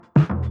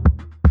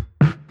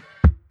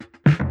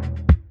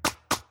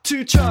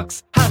Two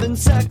trucks having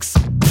sex.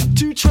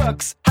 Two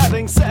trucks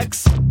having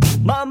sex.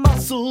 My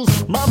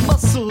muscles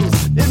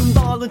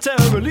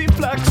involuntarily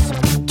flex.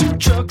 Two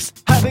trucks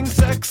having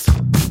sex.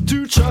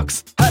 Two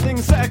trucks having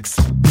sex.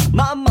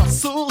 My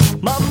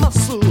muscles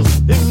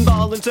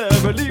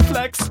involuntarily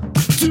flex.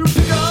 Two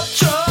pickup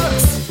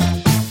trucks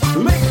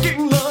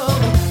making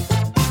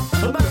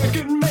love,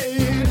 American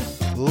made.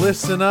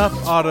 Listen up,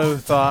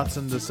 Autothoughts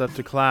and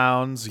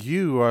Decepticlowns.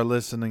 You are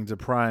listening to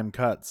Prime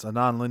Cuts, a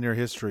non-linear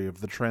history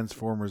of the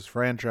Transformers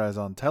franchise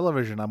on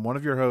television. I'm one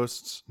of your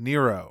hosts,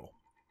 Nero.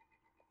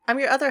 I'm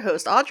your other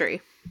host,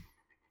 Audrey.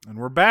 And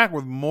we're back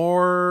with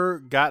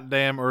more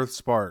goddamn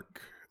Earthspark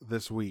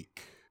this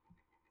week.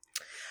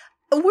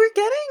 We're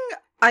getting,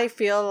 I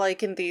feel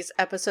like in these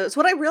episodes,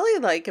 what I really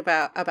like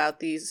about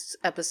these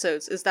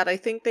episodes is that I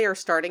think they are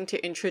starting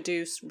to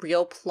introduce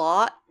real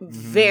plot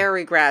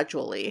very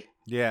gradually.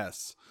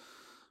 Yes.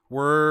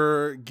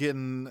 We're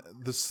getting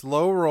the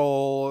slow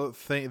roll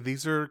thing.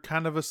 These are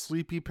kind of a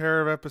sleepy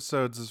pair of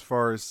episodes as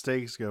far as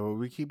stakes go.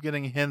 We keep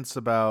getting hints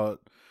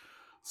about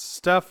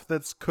stuff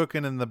that's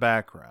cooking in the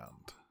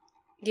background.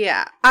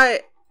 Yeah,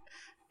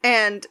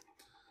 and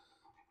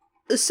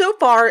so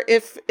far,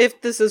 if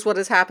this is what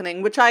is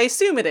happening, which I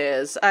assume it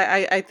is,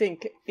 I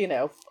think,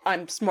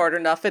 I'm smart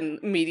enough in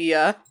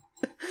media,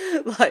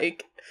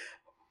 like,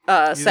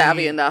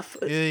 savvy enough.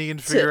 You can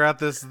figure out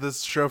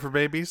this show for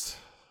babies?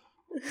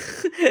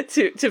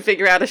 to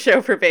figure out a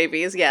show for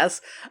babies, yes.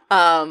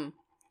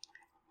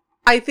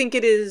 I think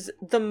it is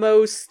the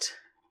most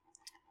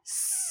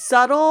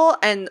subtle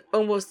and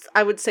almost,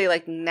 I would say,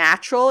 like,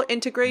 natural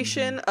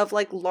integration of,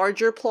 like,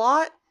 larger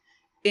plot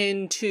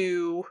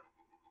into,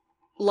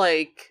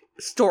 like,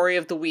 story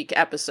of the week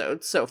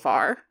episodes so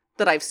far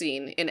that I've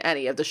seen in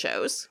any of the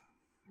shows.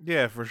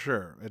 Yeah, for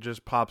sure. It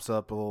just pops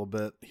up a little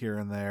bit here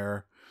and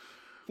there.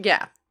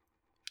 Yeah.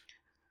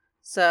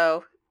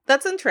 So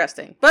that's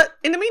interesting. But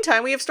in the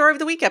meantime, we have story of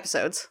the week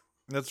episodes.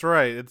 That's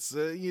right. It's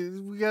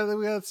we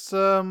got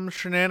some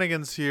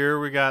shenanigans here.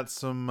 We got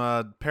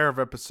some pair of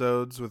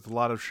episodes with a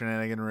lot of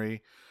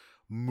shenaniganry,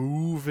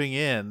 moving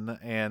in,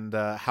 and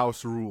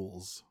house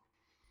rules.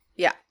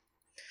 Yeah.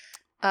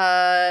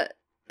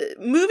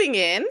 Moving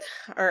in,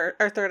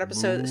 our third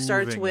episode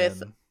starts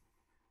with.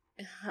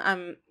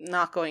 I'm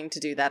not going to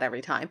do that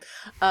every time.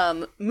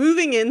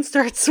 Moving in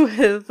starts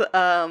with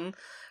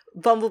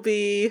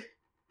Bumblebee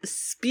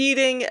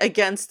speeding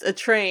against a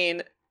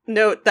train.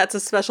 Note, that's a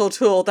special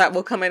tool that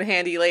will come in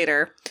handy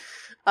later.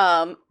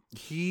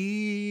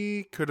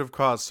 He could have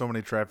caused so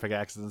many traffic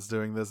accidents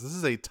doing this. This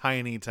is a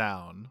tiny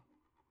town.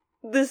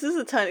 This is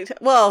a tiny town.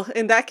 Well,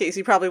 in that case,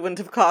 he probably wouldn't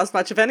have caused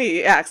much of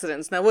any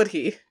accidents, now would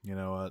he? You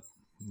know what?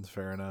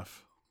 Fair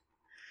enough.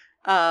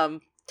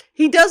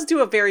 He does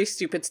do a very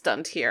stupid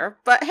stunt here,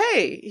 but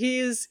hey,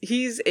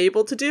 he's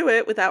able to do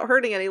it without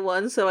hurting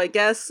anyone, so I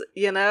guess,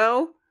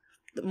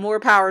 more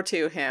power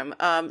to him.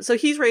 So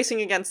he's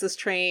racing against this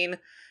train.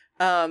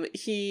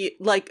 He,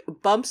 like,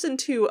 bumps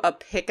into a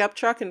pickup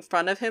truck in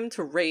front of him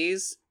to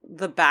raise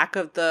the back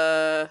of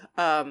the,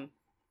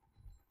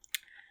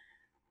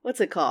 what's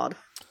it called?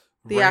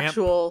 The Ramp?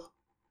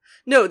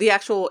 the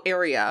actual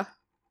area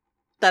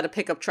that a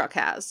pickup truck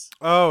has.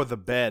 Oh, the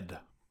bed.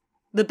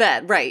 The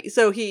bed, right.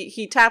 So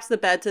he taps the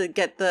bed to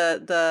get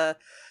the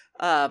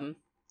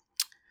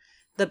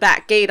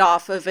back gate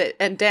off of it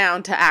and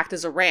down to act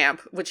as a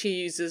ramp, which he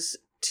uses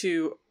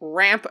to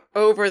ramp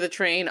over the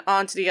train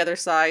onto the other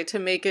side to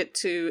make it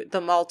to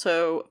the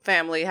Malto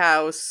family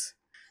house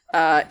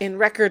in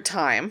record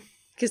time,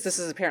 because this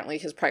is apparently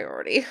his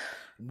priority.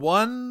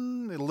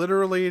 One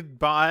literally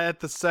by at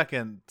the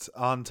second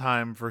on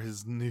time for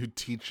his new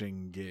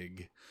teaching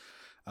gig.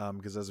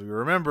 Because as we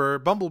remember,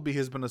 Bumblebee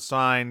has been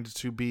assigned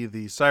to be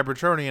the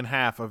Cybertronian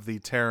half of the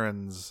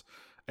Terran's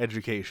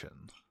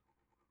education.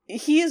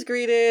 He is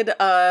greeted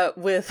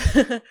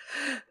with,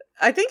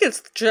 I think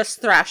it's just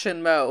Thrash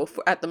and Mo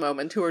at the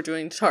moment who are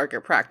doing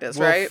target practice,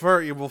 right?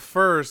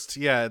 First,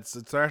 yeah, it's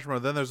Thrash and Mo.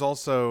 Then there's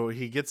also,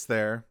 he gets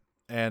there,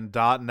 and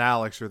Dot and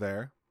Alex are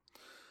there.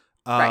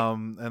 Right.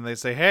 And they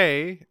say,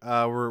 hey,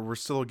 we're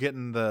still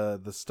getting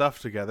the stuff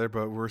together,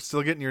 but we're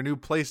still getting your new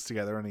place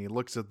together. And he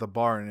looks at the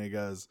barn and he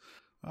goes,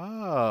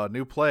 oh,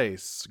 new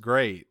place.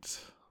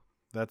 Great.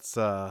 That's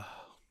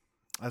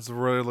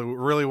really,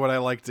 really what I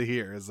like to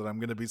hear, is that I'm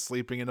going to be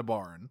sleeping in a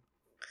barn.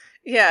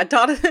 Yeah,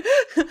 Dot,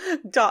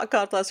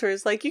 God bless her,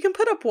 is like, you can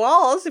put up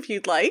walls if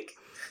you'd like.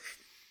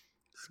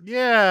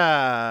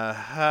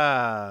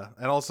 Yeah.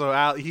 And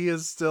also, he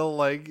is still,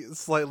 like,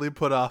 slightly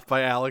put off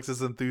by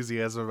Alex's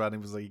enthusiasm about him.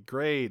 He was like,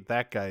 great,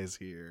 that guy's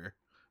here.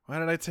 Why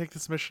did I take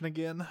this mission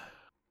again?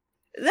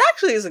 It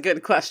actually is a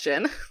good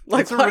question.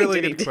 Like, it's a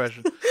really good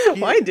question.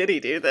 Why did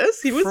he do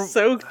this? He was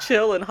so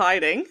chill and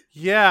hiding.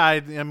 Yeah,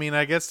 I mean,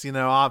 I guess,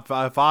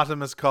 if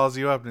Optimus calls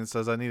you up and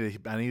says, I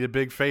need a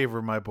big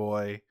favor, my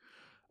boy,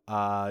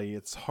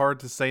 it's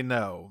hard to say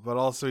no. But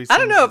also, I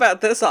don't know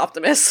about this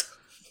Optimus.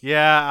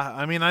 Yeah,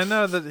 I mean, I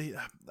know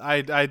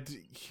that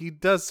he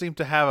does seem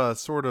to have a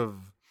sort of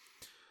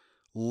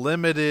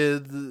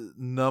limited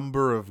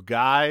number of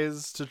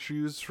guys to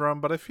choose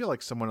from, but I feel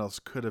like someone else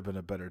could have been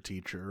a better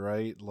teacher,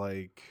 right?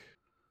 Like,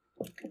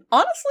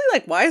 Honestly,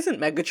 like, why isn't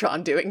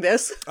Megatron doing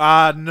this?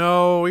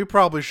 no, we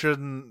probably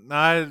shouldn't.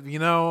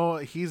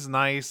 He's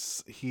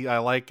nice. I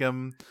like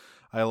him.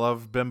 I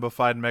love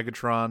bimbified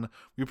Megatron.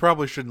 We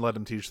probably shouldn't let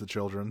him teach the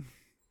children.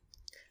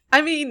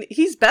 I mean,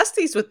 he's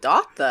besties with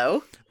Dot,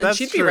 though. And That's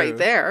she'd true. be right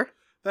there.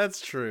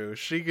 That's true.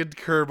 She could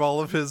curb all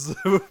of his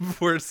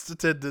worst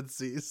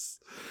tendencies.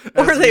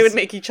 Or they would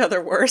make each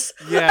other worse.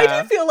 Yeah.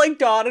 I do feel like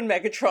Dot and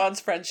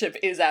Megatron's friendship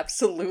is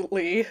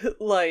absolutely,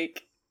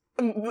 like,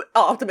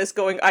 Optimus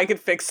going, I can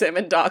fix him,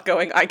 and Dot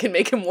going, I can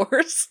make him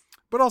worse.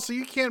 But also,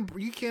 you can't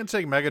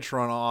take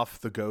Megatron off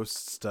the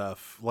ghost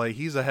stuff. Like,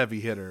 he's a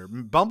heavy hitter.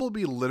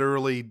 Bumblebee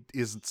literally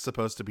isn't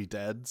supposed to be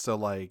dead, so,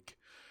 like,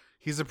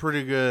 he's a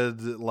pretty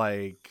good,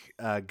 like,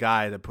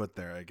 guy to put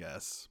there, I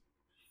guess.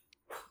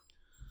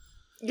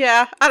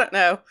 Yeah, I don't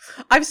know.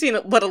 I've seen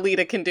what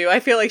Alita can do. I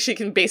feel like she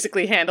can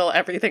basically handle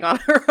everything on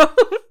her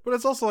own. But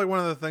it's also, like, one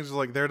of the things,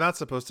 like, they're not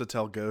supposed to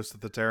tell Ghost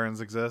that the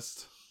Terrans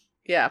exist.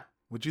 Yeah.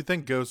 Would you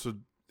think Ghost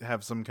would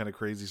have some kind of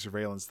crazy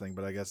surveillance thing,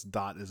 but I guess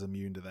Dot is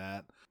immune to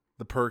that.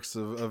 The perks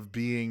of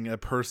being a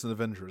person of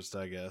interest,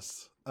 I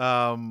guess.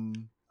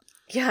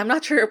 Yeah, I'm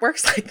not sure it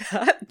works like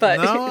that, but...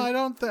 No, I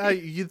don't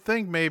think... You'd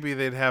think maybe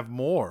they'd have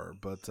more,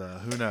 but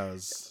who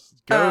knows?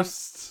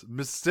 Ghost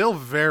is still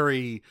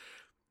very,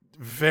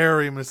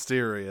 very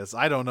mysterious.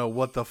 I don't know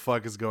what the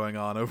fuck is going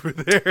on over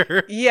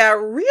there. Yeah,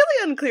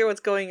 really unclear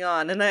what's going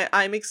on, and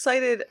I'm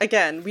excited.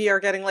 Again, we are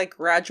getting, like,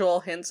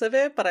 gradual hints of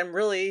it, but I'm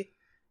really,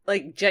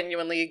 like,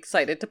 genuinely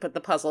excited to put the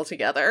puzzle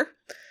together.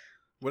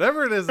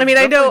 Whatever it is, I mean,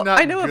 I know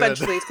good.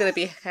 eventually it's going to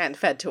be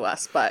hand-fed to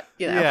us, but,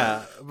 you know.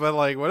 Yeah, but,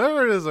 like,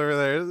 whatever it is over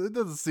there, it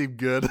doesn't seem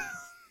good.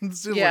 It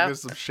seems Yeah. like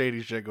there's some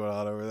shady shit going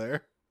on over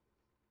there.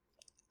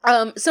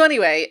 So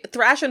anyway,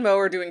 Thrash and Mo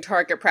are doing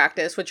target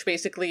practice, which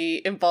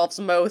basically involves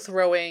Mo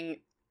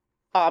throwing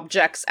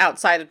objects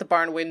outside of the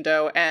barn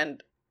window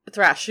and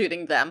Thrash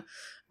shooting them.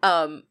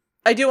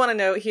 I do want to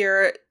note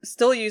here,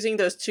 still using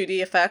those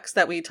 2D effects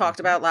that we talked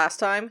about last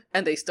time,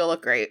 and they still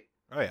look great.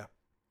 Oh, yeah.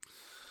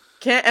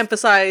 Can't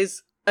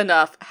emphasize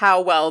enough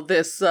how well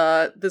this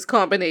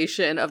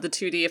combination of the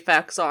 2D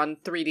effects on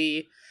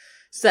 3D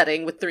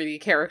setting with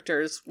 3D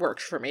characters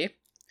works for me.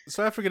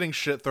 So after getting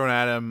shit thrown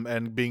at him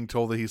and being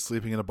told that he's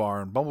sleeping in a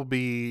barn,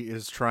 Bumblebee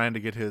is trying to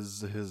get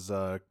his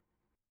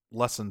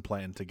lesson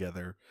plan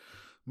together.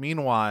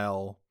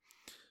 Meanwhile,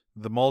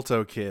 the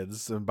Molto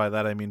kids, and by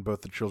that I mean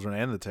both the children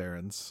and the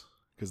Terrans,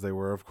 because they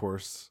were, of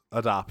course,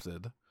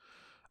 adopted,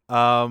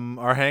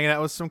 are hanging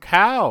out with some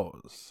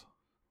cows.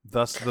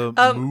 Thus the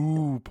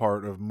moo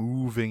part of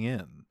moving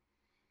in.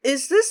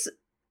 Is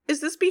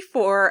this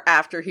before or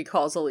after he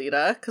calls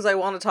Alita? Because I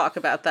want to talk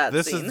about that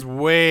This scene. is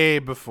way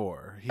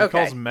before. He Okay,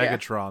 calls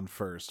Megatron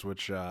first,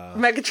 which...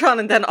 Megatron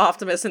and then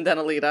Optimus and then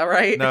Alita,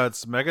 right? No,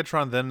 it's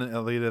Megatron, then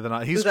Alita,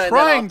 then... He's Then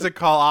trying Optimus. to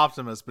call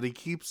Optimus, but he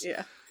keeps...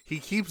 Yeah. He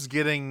keeps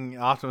getting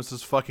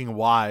Optimus's fucking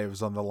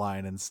wives on the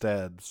line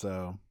instead,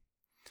 so...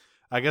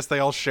 I guess they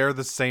all share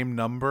the same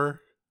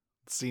number.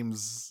 It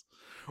seems...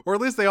 Or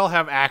at least they all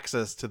have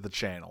access to the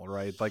channel,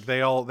 right? Like they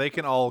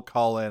can all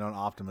call in on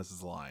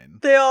Optimus's line.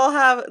 They all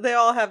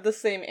have the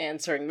same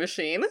answering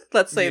machine.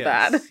 Let's say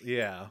that.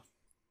 Yeah.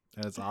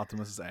 And it's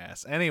Optimus's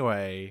ass.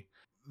 Anyway,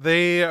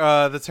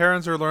 the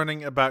Terrans are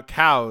learning about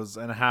cows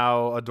and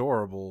how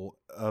adorable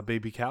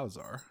baby cows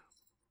are.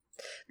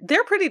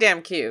 They're pretty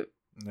damn cute.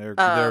 They're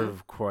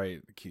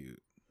quite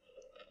cute.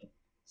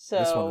 So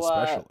This one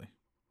especially.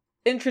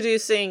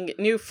 Introducing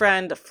new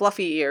friend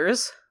Fluffy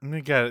Ears.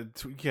 You gotta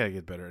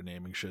get better at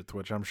naming shit,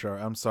 Twitch. I'm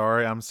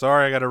sorry.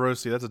 I gotta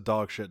roast you. That's a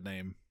dog shit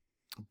name.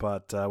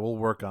 But we'll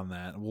work on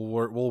that.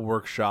 We'll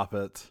workshop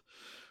it.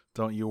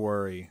 Don't you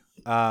worry.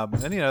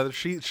 And you know,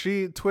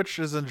 Twitch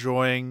is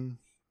enjoying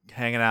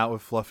hanging out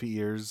with Fluffy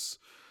Ears,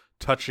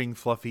 touching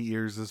Fluffy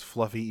Ears'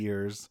 fluffy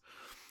ears.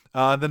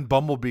 Then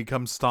Bumblebee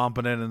comes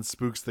stomping in and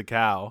spooks the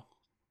cow.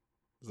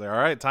 He's like, all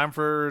right, time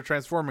for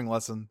transforming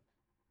lesson.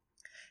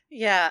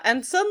 Yeah,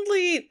 and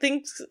suddenly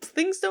things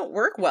don't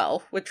work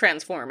well with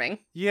transforming.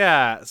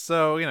 Yeah,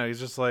 so, you know, he's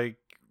just like,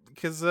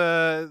 because,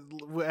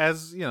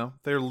 as, you know,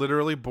 they're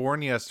literally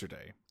born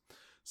yesterday.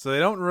 So they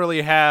don't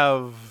really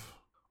have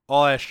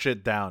all that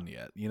shit down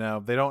yet, you know?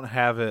 They don't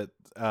have it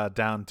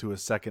down to a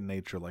second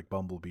nature like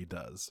Bumblebee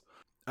does.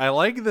 I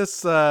like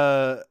this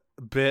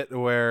bit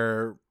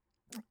where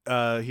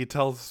he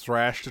tells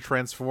Thrash to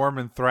transform,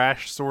 and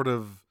Thrash sort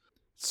of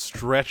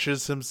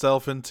stretches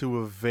himself into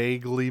a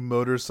vaguely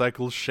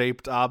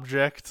motorcycle-shaped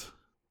object.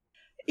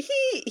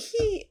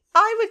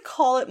 I would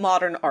call it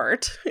modern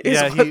art,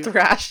 is Yeah, what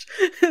Thrash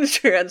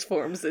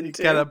transforms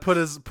into. He kind of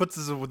puts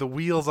the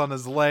wheels on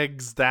his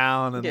legs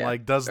down and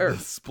like does the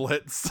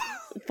splits.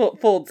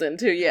 Folds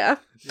into, yeah.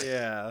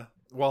 Yeah,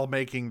 while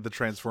making the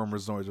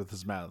Transformers noise with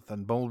his mouth.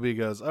 And Bumblebee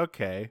goes,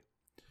 okay,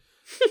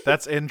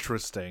 that's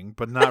interesting,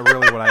 but not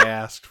really what I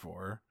asked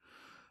for.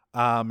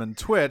 And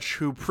Twitch,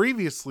 who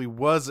previously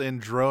was in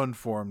drone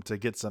form to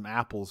get some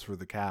apples for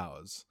the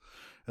cows,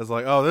 It's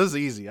like, oh, this is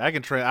easy. I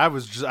can train.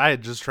 I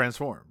had just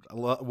transformed.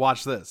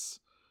 Watch this,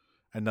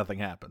 and nothing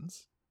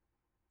happens.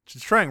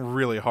 She's trying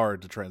really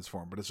hard to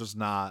transform, but it's just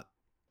not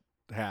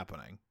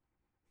happening.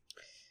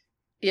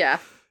 Yeah,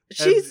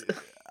 she's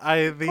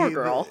poor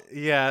girl.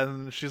 Yeah,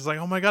 and she's like,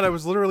 oh my god, I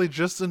was literally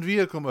just in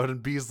vehicle mode,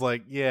 and B's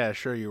like, yeah,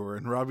 sure you were,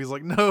 and Robbie's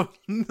like, no,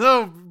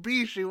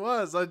 B, she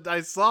was.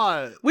 I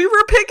saw it. We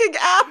were picking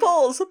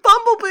apples.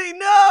 Bumblebee,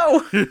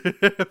 no.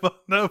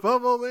 No,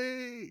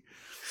 Bumblebee.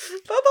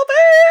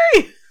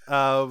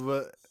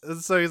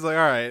 So he's like,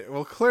 all right,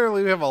 well,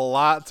 clearly we have a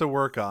lot to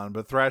work on,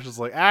 but Thrash is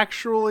like,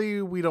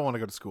 actually, we don't want to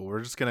go to school.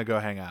 We're just going to go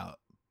hang out.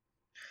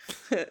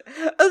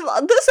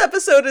 This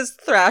episode is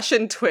Thrash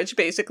and Twitch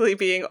basically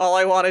being all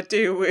I want to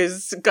do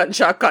is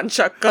gunshot,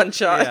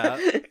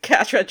 Yeah.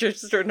 cash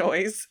register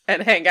noise,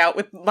 and hang out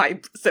with my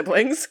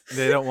siblings.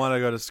 They don't want to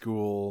go to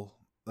school.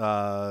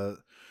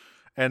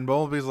 And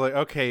Bumblebee's like,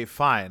 okay,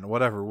 fine,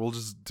 whatever. We'll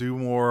just do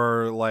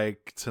more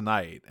like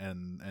tonight.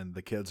 And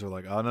the kids are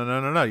like, oh,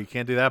 no, you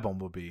can't do that,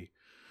 Bumblebee.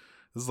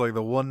 This is like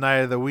the one night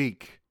of the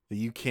week that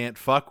you can't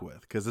fuck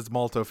with because it's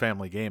Malto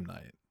family game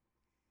night.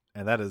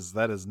 And that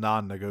is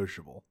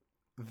non-negotiable.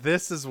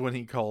 This is when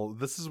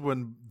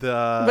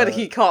But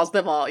he calls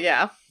them all,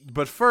 yeah.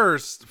 But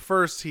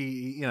first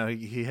he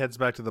heads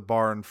back to the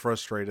barn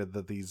frustrated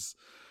that these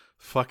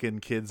fucking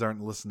kids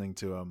aren't listening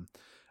to him.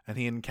 And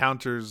he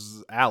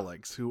encounters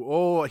Alex,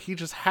 who, he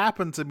just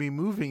happened to be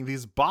moving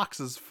these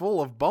boxes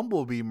full of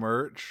Bumblebee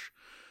merch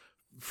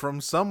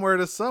from somewhere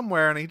to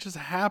somewhere, and he just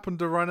happened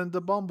to run into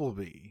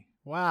Bumblebee.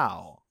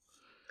 Wow.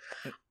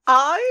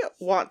 I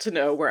want to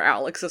know where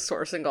Alex is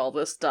sourcing all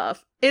this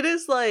stuff. It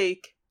is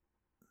like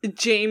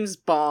James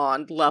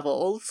Bond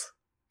levels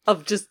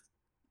of just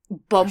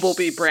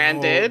Bumblebee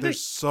branded.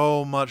 There's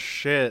so much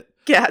shit.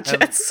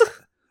 Gadgets.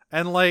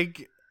 And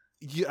like,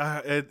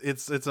 yeah,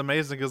 it's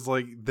amazing because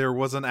like there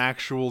was an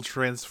actual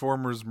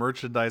Transformers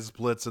merchandise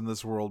blitz in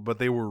this world, but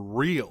they were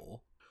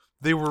real.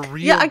 They were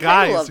real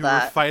guys who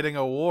were fighting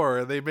a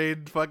war. They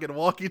made fucking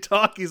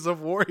walkie-talkies of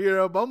War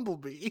Hero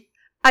Bumblebee.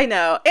 I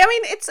know. I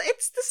mean, it's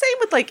the same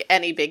with like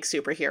any big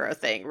superhero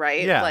thing,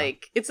 right? Yeah.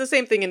 Like it's the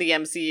same thing in the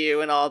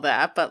MCU and all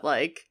that, but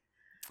like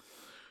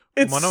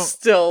it's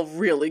still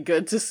really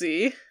good to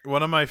see.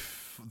 One of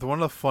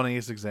the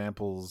funniest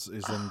examples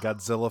is in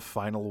Godzilla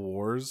Final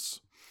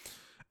Wars.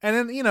 And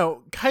in,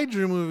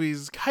 kaiju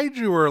movies,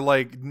 kaiju are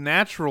like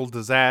natural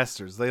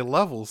disasters. They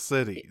level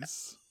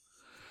cities.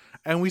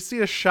 And we see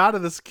a shot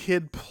of this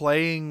kid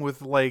playing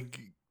with like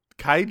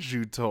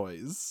kaiju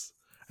toys.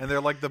 And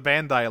they're like the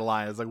Bandai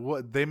line. It's like,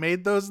 what? They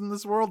made those in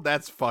this world?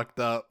 That's fucked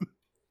up.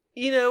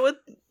 You know what?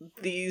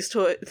 These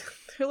toys,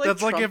 they're like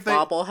Trump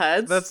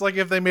bobbleheads. That's like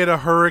if they made a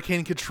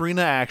Hurricane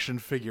Katrina action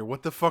figure.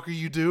 What the fuck are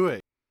you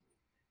doing?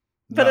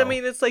 But no. I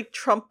mean, it's like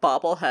Trump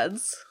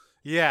bobbleheads.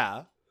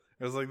 Yeah.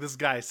 It was like, this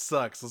guy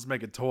sucks. Let's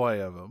make a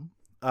toy of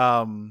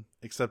him.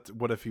 Except,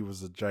 what if he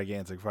was a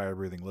gigantic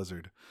fire-breathing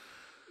lizard?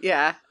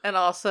 Yeah, and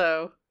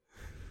also,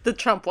 the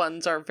Trump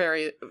ones are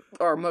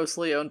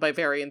mostly owned by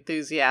very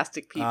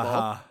enthusiastic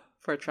people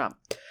for Trump.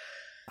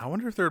 I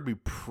wonder if there would be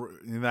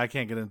I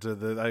can't get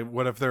into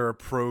what if there are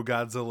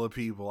pro-Godzilla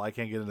people? I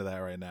can't get into that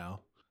right now.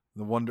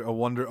 A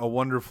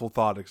wonderful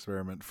thought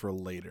experiment for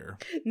later.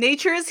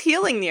 Nature is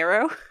healing,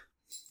 Nero.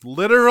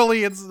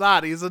 Literally, it's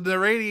not. He's an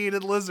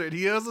irradiated lizard.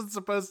 He isn't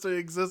supposed to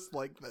exist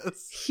like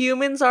this.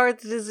 Humans are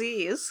the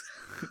disease.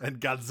 And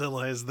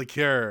Godzilla is the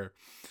cure.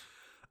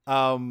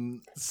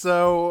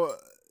 So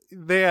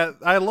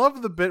I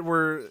love the bit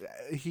where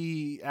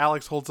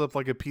Alex holds up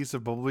like a piece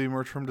of Bumblebee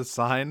merch for him to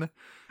sign,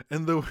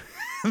 and the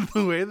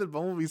way that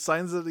Bumblebee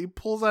signs it, he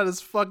pulls out his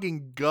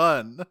fucking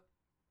gun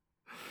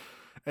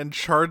and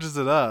charges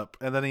it up,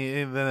 and then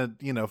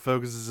it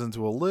focuses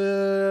into a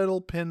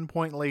little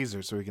pinpoint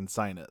laser so he can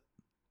sign it.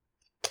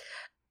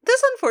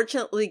 This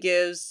unfortunately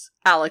gives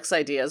Alex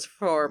ideas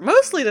for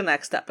mostly the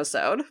next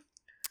episode.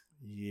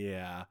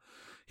 Yeah.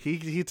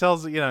 He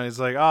tells, he's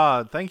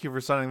like, thank you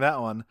for signing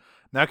that one.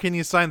 Now can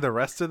you sign the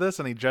rest of this?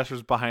 And he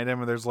gestures behind him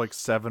and there's like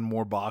 7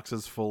 more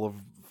boxes full of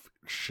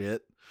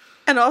shit.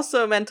 And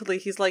also mentally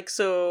he's like,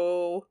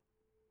 so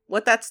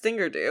what'd that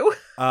stinger do?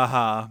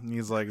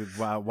 He's like,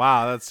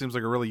 wow, that seems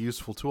like a really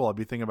useful tool. I'll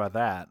be thinking about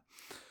that.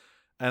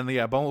 And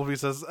Bumblebee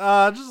says,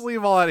 just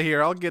leave all that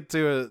here. I'll get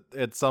to it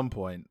at some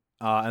point.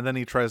 And then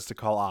he tries to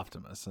call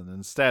Optimus. And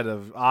instead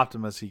of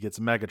Optimus, he gets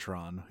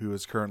Megatron, who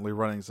is currently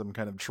running some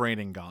kind of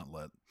training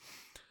gauntlet.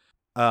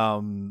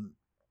 And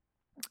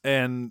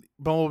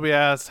Bumblebee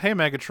asks, "Hey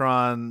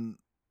Megatron,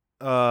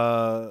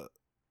 how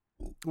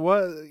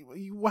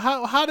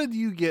did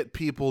you get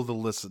people to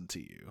listen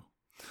to you?"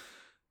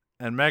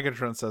 And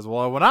Megatron says,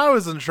 "Well, when I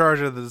was in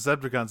charge of the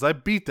Decepticons, I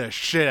beat the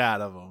shit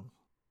out of them."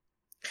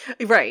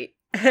 Right.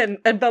 And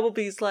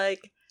Bumblebee's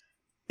like,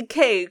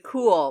 "Okay,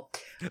 cool.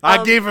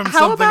 I gave him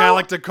something I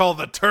like to call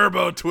the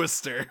Turbo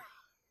Twister."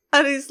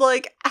 And he's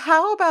like,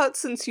 how about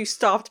since you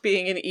stopped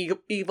being an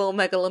evil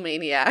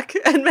megalomaniac?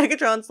 And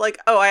Megatron's like,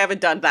 oh, I haven't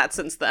done that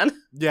since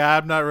then. Yeah,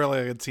 I'm not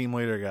really a team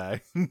leader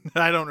guy.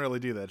 I don't really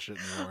do that shit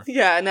anymore.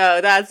 Yeah,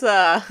 no, that's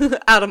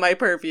out of my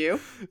purview.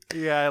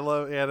 Yeah, I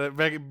love. Yeah,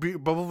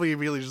 Bumblebee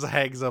immediately just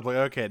hangs up. Like,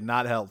 okay,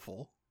 not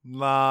helpful.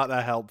 Not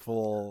a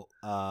helpful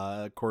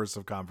course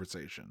of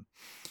conversation.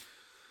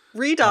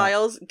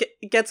 Redials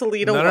gets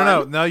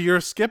Alita No, you're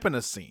skipping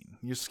a scene.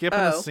 You're skipping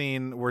a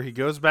scene where he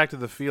goes back to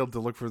the field to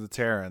look for the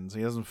Terrans.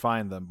 He doesn't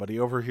find them, but he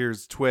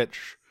overhears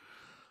Twitch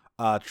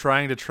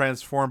trying to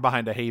transform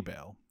behind a hay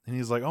bale. And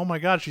he's like, oh my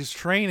god, she's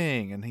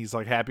training. And he's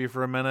like happy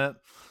for a minute.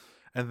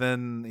 And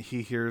then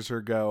he hears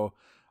her go,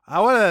 I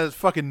want to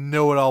fucking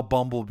know-it-all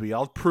Bumblebee.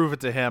 I'll prove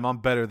it to him. I'm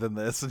better than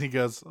this. And he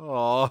goes,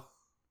 oh,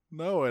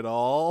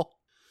 know-it-all.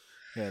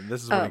 Yeah, and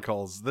this is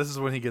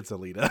when he gets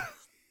Alita.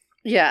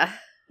 Yeah.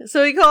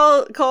 So he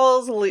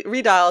calls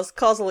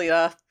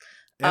Alita.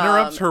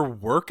 Interrupts her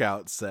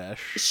workout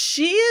sesh.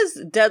 She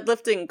is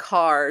deadlifting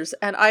cars,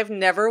 and I've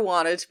never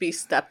wanted to be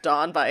stepped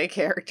on by a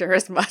character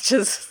as much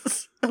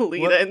as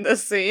Alita in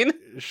this scene.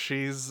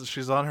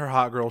 She's on her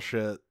hot girl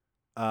shit,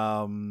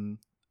 and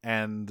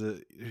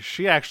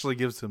she actually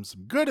gives him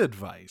some good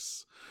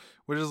advice,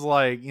 which is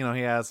like, you know,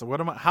 he asks,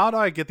 how do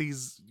I get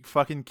these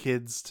fucking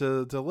kids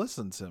to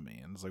listen to me?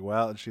 And it's like,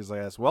 well, and she's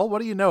like, well,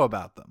 what do you know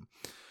about them?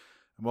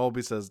 And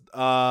Bumblebee says,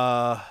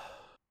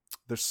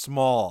 they're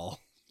small.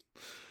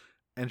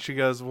 And she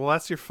goes, well,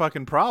 that's your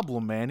fucking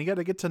problem, man. You got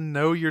to get to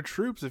know your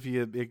troops if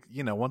you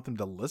want them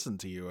to listen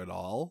to you at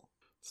all.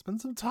 Spend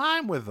some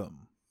time with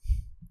them.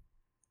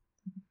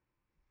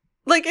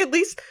 Like, at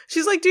least,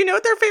 she's like, do you know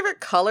what their favorite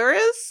color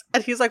is?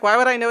 And he's like, why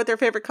would I know what their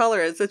favorite color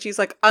is? And she's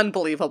like,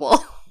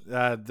 unbelievable.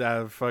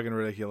 Fucking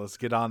ridiculous.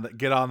 Get on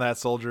that,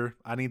 soldier.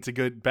 I need to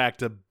go back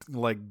to,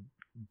 like,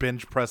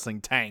 bench pressing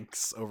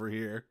tanks over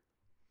here.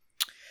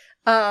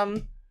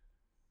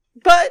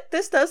 But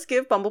this does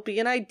give Bumblebee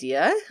an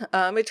idea.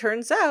 It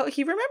turns out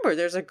he remembered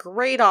there's a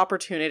great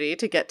opportunity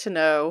to get to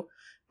know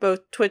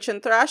both Twitch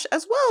and Thrash,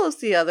 as well as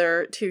the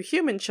other two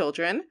human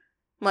children,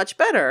 much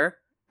better.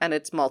 And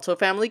it's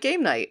multi-family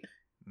game night.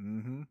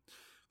 Mm-hmm.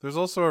 There's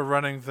also a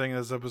running thing in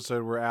this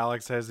episode where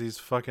Alex has these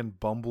fucking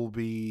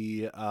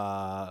Bumblebee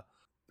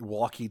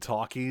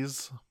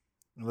walkie-talkies.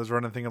 There's a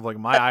running thing of like,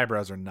 my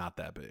eyebrows are not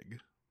that big.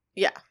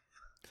 Yeah.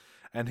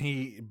 And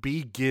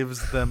B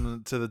gives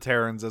them to the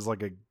Terrans as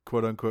like a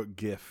quote-unquote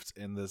gift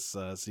in this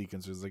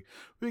sequence. It's like,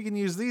 we can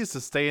use these to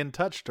stay in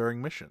touch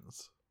during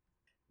missions.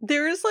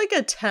 There is like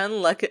a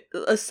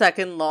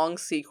 10-second long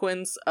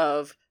sequence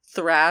of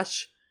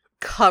Thrash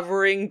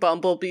covering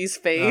Bumblebee's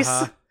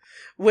face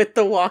with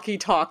the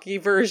walkie-talkie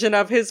version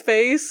of his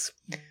face.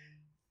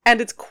 And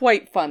it's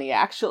quite funny,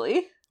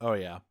 actually. Oh,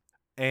 yeah.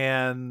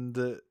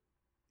 And,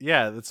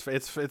 yeah, it's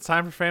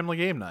time for Family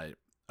Game Night.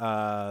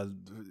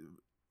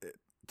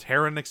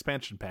 Terran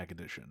Expansion Pack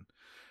Edition.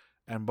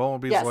 And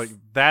Bumblebee's like,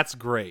 that's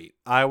great.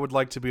 I would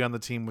like to be on the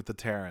team with the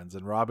Terrans.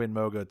 And Robbie and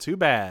Mo go, too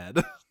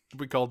bad.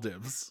 We call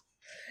dibs.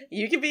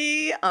 You can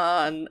be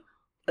on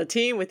a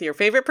team with your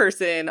favorite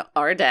person,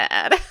 our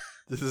dad.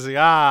 This is,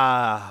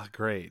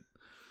 great.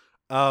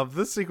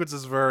 This sequence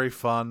is very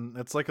fun.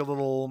 It's like a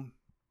little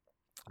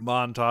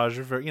montage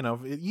of,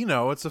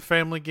 it's a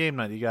family game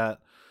night. You got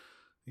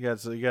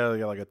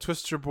like a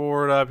twister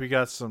board up. You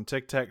got some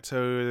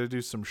tic-tac-toe. They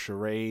do some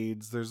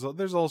charades. There's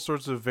all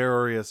sorts of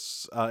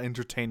various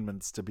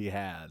entertainments to be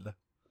had.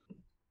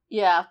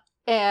 Yeah,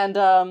 and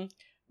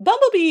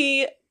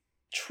Bumblebee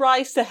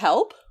tries to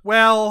help.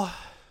 Well,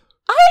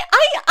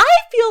 I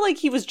feel like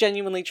he was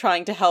genuinely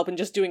trying to help and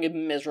just doing a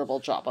miserable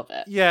job of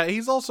it. Yeah,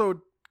 he's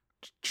also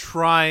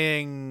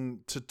trying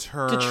to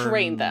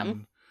train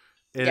them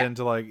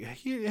into like,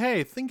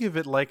 hey, think of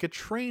it like a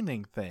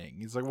training thing.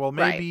 He's like, well,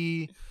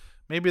 maybe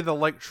they'll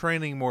like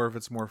training more if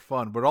it's more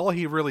fun. But all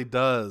he really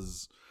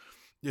does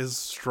is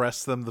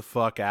stress them the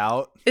fuck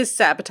out. Is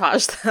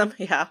sabotage them,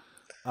 yeah.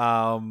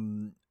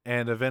 And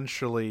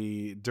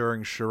eventually,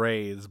 during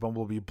charades,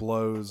 Bumblebee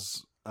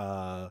blows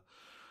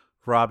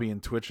Robbie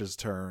and Twitch's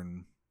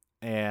turn.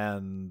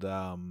 And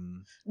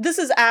this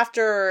is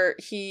after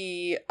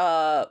he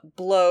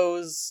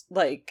blows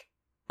like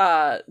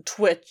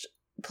Twitch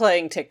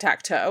playing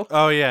tic-tac-toe.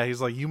 Oh yeah,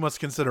 he's like, you must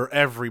consider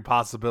every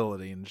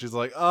possibility. And she's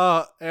like,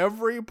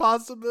 every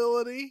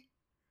possibility?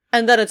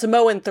 And then it's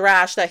Mo and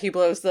Thrash that he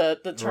blows the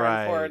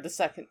turn for the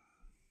second.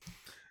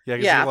 Yeah,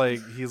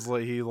 because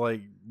he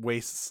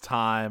wastes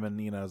time, and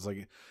it's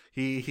like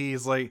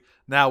he's like,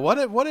 now what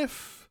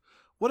if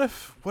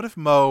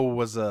Mo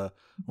was a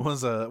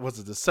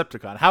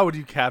Decepticon? How would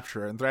you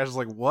capture it? And Thrash is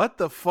like, what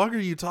the fuck are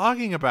you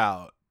talking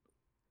about?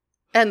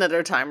 And then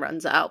their time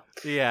runs out.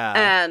 Yeah.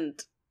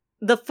 And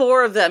the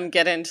four of them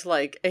get into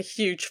like a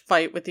huge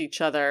fight with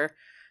each other,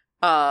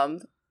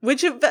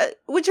 which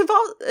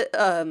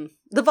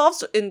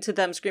devolves into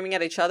them screaming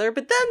at each other,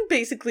 but then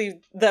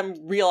basically them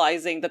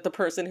realizing that the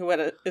person who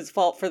is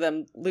fault for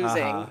them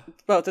losing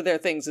both of their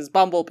things is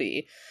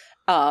Bumblebee.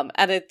 And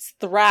it's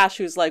Thrash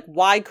who's like,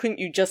 why couldn't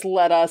you just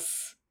let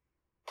us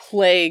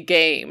play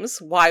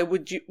games? Why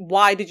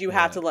did you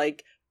have to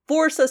like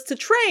force us to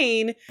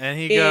train. And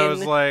he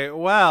goes like,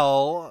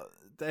 well,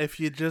 if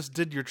you just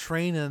did your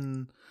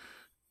training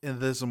in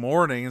this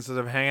morning instead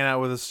of hanging out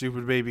with a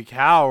stupid baby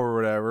cow or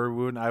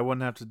whatever, I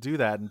wouldn't have to do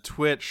that. And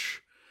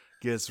Twitch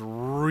gets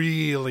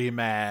really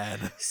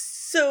mad.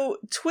 So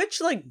Twitch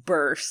like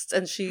bursts,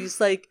 and she's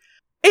like,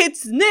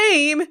 its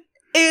name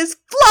is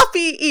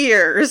Fluffy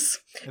Ears.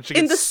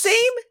 In the same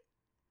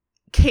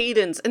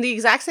cadence, in the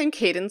exact same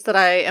cadence that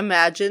I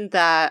imagined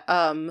that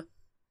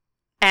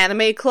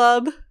Anime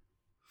Club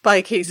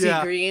by Casey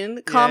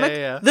Green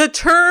comic, the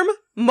term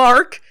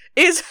mark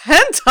is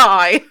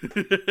hentai.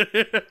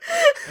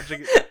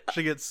 And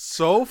she gets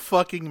so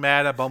fucking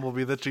mad at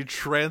Bumblebee that she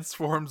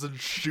transforms and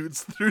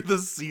shoots through the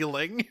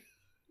ceiling.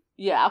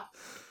 Yeah.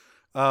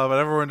 But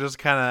everyone just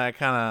kind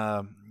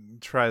of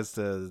tries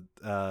to,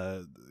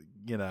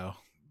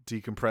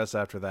 decompress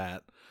after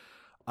that.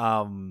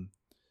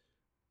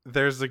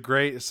 There's a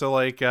great, so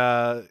like,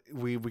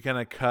 we kind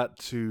of cut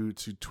to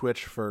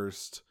Twitch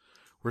first,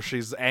 where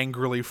she's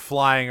angrily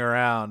flying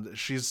around.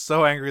 She's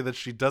so angry that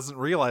she doesn't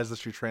realize that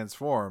she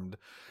transformed.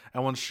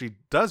 And when she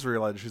does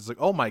realize, she's like,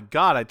 oh my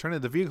god, I turned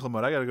into vehicle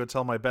mode. I gotta go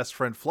tell my best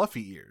friend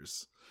Fluffy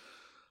Ears.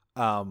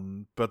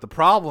 But the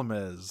problem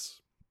is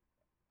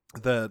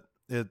that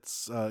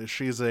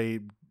she's a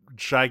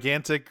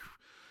gigantic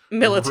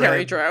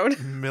military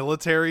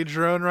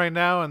drone right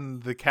now,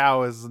 and the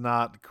cow is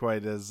not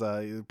quite as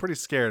pretty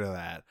scared of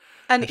that.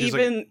 And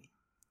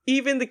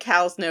even the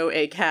cows know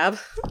ACAB.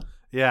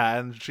 Yeah,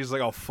 and she's like,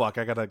 "Oh fuck!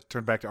 I gotta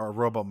turn back to our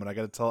robot mode. I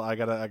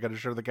gotta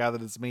show the cow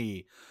that it's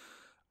me."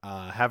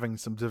 Having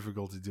some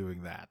difficulty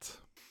doing that.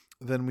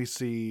 Then we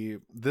see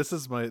this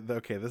is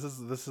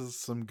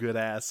some good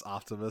ass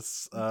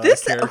Optimus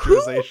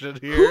characterization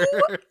here.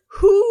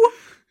 Who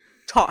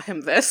taught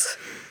him this?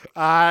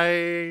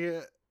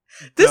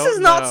 This is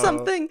not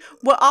something.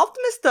 What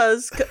Optimus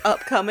does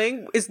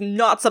upcoming is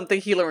not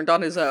something he learned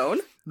on his own.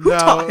 Who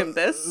taught him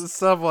this?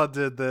 Someone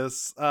did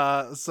this.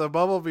 So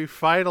Bumblebee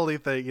finally I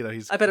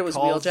bet it was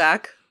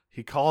Wheeljack.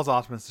 He calls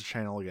Optimus to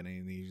channel again,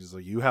 and he's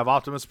like, "You have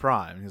Optimus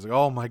Prime." And he's like,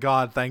 "Oh my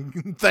god,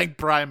 thank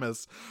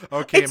Primus."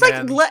 Okay, it's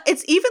man.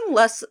 It's even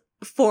less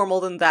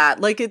formal than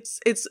that. Like it's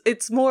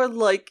more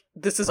like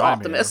this is Prime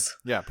Optimus.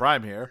 Here. Yeah,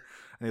 Prime here.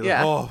 And he's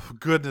like, "Oh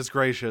goodness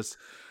gracious."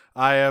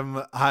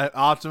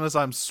 Optimus,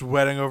 I'm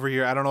sweating over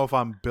here. I don't know if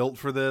I'm built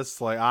for this.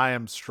 Like, I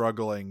am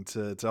struggling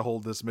to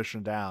hold this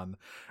mission down.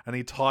 And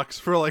he talks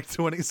for like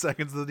 20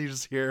 seconds, and then you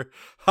just hear,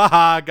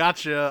 haha,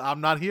 gotcha.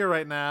 I'm not here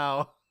right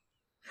now.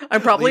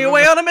 I'm probably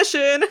away on a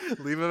mission.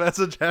 Leave a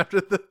message after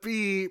the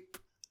beep.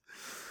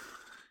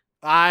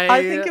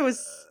 I think it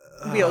was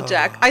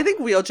Wheeljack. I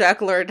think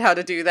Wheeljack learned how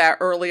to do that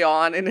early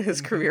on in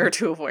his career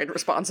to avoid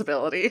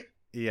responsibility.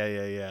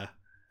 Yeah.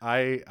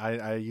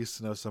 I used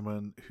to know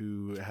someone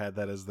who had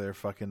that as their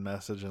fucking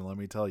message, and let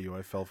me tell you,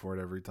 I fell for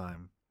it every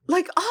time.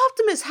 Like,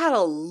 Optimus had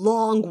a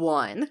long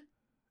one.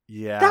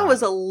 Yeah. That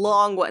was a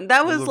long one.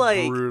 That was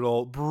like...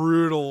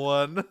 brutal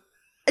one.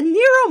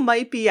 Nero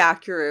might be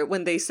accurate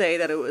when they say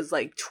that it was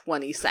like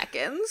 20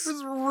 seconds. It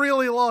was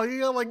really long. You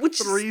got like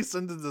 3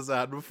 sentences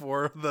out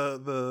before the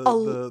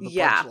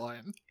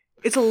punchline.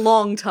 It's a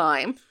long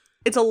time.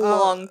 It's a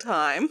long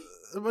time.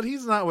 But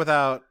he's not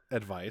without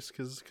advice,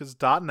 because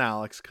Dot and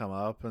Alex come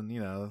up, and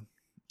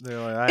they're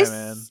like, "Hey,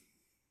 man, is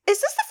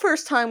this the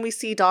first time we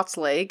see Dot's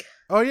leg?"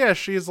 Oh yeah,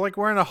 she's like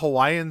wearing a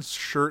Hawaiian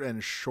shirt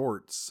and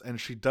shorts,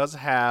 and she does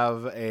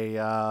have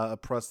a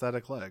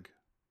prosthetic leg.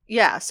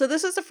 Yeah, so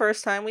this is the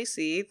first time we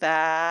see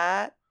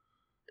that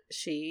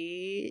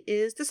she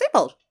is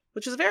disabled,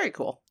 which is very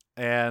cool.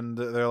 And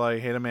they're like,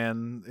 "Hey,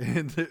 man,"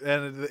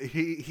 and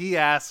he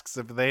asks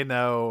if they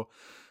know.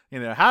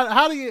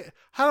 How do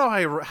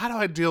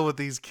I deal with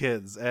these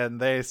kids? And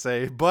they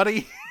say,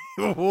 buddy,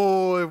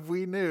 if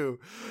we knew,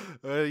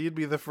 you'd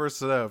be the first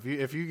to know.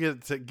 If you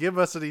get to give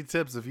us any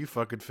tips, if you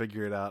fucking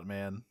figure it out,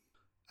 man.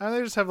 And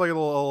they just have like a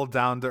little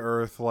down to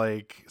earth,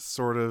 like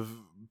sort of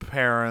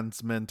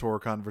parents mentor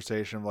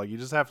conversation. Like you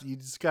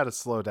just got to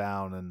slow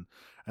down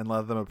and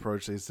let them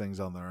approach these things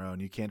on their own.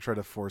 You can't try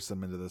to force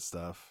them into this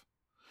stuff.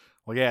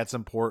 Well, yeah, it's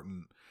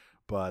important.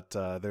 But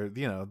they're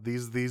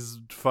these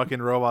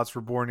fucking robots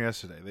were born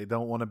yesterday. They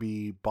don't want to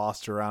be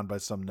bossed around by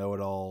some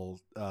know-it-all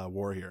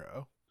war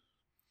hero.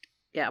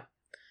 Yeah,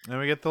 and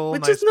we get the little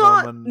which nice is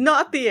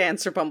not the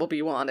answer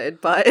Bumblebee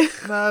wanted, but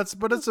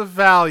it's a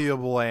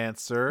valuable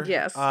answer.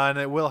 Yes, and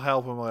it will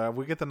help him.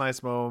 We get the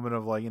nice moment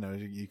of like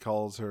he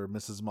calls her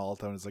Mrs.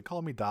 Malta and it's like,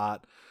 call me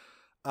Dot.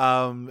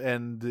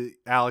 And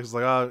Alex is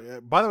like,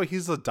 oh, by the way,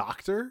 he's a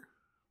doctor.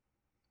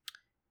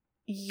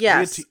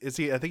 Yes, is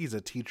he? I think he's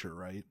a teacher,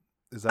 right?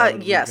 Is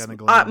that yes.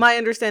 My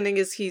understanding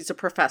is he's a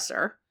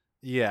professor.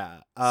 Yeah.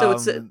 So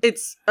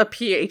it's a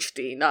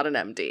PhD, not an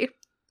MD.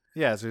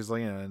 Yeah. So he's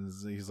like, and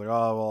he's like,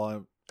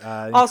 oh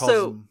well.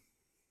 Also,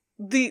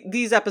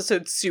 these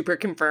episodes super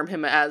confirm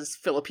him as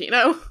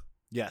Filipino.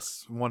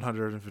 Yes,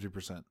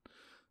 150%.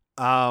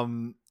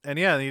 And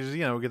yeah, he just,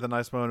 we get the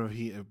nice moment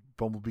of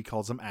Bumblebee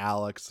calls him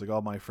Alex. Like,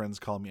 all my friends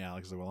call me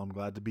Alex. Like, well, I'm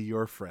glad to be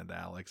your friend,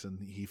 Alex.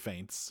 And he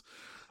faints.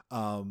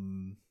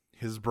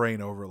 His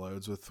brain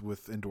overloads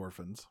with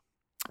endorphins.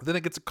 Then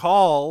it gets a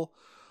call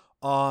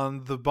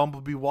on the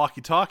Bumblebee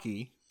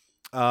walkie-talkie,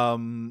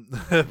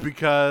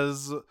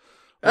 because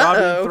Robbie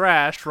and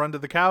Thrash run to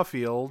the cow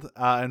field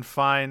and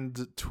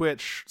find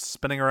Twitch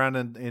spinning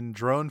around in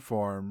drone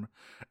form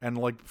and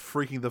like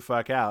freaking the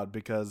fuck out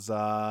because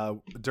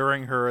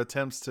during her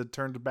attempts to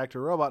turn back to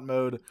robot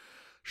mode,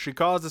 she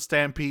caused a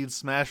stampede,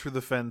 smashed through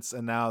the fence,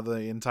 and now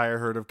the entire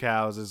herd of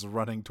cows is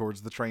running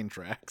towards the train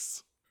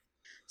tracks.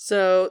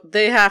 So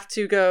they have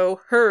to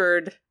go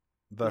herd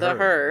the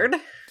herd.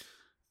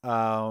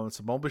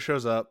 So Bumblebee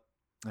shows up,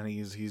 and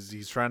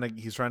he's trying to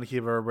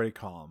keep everybody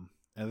calm.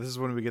 And this is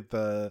when we get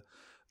the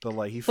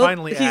like he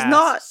finally he's asks,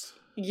 not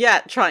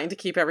yet trying to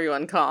keep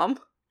everyone calm.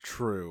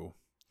 True.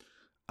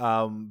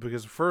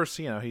 Because first,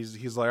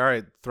 he's like, all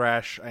right,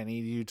 Thrash, I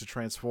need you to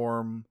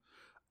transform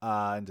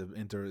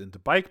into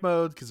bike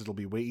mode because it'll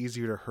be way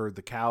easier to herd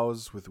the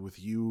cows with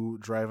you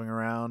driving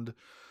around.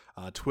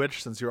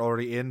 Twitch, since you're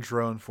already in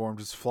drone form,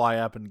 just fly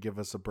up and give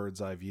us a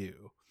bird's eye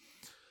view.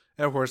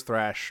 And of course,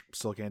 Thrash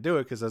still can't do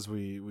it because as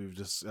we've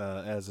just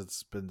as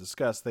it's been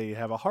discussed, they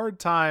have a hard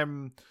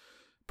time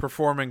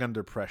performing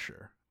under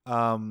pressure.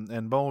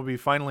 And Bumblebee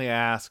finally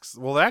asks.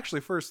 Well,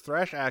 actually, first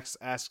Thrash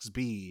asks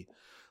B,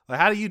 like,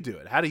 how do you do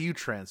it? How do you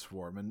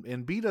transform?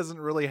 And B doesn't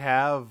really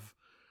have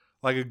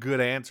like a good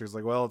answer. It's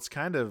like, well, it's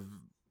kind of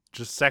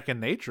just second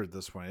nature at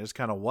this point. I just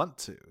kind of want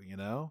to,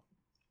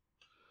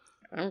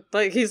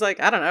 Like he's like,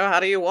 I don't know, how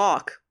do you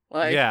walk?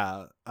 Like,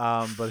 yeah.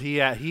 But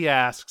he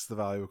asks the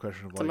valuable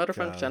question of it's a motor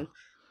function.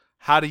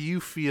 How do you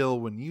feel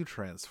when you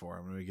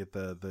transform? And we get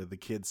the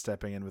kids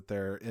stepping in with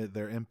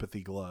their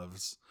empathy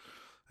gloves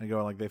and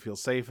going like they feel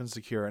safe and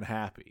secure and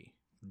happy.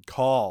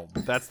 Calm.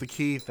 That's the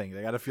key thing.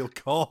 They got to feel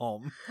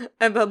calm.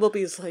 And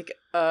Bumblebee's like,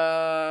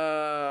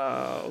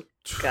 oh,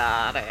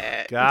 got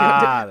it.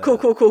 Got it.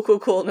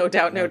 Cool. No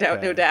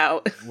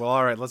doubt. Well,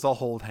 all right. Let's all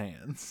hold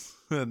hands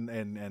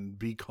and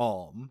be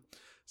calm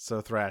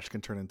so Thrash can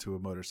turn into a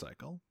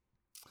motorcycle.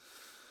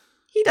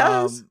 He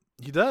does.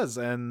 He does,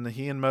 and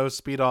he and Mo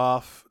speed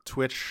off.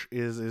 Twitch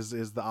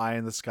is the eye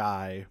in the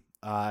sky.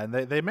 And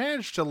they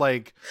managed to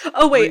like.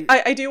 Oh wait,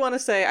 I do want to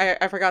say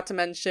I forgot to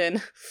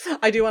mention.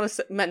 I do want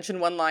to mention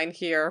one line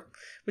here,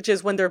 which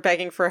is when they're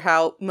begging for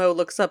help. Mo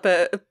looks up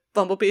at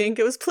Bumblebee and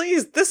goes,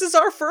 "Please, this is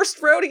our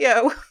first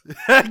rodeo."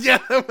 Yeah,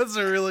 that was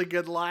a really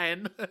good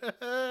line.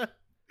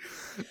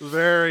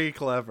 Very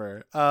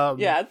clever.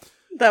 Yeah,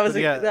 that was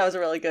a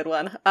really good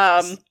one.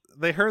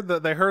 They heard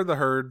the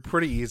herd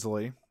pretty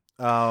easily.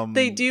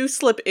 They do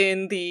slip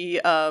in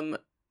the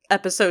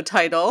episode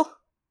title.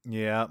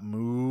 Yeah,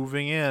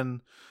 moving in.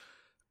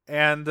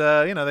 And,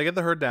 they get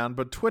the herd down,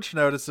 but Twitch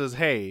notices,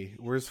 hey,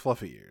 where's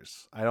Fluffy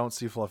Ears? I don't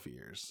see Fluffy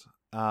Ears.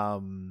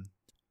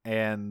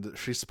 And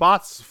she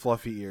spots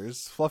Fluffy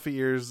Ears. Fluffy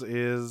Ears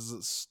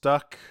is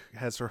stuck,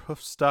 has her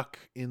hoof stuck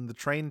in the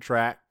train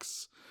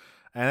tracks,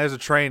 and there's a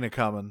train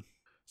a-coming.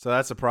 So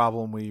that's a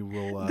problem we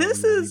will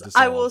This is,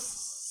 I will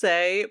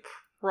say,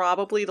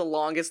 probably the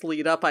longest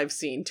lead-up I've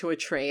seen to a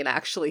train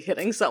actually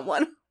hitting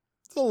someone.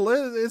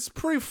 It's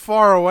pretty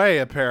far away,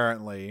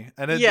 apparently,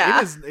 and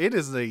it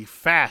is a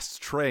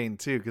fast train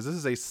too, because this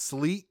is a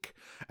sleek,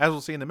 as we'll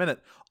see in a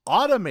minute,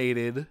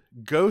 automated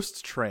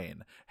ghost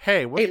train.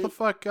 Hey, what the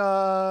fuck?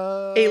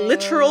 A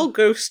literal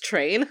ghost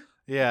train.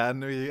 Yeah,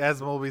 and as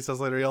Bumblebee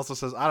says later, he also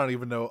says, "I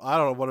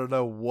don't want to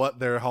know what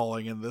they're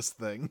hauling in this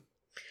thing."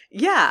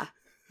 Yeah,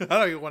 I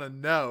don't even want to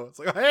know. It's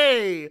like,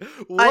 hey,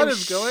 what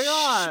is going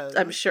on?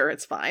 I'm sure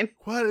it's fine.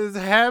 What is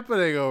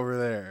happening over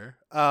there?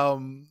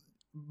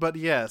 But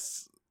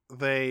yes,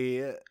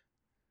 they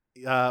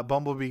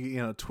Bumblebee,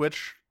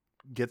 Twitch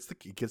gets the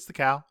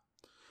cow,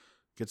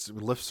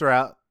 lifts her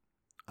out,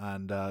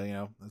 and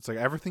it's like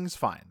everything's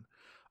fine,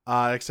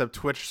 except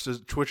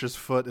Twitch's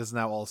foot is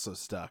now also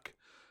stuck,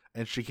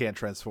 and she can't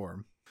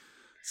transform.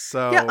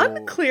 So yeah,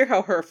 unclear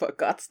how her foot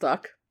got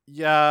stuck.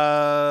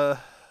 Yeah,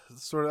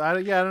 sort of. I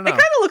don't know. It kind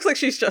of looks like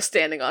she's just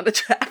standing on the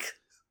track.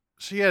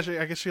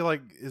 I guess she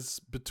like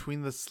is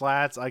between the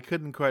slats. I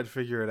couldn't quite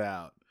figure it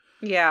out.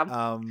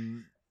 Yeah.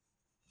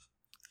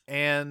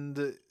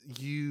 And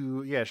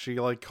she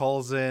like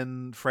calls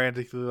in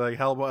frantically, like,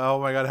 help! Oh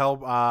my god,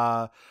 help!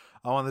 I'm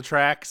on the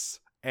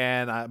tracks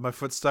and my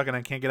foot's stuck and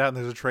I can't get out. And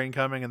there's a train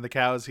coming and the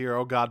cow is here.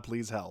 Oh god,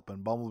 please help!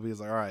 And Bumblebee is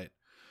like, all right,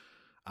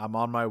 I'm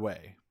on my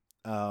way.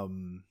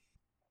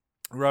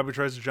 Robbie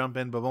tries to jump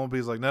in, but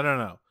Bumblebee's like,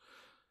 no.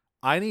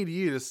 I need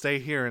you to stay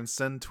here and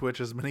send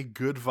Twitch as many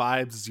good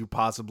vibes as you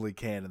possibly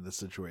can in this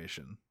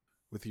situation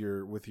with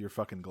your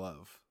fucking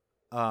glove.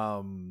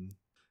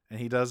 And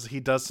he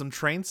does some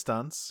train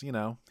stunts,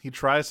 He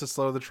tries to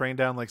slow the train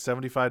down like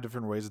 75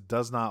 different ways. It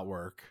does not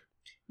work.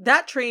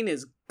 That train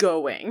is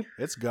going.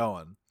 It's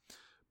going.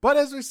 But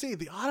as we see,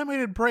 the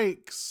automated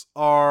brakes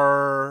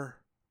are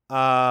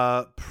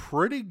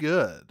pretty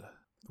good.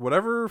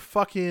 Whatever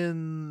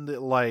fucking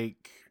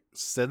like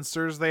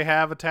sensors they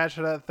have attached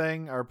to that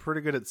thing are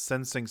pretty good at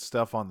sensing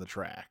stuff on the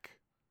track.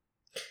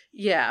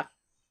 Yeah.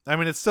 I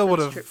mean, it still would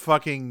have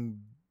fucking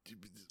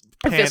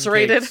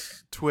eviscerated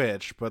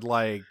Twitch, but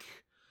like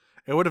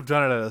It would have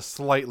done it at a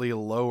slightly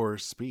lower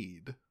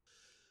speed.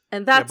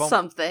 And that's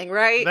something,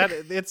 right?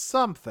 It's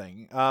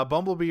something.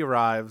 Bumblebee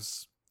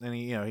arrives, and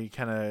he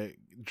kind of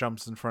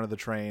jumps in front of the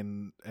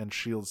train and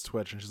shields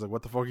Twitch, and she's like,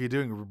 "What the fuck are you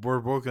doing? We're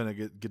both gonna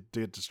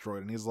get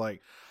destroyed." And he's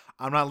like,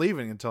 "I'm not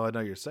leaving until I know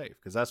you're safe,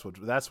 because that's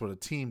what a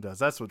team does.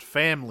 That's what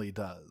family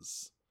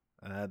does."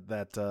 And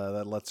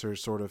that lets her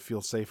sort of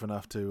feel safe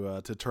enough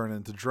to turn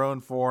into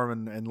drone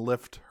form and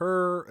lift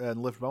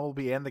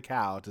Bumblebee and the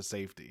cow to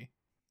safety.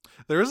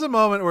 There is a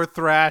moment where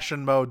Thrash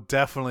and Mo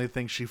definitely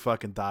think she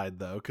fucking died,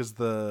 though, because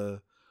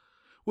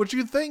which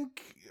you'd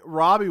think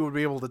Robbie would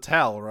be able to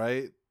tell,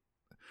 right?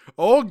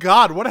 Oh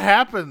God, what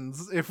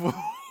happens if?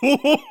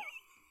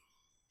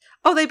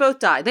 Oh, they both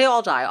die. They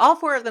all die. All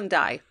 4 of them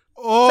die.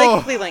 Oh,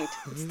 psychically linked.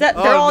 They're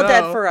all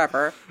dead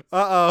forever.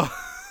 Uh-oh.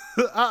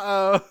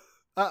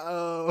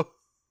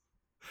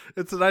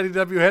 It's an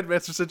IDW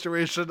Headmaster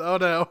situation. Oh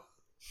no.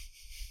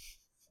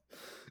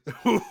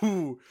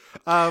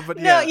 But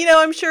yeah.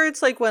 No, I'm sure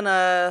it's like when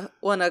a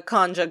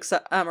Conjunct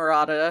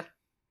Amarata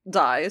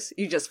dies,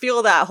 you just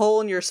feel that hole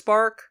in your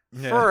spark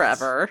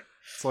forever.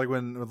 It's like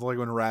when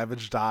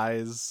Ravage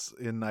dies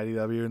in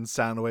IDW and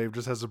Soundwave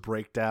just has a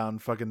breakdown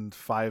fucking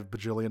 5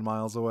 bajillion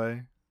miles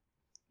away.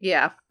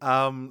 Yeah.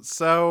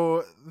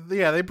 So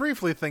yeah, they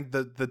briefly think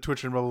that the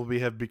Twitch and Bumblebee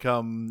have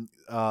become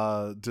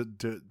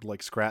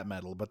like scrap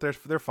metal, but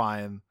they're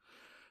fine.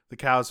 The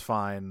cow's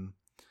fine.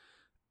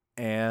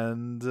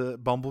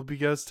 And Bumblebee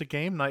goes to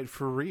game night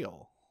for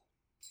real.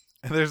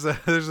 And there's a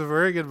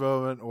very good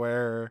moment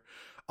where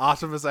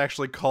Optimus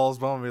actually calls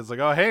Bumblebee. It's like,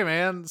 "Oh, hey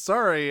man,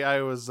 sorry,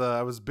 I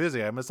was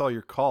busy. I missed all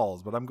your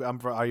calls, but I'm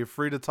are you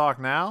free to talk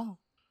now?"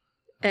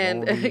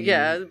 And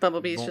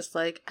Bumblebee's just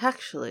like,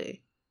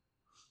 "Actually,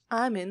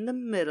 I'm in the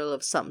middle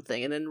of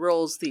something," and then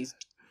rolls these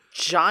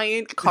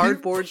giant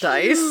cardboard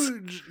dice.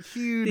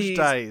 Huge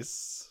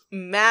dice.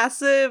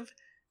 Massive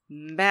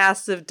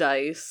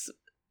dice.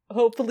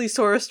 Hopefully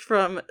sourced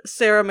from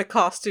Sarah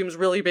McCostume's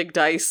Really Big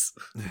Dice.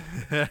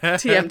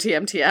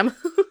 TM.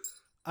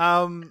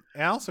 And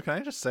also, can I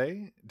just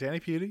say, Danny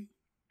Pudi,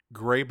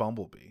 great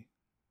Bumblebee.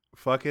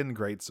 Fucking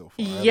great so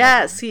far.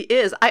 Yes, he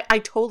is. I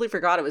totally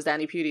forgot it was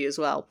Danny Pudi as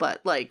well,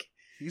 but like...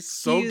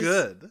 He's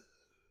good.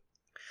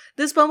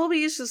 This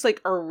Bumblebee is just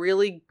like a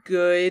really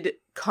good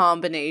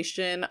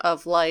combination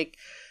of like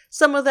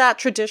some of that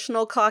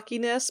traditional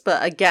cockiness,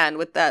 but again,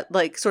 with that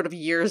like sort of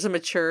years of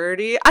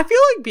maturity. I feel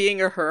like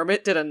being a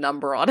hermit did a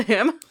number on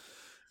him.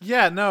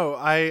 Yeah, no,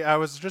 I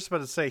was just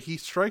about to say, he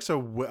strikes a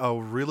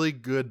really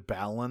good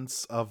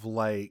balance of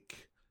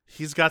like,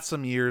 he's got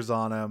some years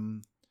on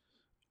him,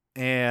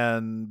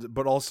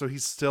 but also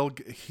he's still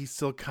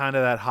kind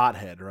of that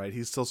hothead, right?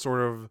 He's still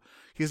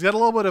he's got a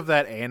little bit of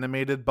that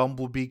animated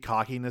Bumblebee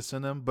cockiness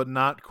in him, but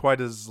not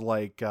quite as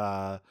like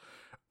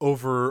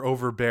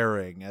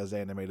overbearing as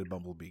animated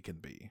Bumblebee can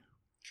be.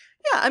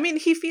 Yeah, I mean,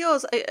 he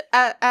feels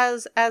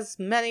as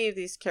many of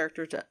these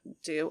characters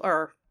do,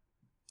 or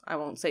I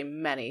won't say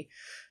many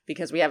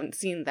because we haven't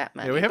seen that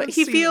many. Yeah,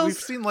 we've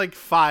seen like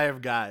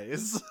 5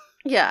 guys.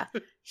 Yeah,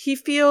 he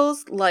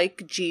feels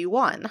like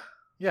G1.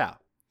 Yeah,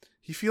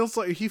 he feels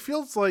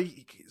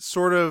like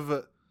sort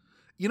of,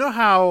 you know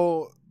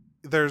how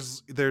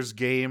there's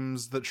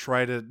games that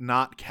try to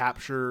not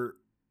capture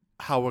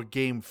how a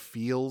game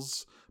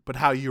feels, but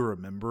how you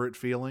remember it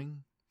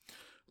feeling,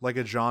 like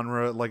a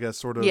genre, like a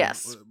sort of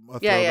yes,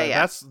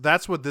 yeah.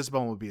 That's what this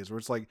Bumblebee is, where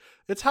it's like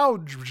it's how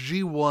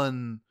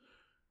G1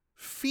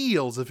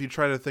 feels if you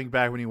try to think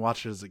back when you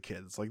watched it as a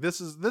kid. It's like this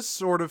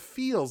sort of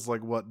feels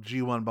like what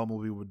G1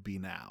 Bumblebee would be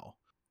now.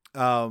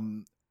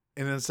 And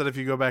instead, if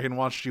you go back and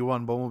watch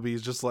G1 Bumblebee,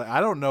 is just like, I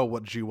don't know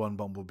what G1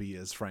 Bumblebee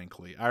is,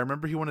 frankly. I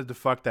remember he wanted to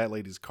fuck that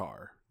lady's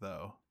car,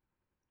 though.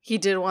 He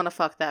did want to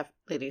fuck that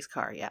lady's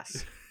car,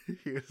 yes.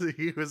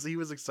 he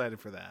was excited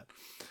for that.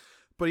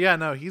 But yeah,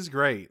 no, he's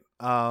great.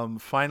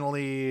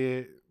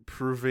 Finally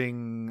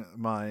proving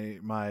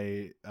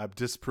I'm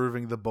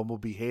disproving the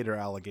Bumblebee hater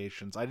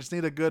allegations. I just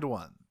need a good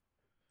one.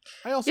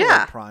 I also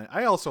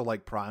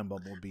like Prime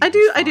Bumblebee. I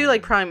do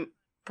like Prime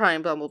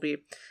Bumblebee.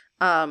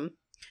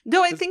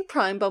 No, I think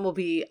Prime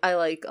Bumblebee I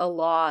like a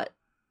lot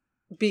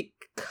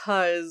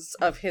because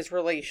of his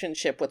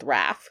relationship with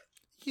Raph.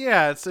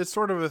 Yeah, it's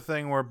sort of a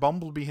thing where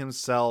Bumblebee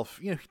himself,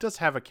 he does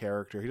have a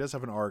character, he does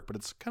have an arc, but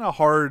it's kind of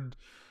hard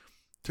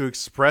to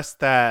express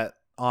that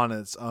on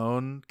its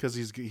own because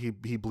he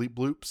bleep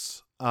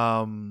bloops.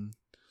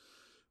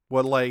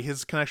 What like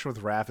his connection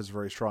with Raph is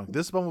very strong.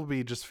 This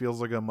Bumblebee just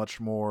feels like a much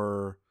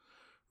more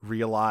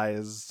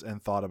realized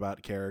and thought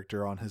about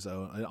character on his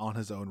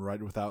own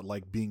right, without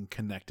like being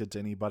connected to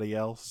anybody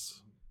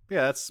else.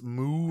 Yeah, that's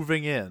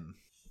moving in.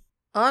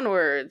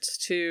 Onwards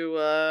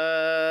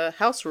to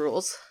House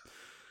Rules.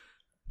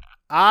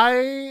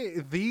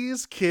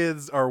 These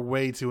kids are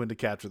way too into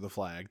Capture the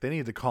Flag. They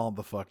need to calm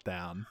the fuck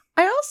down.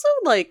 I also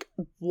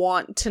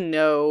want to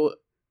know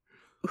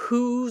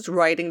who's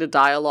writing the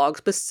dialogue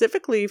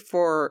specifically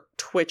for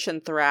Twitch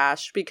and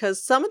Thrash,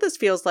 because some of this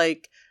feels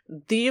like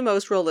the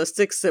most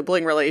realistic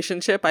sibling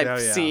relationship I've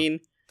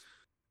seen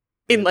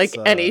in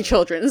any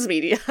children's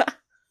media.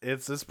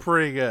 It's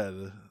pretty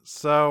good.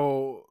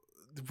 So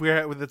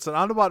it's an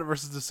Autobot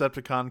versus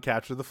Decepticon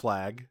capture the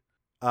flag.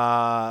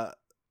 I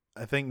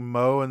think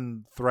Mo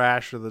and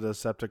Thrash are the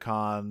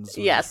Decepticons,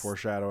 which Yes. is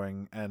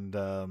foreshadowing, and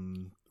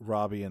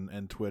Robbie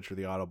and Twitch are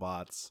the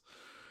Autobots.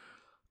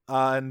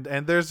 And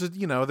there's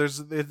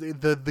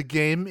the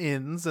game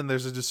ends and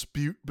there's a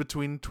dispute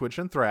between Twitch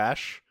and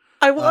Thrash.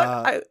 I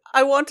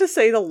want to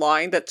say the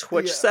line that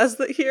Twitch says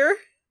that here.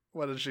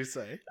 What did she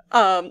say?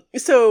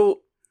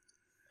 So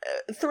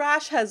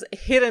Thrash has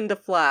hidden the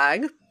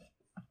flag,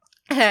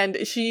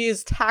 and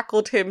she's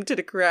tackled him to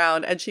the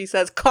ground, and she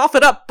says, "Cough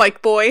it up,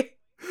 bike boy."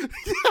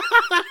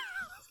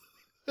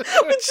 Which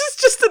is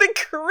just an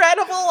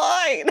incredible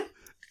line.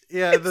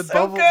 Yeah, it's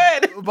so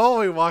good.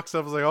 Bumblebee walks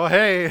up and is like, "Oh,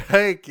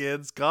 hey,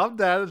 kids, calm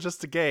down. It's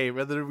just a game."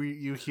 And then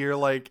you hear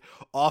like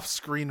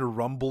off-screen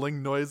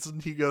rumbling noise,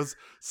 and he goes,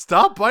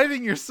 "Stop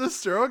biting your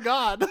sister! Oh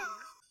God!"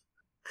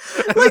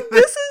 Like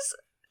this is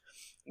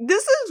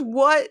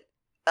what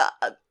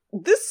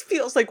this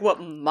feels like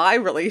what my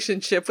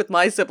relationship with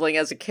my sibling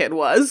as a kid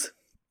was.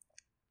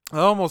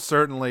 Almost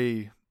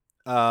certainly,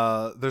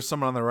 there's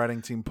someone on the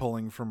writing team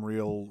pulling from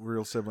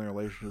real sibling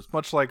relationships,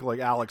 much like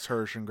Alex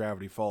Hirsch in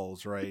Gravity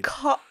Falls, right?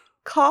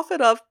 Cough it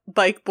up,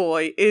 bike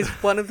boy is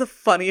one of the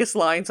funniest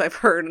lines I've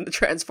heard in the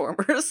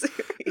Transformers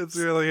series. It's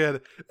really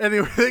good.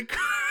 Anyway, they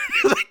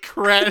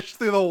crash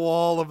through the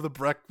wall of the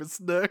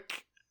breakfast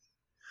nook.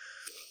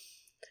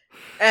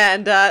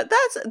 And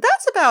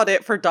that's about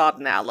it for Dot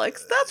and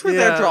Alex. That's where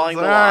they're drawing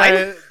the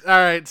line. All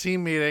right,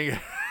 team meeting.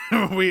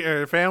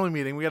 Family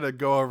meeting. We got to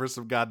go over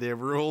some goddamn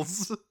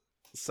rules.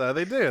 So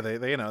they do. They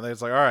they're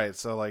just like, all right.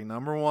 So like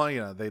number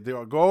one, they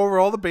do go over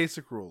all the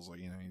basic rules. Like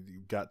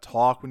you've got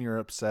talk when you're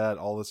upset,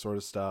 all this sort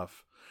of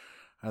stuff.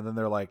 And then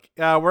they're like,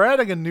 yeah, we're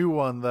adding a new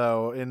one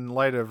though in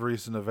light of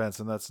recent events,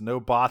 and that's no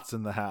bots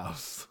in the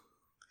house.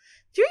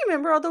 Do you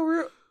remember all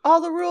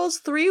the rules?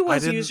 3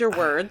 was use your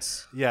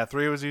words. Yeah,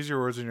 3 was use your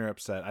words when you're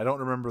upset. I don't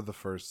remember the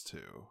first 2.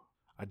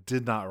 I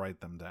did not write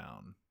them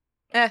down.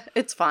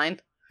 It's fine.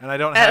 And I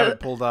don't have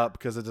it pulled up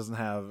because it doesn't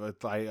have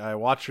it. I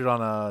watched it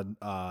on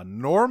a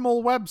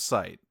normal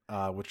website,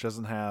 which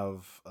doesn't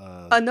have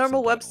a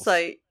normal subtitles.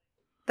 website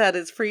that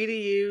is free to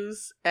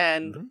use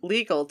and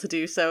legal to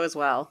do so as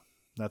well.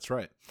 That's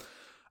right.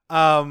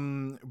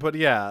 But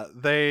yeah,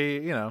 they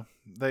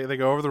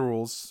go over the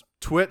rules.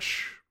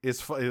 Twitch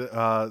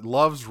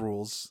loves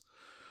rules.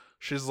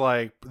 She's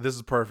like, this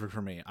is perfect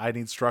for me. I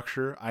need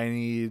structure. I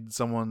need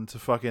someone to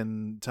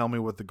fucking tell me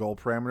what the goal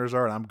parameters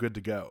are, and I'm good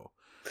to go.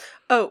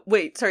 Oh,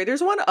 wait, sorry.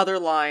 There's one other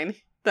line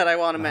that I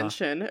want to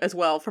mention as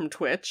well from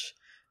Twitch.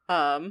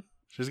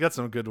 She's got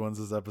some good ones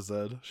this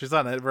episode. She's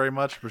not in it very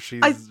much, but she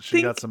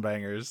got some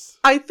bangers.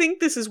 I think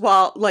this is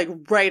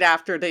right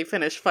after they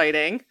finish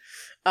fighting,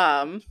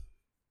 or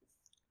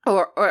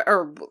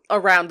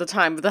around the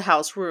time of the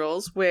house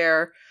rules,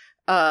 where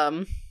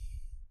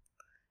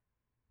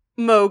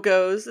Mo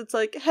goes, it's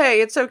like, hey,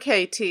 it's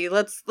okay, T.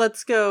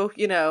 Let's go.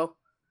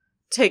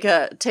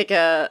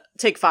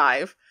 Take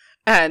 5,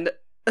 and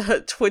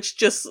Twitch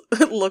just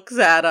looks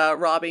at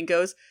Robbie and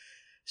goes,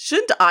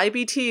 shouldn't I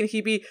be T and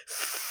he be?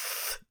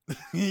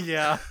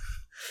 Yeah.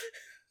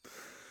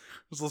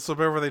 There's also a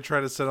bit where they try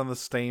to sit on the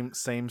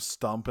same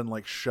stump and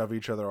like shove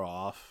each other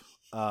off.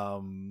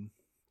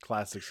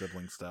 Classic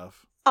sibling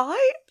stuff.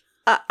 I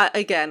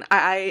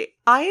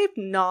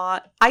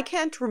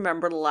can't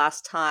remember the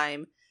last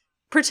time,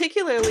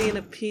 particularly in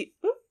a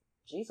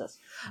Jesus.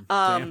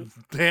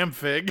 Damn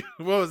Fig.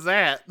 What was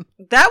that?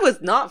 That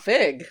was not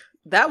Fig.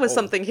 That was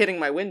something hitting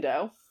my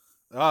window.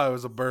 Oh, it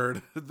was a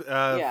bird.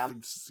 Yeah.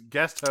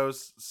 Guest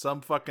host,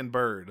 some fucking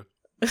bird.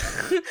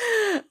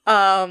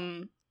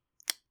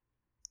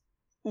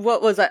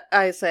 What was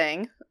I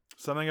saying?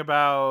 Something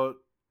about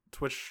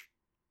Twitch.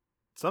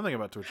 Something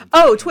about Twitch.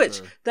 Oh,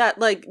 Twitch. That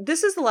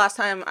this is the last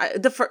time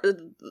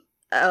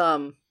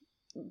the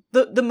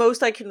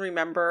most I can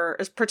remember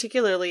is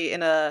particularly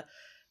in a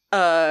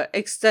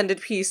extended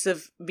piece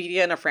of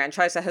media in a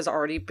franchise that has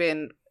already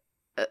been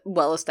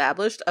well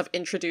established, of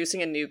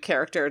introducing a new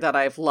character that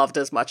I've loved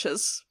as much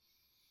as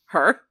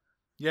her.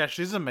 Yeah,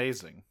 she's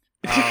amazing.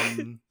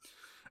 And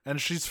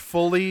she's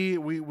fully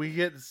we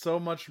get so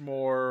much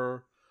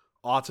more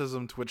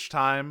autism Twitch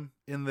time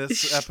in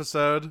this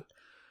episode.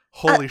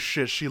 Holy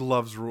shit, she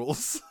loves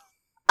rules.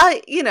 I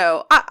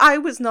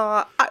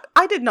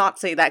did not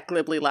say that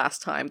glibly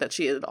last time that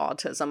she had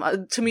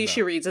autism. To me,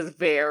 she reads as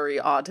very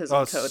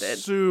autism coded.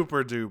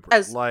 Super duper.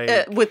 As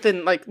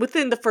within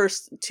the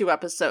first 2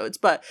 episodes.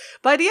 But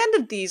by the end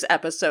of these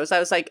episodes, I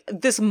was like,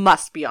 this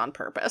must be on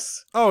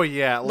purpose. Oh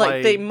yeah.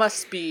 They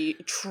must be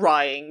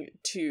trying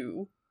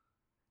to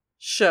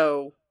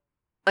show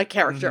a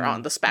character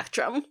on the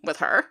spectrum with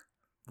her.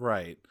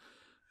 Right.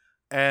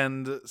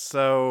 And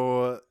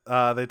so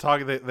they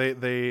talk.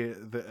 They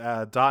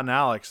Dot and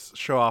Alex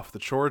show off the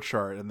chore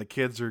chart, and the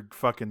kids are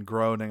fucking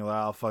groaning.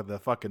 "Oh, fuck the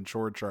fucking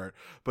chore chart!"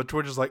 But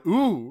Twitch is like,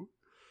 "Ooh,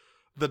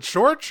 the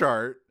chore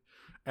chart,"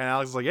 and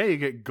Alex is like, "Yeah, you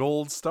get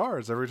gold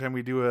stars every time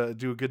we do a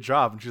good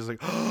job." And she's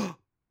like,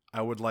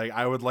 "I would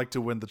like to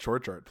win the chore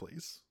chart,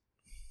 please."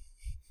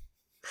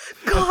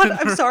 God,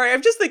 I'm sorry.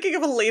 I'm just thinking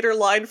of a later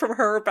line from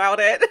her about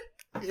it.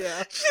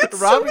 Yeah. She had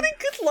so many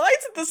good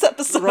lines in this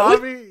episode.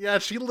 Robbie, yeah,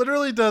 she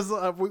literally does.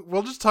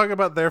 We'll just talk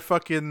about their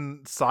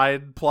fucking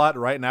side plot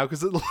right now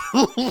because it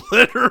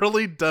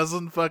literally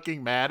doesn't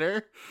fucking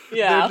matter.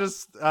 Yeah. They're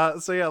just,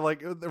 so yeah,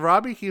 like,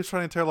 Robbie keeps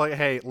trying to tell her, like,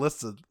 hey,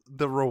 listen,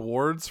 the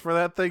rewards for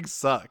that thing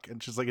suck.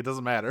 And she's like, it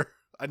doesn't matter.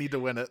 I need to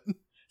win it.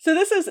 So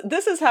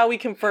this is how we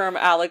confirm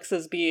Alex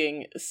as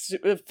being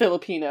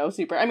Filipino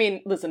super. I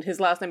mean, listen, his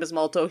last name is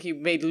Malto. He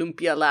made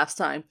lumpia last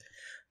time.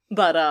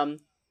 But,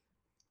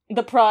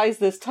 the prize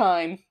this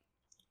time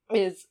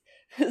is,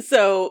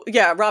 so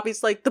yeah,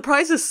 Robbie's like, the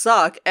prizes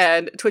suck,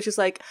 and Twitch is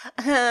like,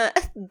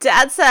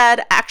 Dad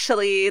said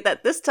actually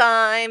that this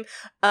time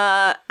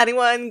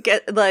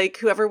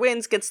whoever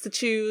wins gets to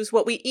choose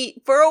what we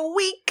eat for a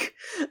week.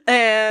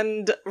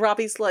 And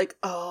Robbie's like,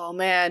 oh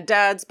man,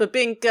 Dad's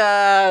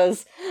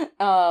bibinkas.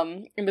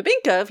 And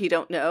bibinka, if you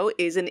don't know,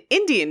 is an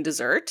Indian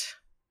dessert.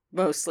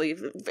 Mostly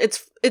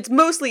it's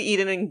mostly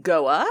eaten in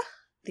Goa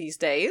these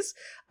days,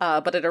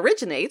 but it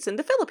originates in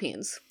the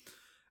Philippines.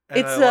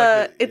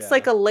 And it's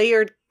like a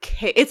layered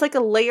cake. It's like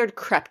a layered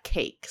crepe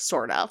cake,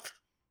 sort of.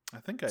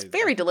 It's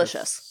very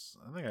delicious.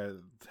 I think I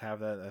have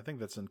that. I think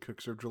that's in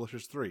Cook Serve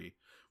Delicious 3,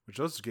 which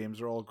those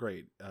games are all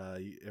great.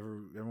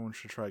 Everyone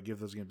should give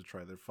those games a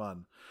try. They're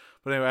fun.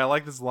 But anyway, I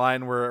like this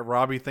line where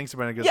Robbie thinks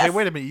about it and goes, hey,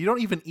 wait a minute, you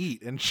don't even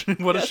eat. And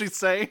what does she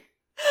say?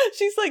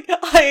 She's like,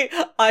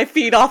 I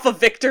feed off of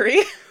victory.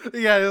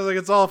 Yeah, it's like,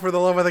 it's all for the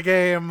love of the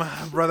game,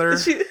 brother.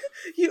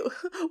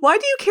 Why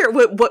do you care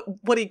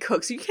what he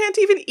cooks? You can't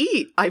even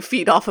eat. I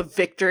feed off of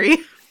victory.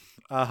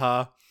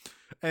 Uh-huh.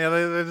 And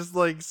they just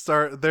like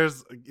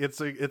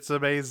it's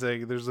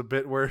amazing. There's a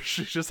bit where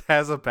she just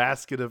has a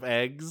basket of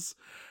eggs.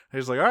 And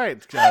he's like, all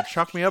right,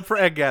 chalk me up for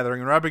egg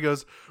gathering. And Robbie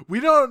goes, we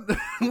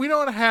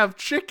don't have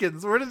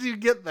chickens. Where did you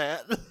get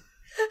that? And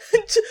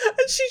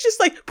she's just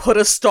like, put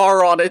a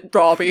star on it,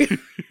 Robbie.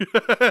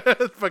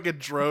 Fucking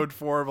drone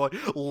form, like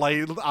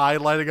eye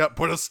lighting up,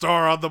 put a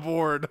star on the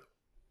board.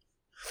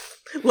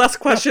 Less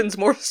questions,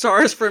 more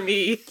stars for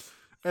me.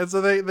 And so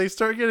they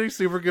start getting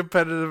super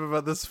competitive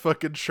about this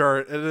fucking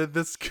chart, and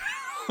this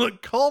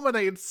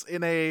culminates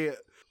in a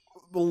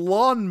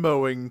lawn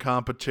mowing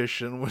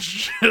competition,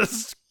 which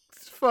just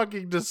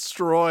fucking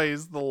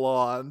destroys the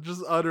lawn,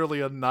 just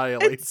utterly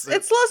annihilates it.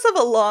 It's less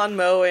of a lawn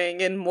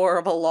mowing and more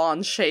of a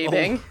lawn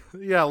shaving. Oh,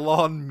 yeah,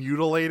 lawn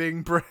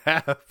mutilating,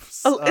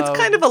 perhaps. It's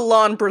kind of a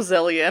lawn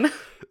Brazilian.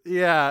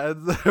 Yeah,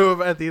 and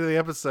so at the end of the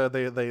episode,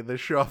 they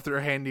show off their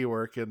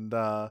handiwork, and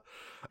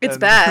it's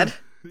bad.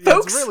 Yeah,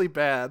 folks, it's really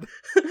bad.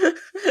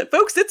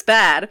 Folks, it's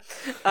bad.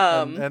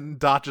 And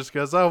Dot just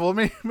goes, oh,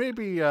 well,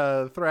 maybe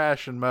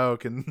Thrash and Mo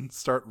can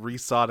start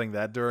resodding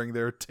that during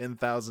their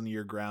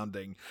 10,000-year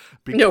grounding.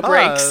 Because, no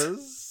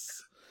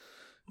breaks.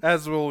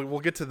 As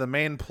we'll get to the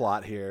main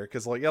plot here,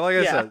 because like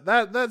I said,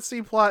 that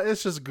C plot,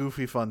 it's just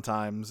goofy fun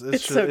times.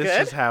 It's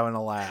just having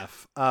a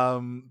laugh.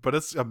 But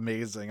it's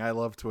amazing. I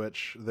love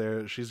Twitch.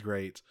 She's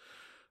great.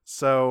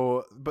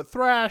 So, but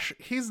Thrash,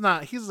 he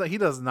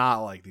does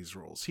not like these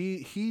rules.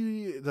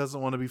 He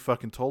doesn't want to be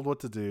fucking told what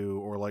to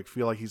do or like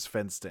feel like he's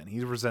fenced in.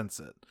 He resents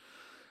it.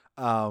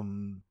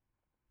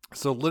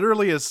 So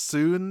literally as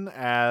soon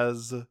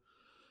as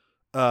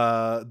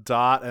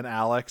Dot and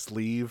Alex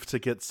leave to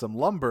get some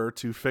lumber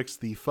to fix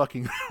the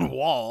fucking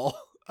wall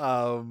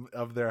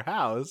of their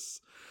house,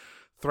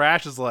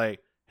 Thrash is like,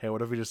 hey,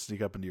 what if we just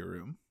sneak up into your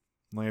room?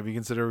 Like, if you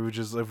consider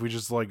if we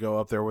just like go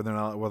up there when they're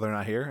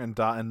not here, and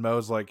Dot and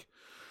Mo's like,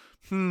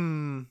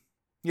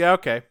 yeah,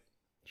 okay,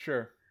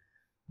 sure.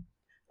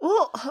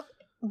 Well,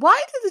 why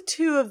do the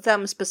two of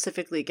them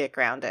specifically get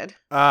grounded?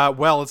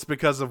 Well, it's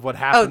because of what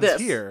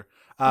happens here.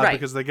 Right.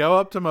 Because they go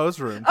up to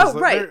Mo's room. Oh,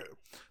 right.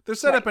 They're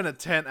set up in a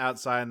tent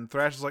outside, and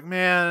Thrash is like,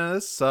 man,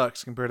 this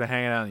sucks compared to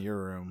hanging out in your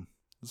room.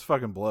 This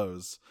fucking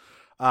blows.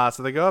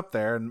 So they go up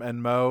there,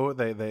 and Mo,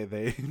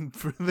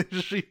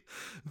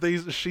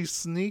 she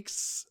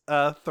sneaks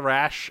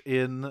Thrash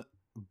in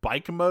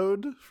bike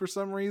mode for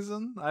some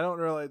reason. I don't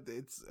really.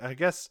 I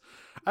guess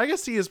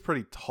he is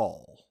pretty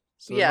tall.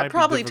 So yeah,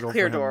 probably to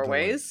clear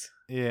doorways.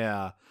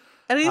 Yeah,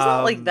 and he's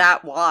not like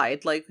that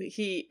wide. Like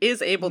he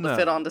is able to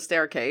fit on the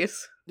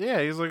staircase.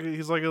 Yeah, he's like a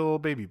little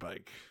baby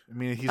bike. I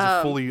mean, he's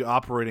a fully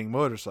operating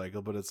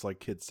motorcycle, but it's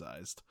like kid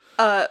sized.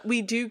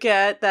 We do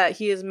get that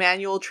he is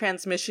manual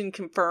transmission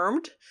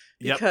confirmed.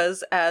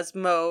 Because as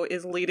Mo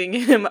is leading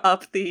him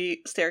up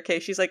the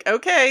staircase, she's like,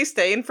 okay,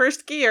 stay in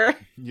first gear.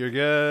 You're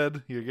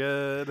good. Yeah,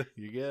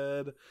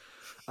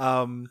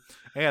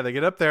 they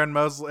get up there and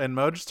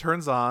Mo just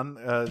turns on.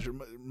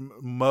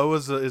 Mo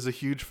is a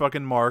huge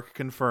fucking mark,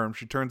 confirmed.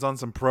 She turns on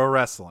some pro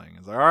wrestling.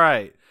 It's like, all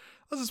right,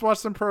 let's just watch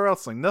some pro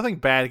wrestling. Nothing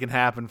bad can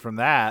happen from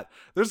that.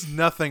 There's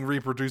nothing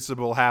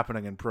reproducible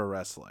happening in pro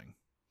wrestling.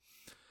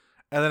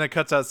 And then it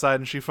cuts outside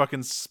and she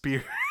fucking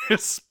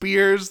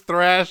spears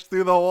Thrash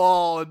through the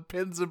wall and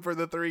pins him for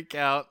the 3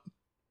 count.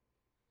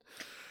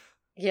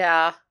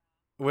 Yeah.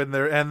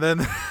 And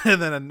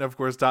then of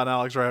course Dot and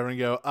Alex are having to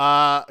go,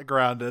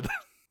 grounded.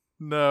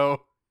 No,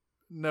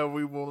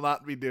 we will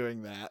not be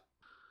doing that.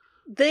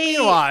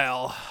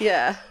 Meanwhile,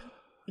 Yeah.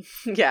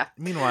 Yeah.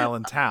 meanwhile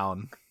in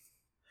town.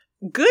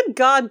 Good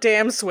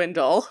goddamn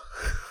Swindle.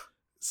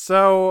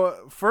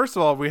 So, first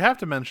of all, we have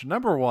to mention,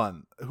 number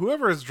one,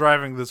 whoever is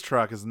driving this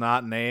truck is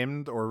not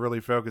named or really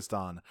focused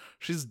on.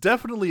 She's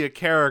definitely a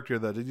character,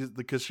 though,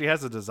 because she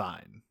has a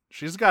design.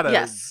 She's got a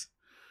Yes.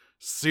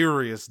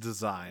 serious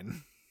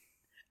design.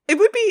 It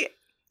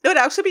would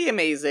actually be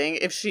amazing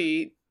if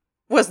she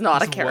was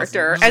not a Just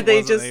character wasn't- and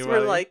they wasn't just were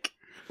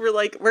anybody.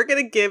 like, we're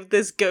gonna give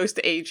this ghost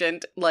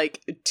agent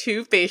like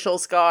 2 facial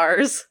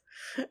scars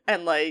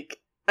and like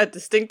a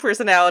distinct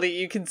personality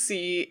you can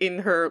see in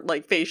her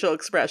like facial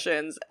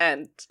expressions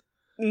and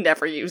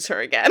never use her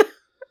again.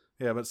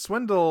 Yeah, but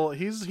Swindle,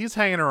 he's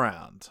hanging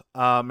around.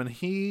 And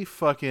he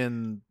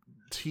fucking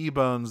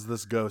T-bones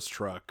this ghost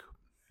truck,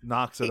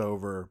 knocks it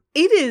over.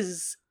 It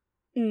is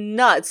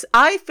nuts.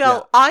 I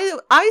felt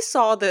I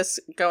saw this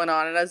going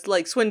on and I was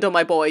like, Swindle,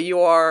 my boy, you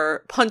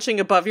are punching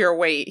above your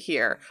weight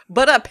here.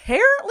 But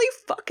apparently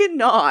fucking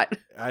not.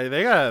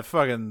 They gotta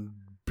fucking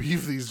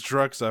beef these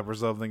trucks up or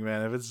something,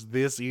 man. If it's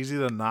this easy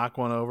to knock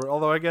one over.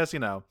 Although I guess, he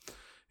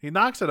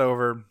knocks it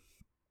over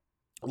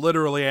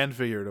literally and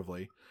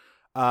figuratively.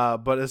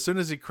 But as soon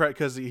as he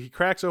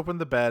cracks open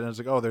the bed and it's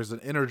like, oh, there's an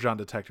energon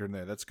detector in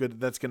there. That's good.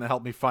 That's gonna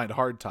help me find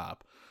Hardtop.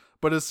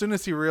 But as soon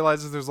as he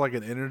realizes there's like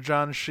an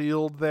energon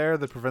shield there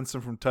that prevents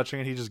him from touching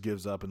it, he just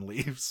gives up and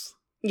leaves.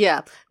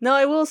 Yeah. Now,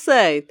 I will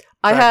say,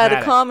 I had a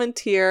Pragmatic. comment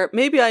here.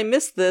 Maybe I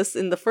missed this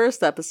in the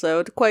first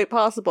episode. Quite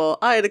possible.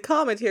 I had a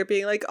comment here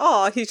being like,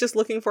 oh, he's just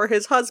looking for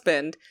his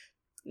husband,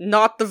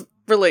 not the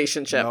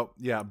relationship. Nope.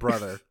 Yeah,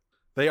 brother.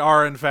 They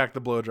are in fact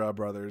the Blowjob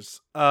Brothers.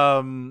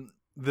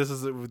 This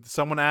is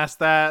someone asked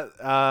that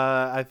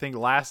I think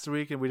last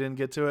week and we didn't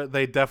get to it.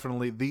 They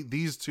definitely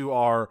these two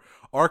are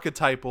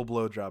archetypal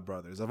Blowjob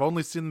Brothers. I've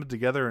only seen them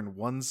together in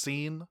one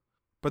scene,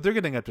 but they're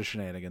getting up to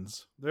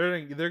shenanigans.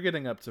 They're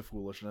getting up to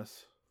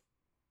foolishness.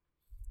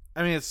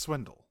 I mean, it's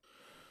Swindle.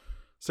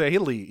 So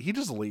he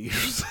just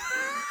leaves.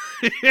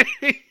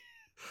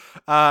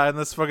 And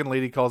this fucking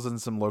lady calls in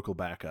some local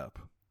backup,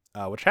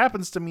 which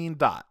happens to mean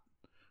Dot,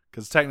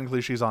 because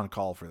technically she's on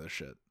call for this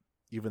shit,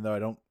 even though I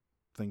don't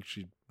think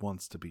she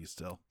wants to be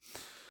still.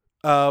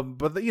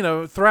 But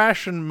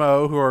Thrash and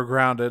Mo, who are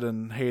grounded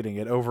and hating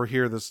it,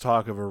 overhear this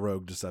talk of a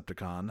rogue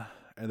Decepticon,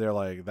 and they're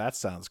like, "That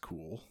sounds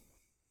cool.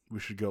 We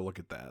should go look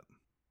at that."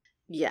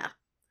 Yeah.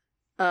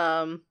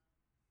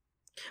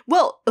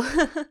 Well,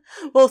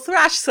 well,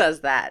 Thrash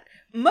says that.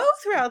 Mo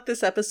throughout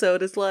this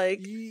episode is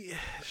like,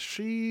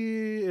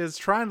 She is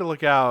trying to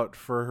look out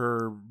for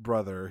her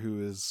brother,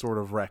 who is sort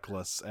of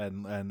reckless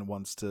and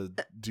wants to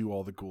do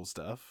all the cool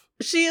stuff.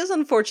 she is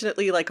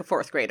unfortunately like a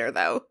 4th grader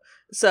though.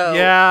 So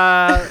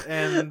Yeah,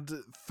 and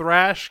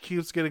Thrash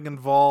keeps getting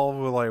involved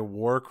with like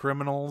war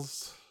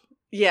criminals.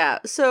 yeah,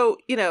 so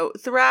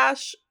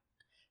Thrash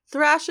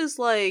is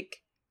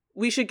like,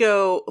 we should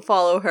go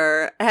follow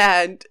her,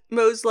 and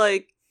Mo's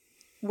like,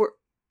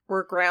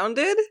 we're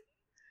grounded,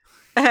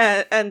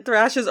 and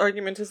Thrash's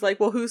argument is like,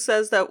 well, who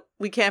says that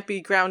we can't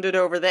be grounded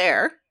over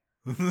there?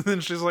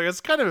 And she's like,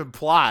 it's kind of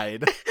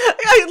implied,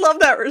 I love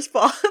that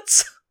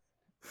response.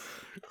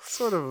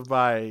 sort of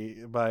by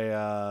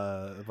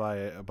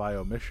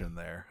omission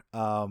there.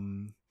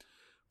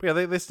 But yeah,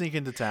 they sneak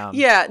into town.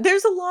 Yeah,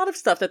 there's a lot of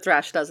stuff that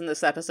Thrash does in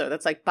this episode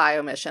that's like by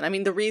omission. I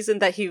mean, the reason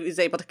that he was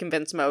able to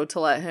convince Mo to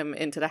let him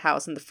into the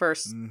house in the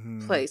first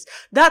Mhm. place,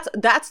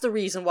 that's the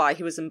reason why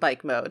he was in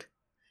bike mode.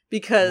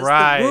 Because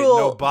Right, the no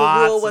rule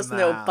bots was in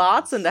the no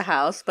bots house. in the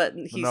house, but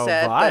he No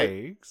said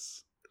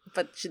bikes.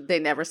 they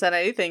never said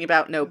anything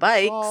about no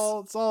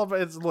bikes.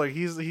 Look,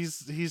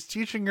 he's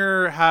teaching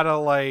her how to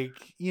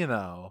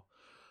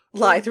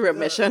Lie through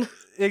omission.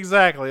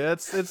 Exactly.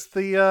 It's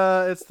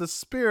the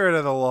spirit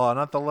of the law,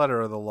 not the letter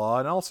of the law,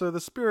 and also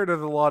the spirit of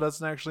the law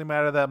doesn't actually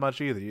matter that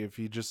much either if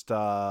you just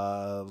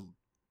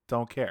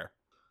don't care.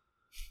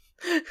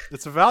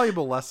 It's a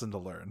valuable lesson to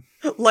learn.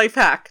 Life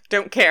hack,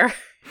 don't care.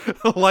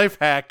 Life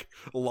hack: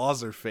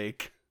 laws are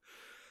fake.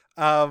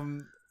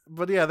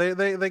 But yeah,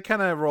 they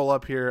kind of roll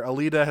up here.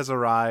 Alita has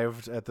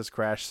arrived at this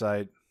crash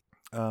site.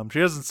 She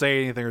doesn't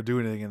say anything or do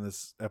anything in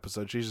this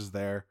episode. She's just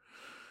there.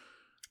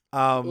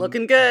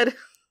 Looking good.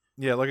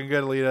 Yeah, looking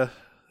good,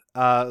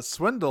 Alita.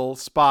 Swindle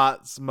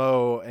spots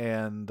Mo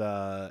and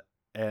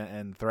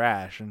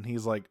Thrash, and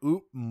he's like,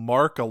 "Oop,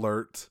 mark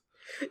alert."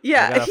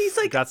 Yeah, he's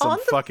like got some on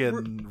the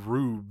fucking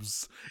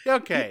rubes. Yeah,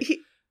 okay.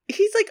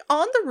 He's like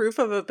on the roof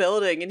of a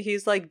building, and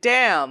he's like,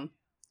 "Damn,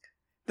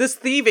 this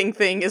thieving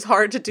thing is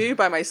hard to do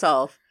by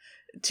myself.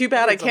 Too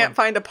bad I can't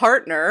find a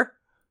partner."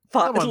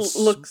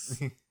 Looks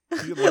He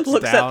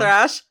looks at down.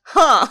 Thrash.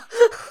 Huh.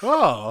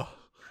 Oh,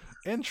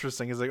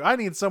 interesting. He's like, I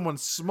need someone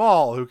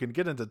small who can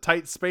get into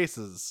tight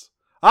spaces.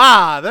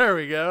 Ah, there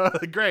we go.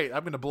 Great.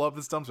 I'm going to blow up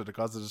this dumpster to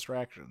cause a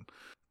distraction.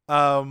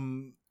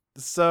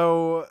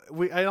 So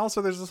and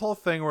also there's this whole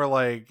thing where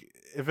like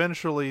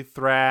eventually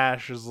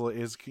Thrash is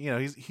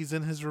he's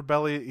in his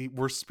rebellion.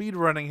 We're speed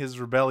running his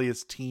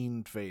rebellious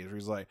teen phase where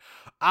he's like,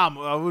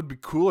 I would be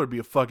cooler to be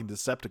a fucking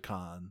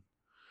Decepticon.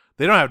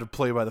 They don't have to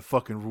play by the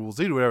fucking rules.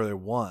 They do whatever they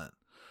want.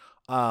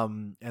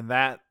 And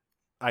that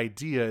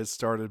idea is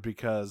started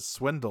because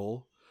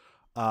Swindle,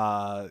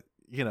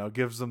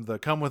 gives them the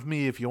 "come with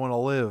me if you want to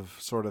live"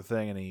 sort of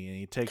thing, and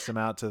he takes him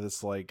out to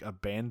this like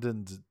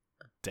abandoned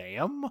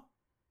dam.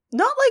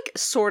 Not like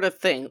sort of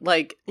thing,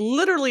 like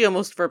literally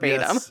almost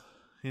verbatim. Yes.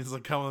 He's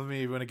like, "come with me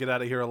if you want to get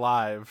out of here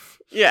alive."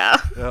 Yeah.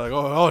 They're like,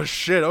 oh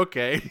shit,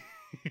 okay.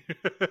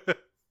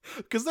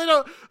 Because they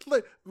don't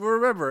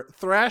remember,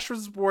 Thrash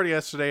was born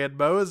yesterday and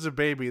Mo is a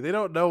baby. They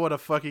don't know what a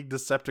fucking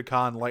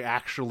Decepticon like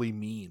actually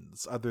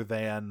means, other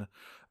than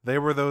they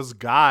were those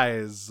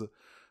guys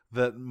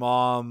that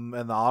Mom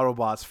and the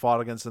Autobots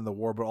fought against in the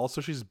war, but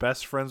also she's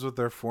best friends with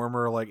their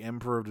former like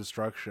Emperor of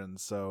Destruction,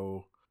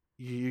 so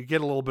you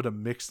get a little bit of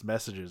mixed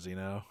messages,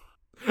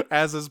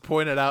 as is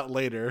pointed out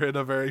later in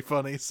a very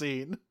funny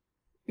scene.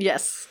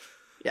 Yes.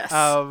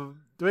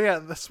 But yeah,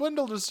 the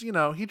Swindle just, he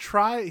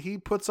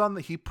puts on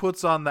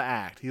the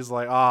act. He's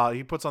like,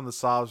 he puts on the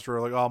sob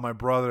story, like, "Oh, my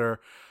brother,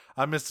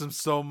 I miss him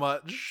so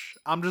much.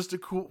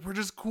 We're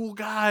just cool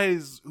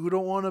guys who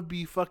don't want to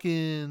be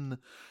fucking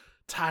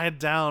tied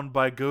down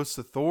by Ghost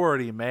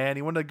Authority, man."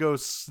 He wanted to go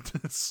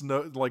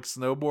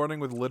snowboarding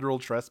with literal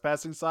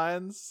trespassing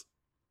signs.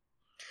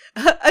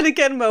 And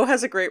again, Mo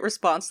has a great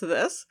response to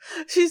this.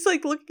 She's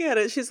like looking at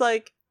it. She's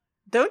like,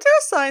 "Don't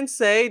our signs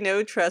say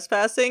no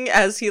trespassing?"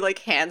 As he like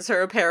hands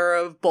her a pair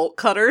of bolt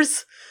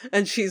cutters,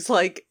 and she's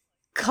like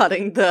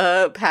cutting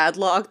the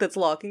padlock that's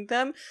locking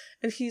them.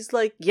 And he's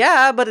like,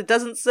 "Yeah, but it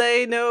doesn't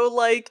say no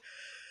like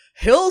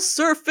hill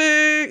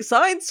surfing,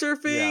 sign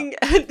surfing."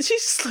 Yeah. And she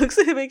just looks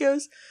at him and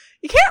goes,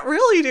 "You can't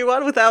really do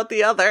one without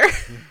the other."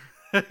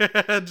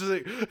 I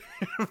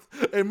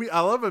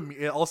love him.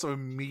 Also,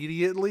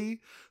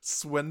 immediately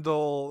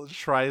Swindle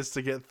tries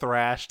to get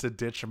Thrash to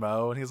ditch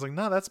Mo, and he's like,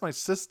 "No, that's my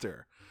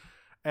sister."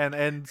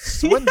 And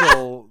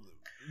Swindle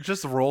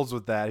just rolls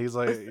with that. He's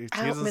like, he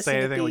doesn't say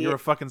anything. Like, "You're a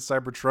fucking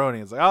Cybertronian."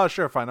 He's like, "Oh,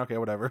 sure, fine, okay,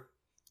 whatever."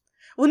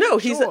 Well, no,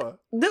 he's sure.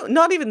 No,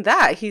 not even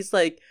that. He's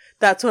like,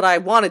 "That's what I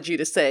wanted you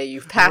to say.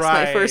 You've passed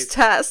my first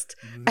test."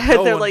 And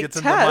no they're one like, gets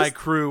into my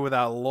crew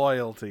without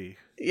loyalty.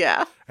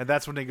 Yeah. And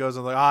that's when he goes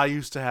and like, "I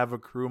used to have a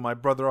crew. My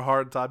brother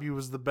Hardtop, he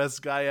was the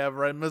best guy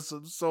ever. I miss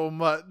him so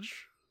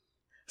much."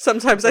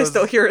 Sometimes I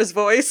still hear his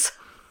voice.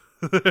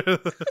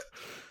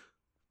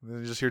 Then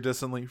you just hear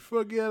distantly,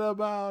 "Forget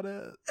about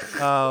it."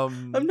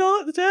 I'm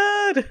not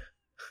dead.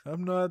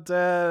 I'm not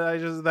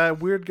dead. That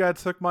weird guy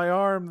took my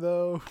arm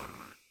though.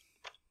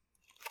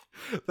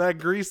 That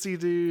greasy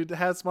dude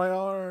has my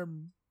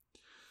arm.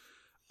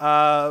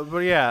 But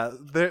yeah,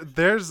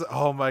 there's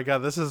oh my god,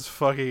 this is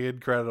fucking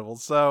incredible.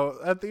 So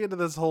at the end of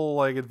this whole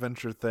like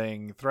adventure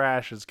thing,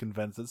 Thrash is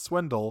convinced that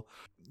Swindle,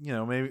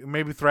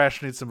 maybe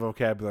Thrash needs some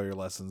vocabulary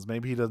lessons.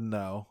 Maybe he doesn't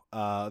know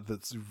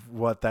that's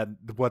what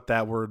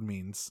that word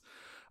means.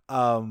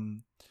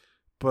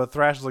 But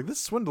Thrash is like,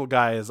 "This Swindle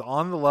guy is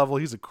on the level.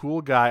 He's a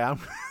cool guy.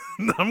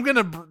 I'm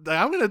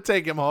gonna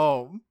take him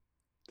home.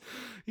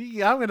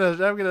 I'm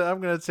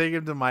gonna take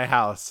him to my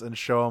house and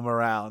show him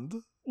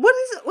around." What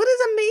is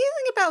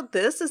amazing about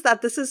this is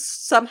that this is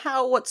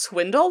somehow what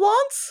Swindle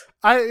wants.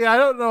 I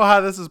don't know how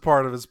this is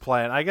part of his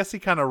plan. I guess he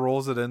kind of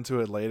rolls it into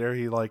it later.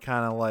 He like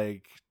kind of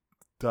like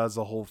does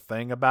a whole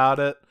thing about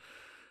it.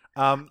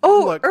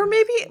 Look, or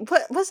maybe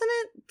wasn't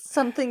it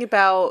something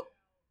about?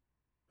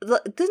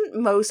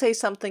 Didn't Mo say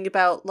something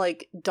about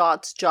like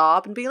Dot's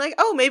job and being like,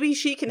 "Oh, maybe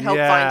she can help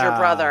find your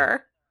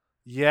brother"?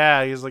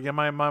 Yeah, he's like, "Yeah,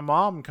 my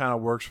mom kind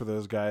of works for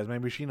those guys.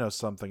 Maybe she knows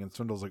something." And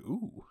Swindle's like,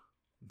 "Ooh,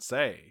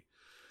 say."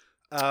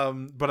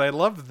 But I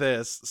love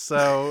this.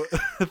 So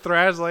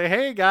Thrash's like,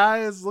 "Hey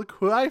guys, look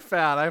who I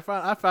found.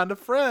 I found a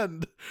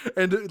friend."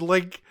 And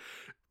like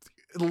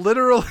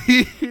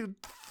literally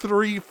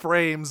 3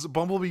 frames,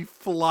 Bumblebee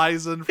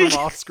flies in from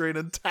off screen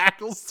and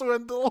tackles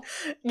Swindle.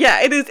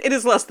 Yeah, it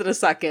is less than a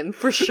second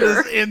for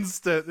sure. It is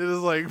instant. It is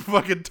like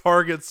fucking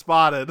target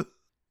spotted.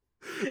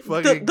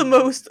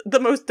 The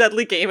most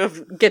deadly game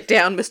of Get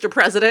Down, Mr.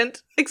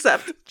 President,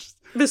 except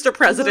Mr.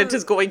 President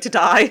is going to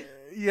die.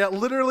 Yeah,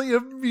 literally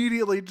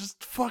immediately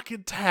just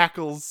fucking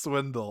tackles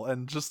Swindle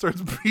and just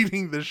starts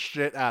beating the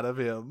shit out of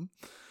him.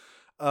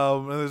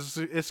 And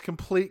it's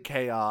complete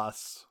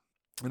chaos.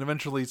 And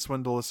eventually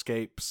Swindle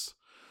escapes.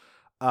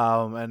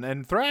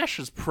 And Thrash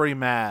is pretty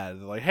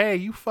mad. Like, "Hey,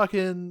 you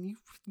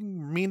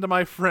mean to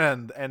my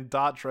friend." And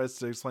Dot tries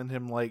to explain to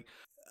him, like,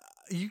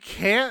 "You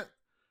can't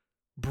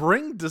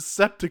bring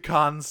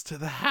Decepticons to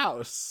the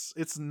house.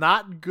 It's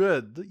not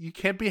good. You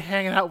can't be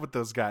hanging out with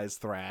those guys,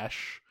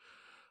 Thrash."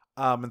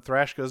 And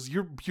Thrash goes,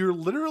 You're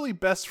literally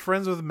best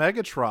friends with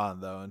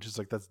Megatron, though." And she's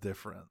like, "That's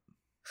different.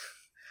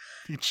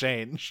 He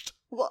changed."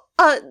 Well,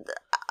 an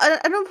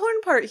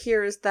important part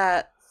here is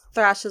that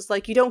Thrash is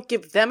like, "You don't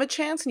give them a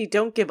chance, and you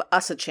don't give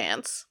us a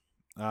chance."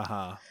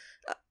 Uh-huh.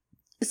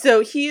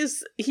 So he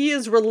is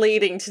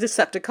relating to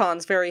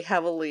Decepticons very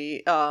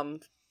heavily,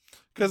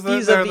 because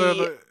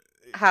vis-a-vis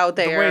how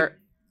they are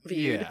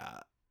viewed. Yeah,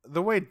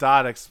 the way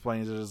Dot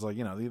explains it is like,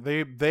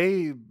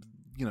 they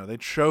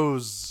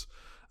chose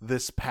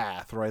this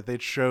path, right? They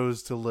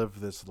chose to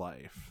live this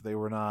life. They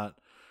were not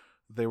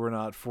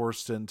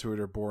forced into it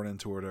or born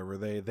into it or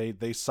whatever.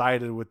 They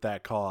sided with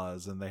that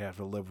cause and they have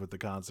to live with the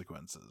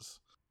consequences.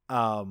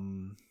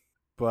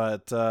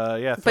 But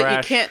yeah, Thrash, But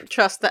you can't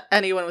trust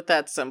anyone with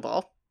that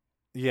symbol.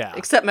 Yeah.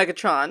 Except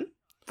Megatron.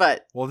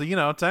 But well,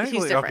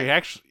 technically, okay,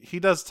 actually, he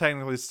does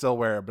technically still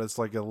wear it, but it's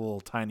like a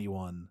little tiny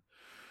one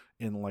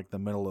in like the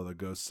middle of the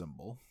ghost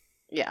symbol.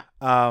 Yeah.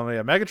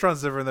 Yeah,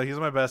 Megatron's different though. He's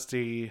my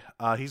bestie.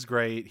 He's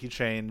great. He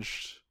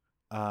changed.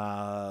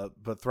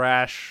 But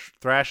Thrash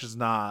is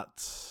not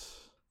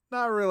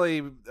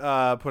really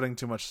putting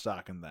too much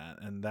stock in that.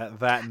 And that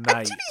night,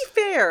 and to be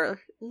fair,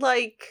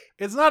 like,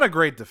 it's not a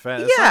great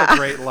defense. It's not a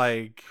great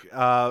like.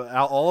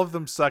 All of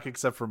them suck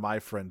except for my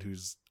friend,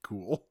 who's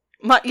cool.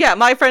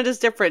 My friend is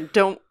different.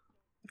 Don't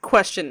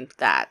question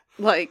that.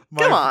 Like,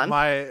 come on.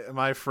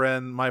 My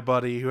friend, my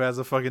buddy, who has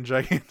a fucking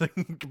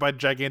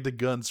gigantic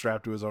gun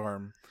strapped to his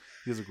arm.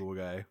 He's a cool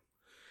guy.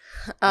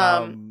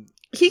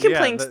 He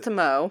complains to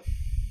Mo.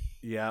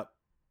 Yeah.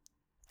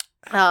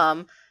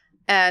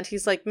 And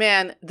he's like,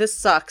 man, this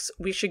sucks.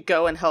 We should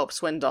go and help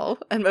Swindle.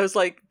 And Mo's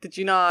like, did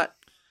you not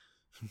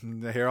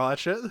hear all that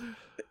shit?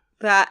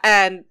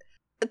 And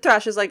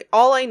Thrash is like,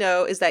 all I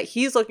know is that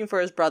he's looking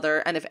for his brother,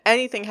 and if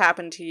anything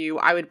happened to you,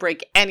 I would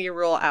break any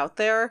rule out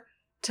there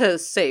to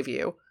save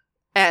you.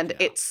 And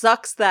it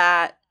sucks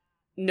that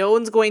no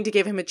one's going to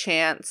give him a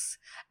chance,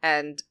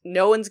 and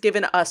no one's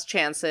given us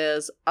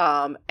chances,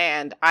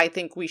 and I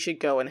think we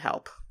should go and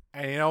help.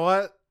 And you know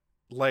what?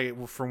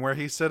 Like, from where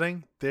he's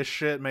sitting, this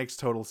shit makes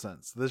total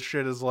sense. This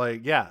shit is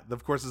like, yeah,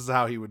 of course this is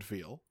how he would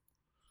feel.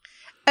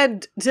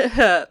 And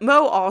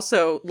Mo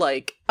also,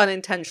 like,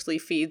 unintentionally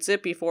feeds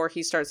it before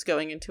he starts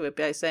going into it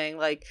by saying,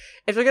 like,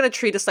 if they're going to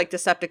treat us like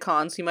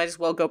Decepticons, you might as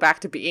well go back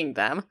to being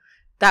them.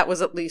 That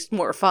was at least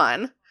more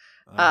fun.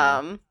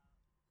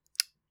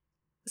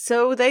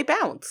 So they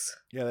bounce.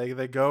 Yeah,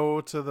 they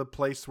go to the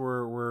place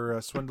where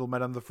Swindle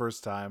met him the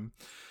first time.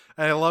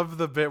 And I love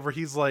the bit where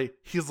he's like,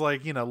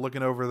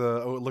 looking over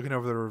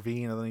the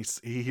ravine, and then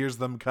he hears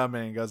them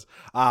coming and goes,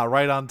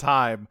 right on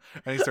time.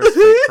 And he starts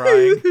fake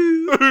crying.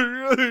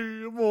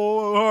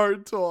 More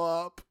hard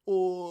top.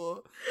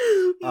 Oh.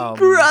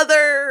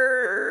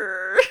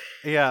 Brother.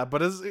 Yeah, but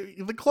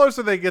the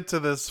closer they get to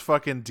this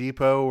fucking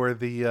depot where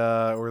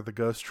the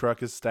ghost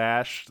truck is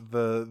stashed,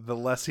 the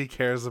less he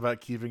cares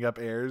about keeping up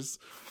airs.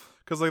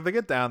 Because like they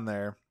get down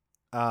there,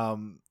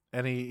 and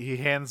he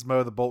hands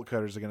Mo the bolt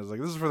cutters again. He's like,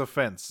 this is for the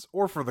fence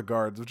or for the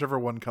guards, whichever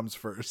one comes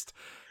first.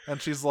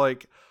 And she's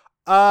like,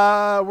 we're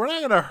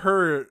not gonna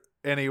hurt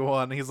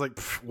anyone. He's like,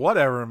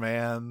 whatever,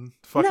 man.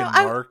 Fucking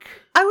Mark.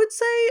 I would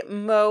say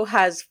Mo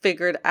has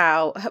figured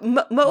out.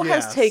 Mo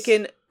has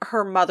taken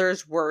her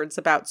mother's words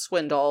about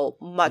Swindle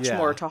much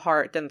more to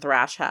heart than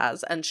Thrash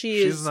has, and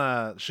she's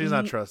not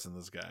trusting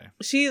this guy.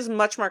 She is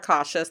much more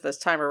cautious this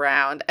time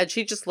around, and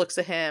she just looks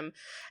at him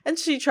and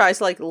she tries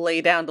to like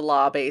lay down the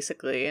law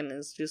basically, and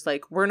is just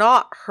like, we're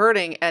not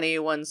hurting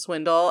anyone,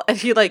 Swindle. And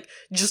he like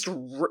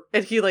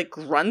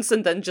grunts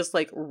and then just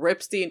like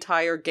rips the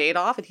entire gate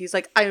off, and he's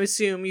like, I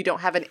assume you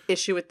don't have an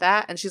issue with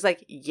that. And she's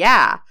like,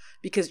 yeah,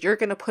 because you're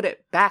gonna put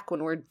it back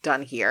when we're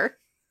done here.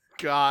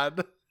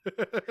 God. And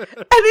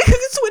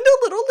Swindle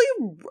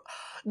literally,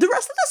 the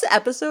rest of this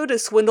episode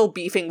is Swindle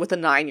beefing with a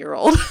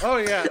 9-year-old. Oh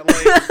yeah,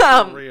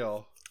 like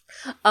real.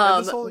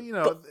 And this whole,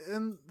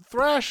 and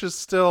Thrash is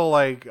still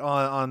like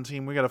on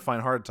team. We got to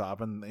find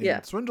Hardtop,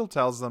 and Swindle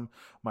tells them,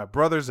 "My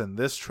brother's in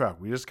this truck.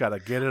 We just got to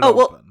get it open."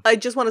 Well, I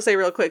just want to say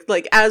real quick,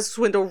 like as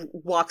Swindle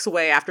walks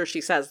away after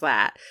she says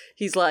that,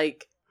 he's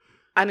like,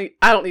 "I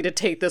don't need to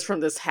take this from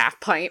this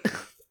half pint."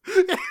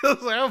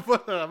 I'm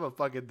a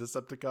fucking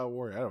Decepticon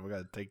warrior. I don't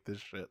gotta take this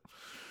shit.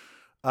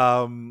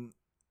 And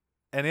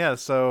yeah,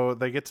 so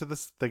they get to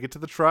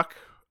the truck.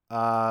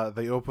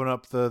 They open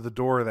up the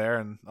door there,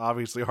 and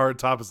obviously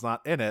Hardtop is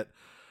not in it.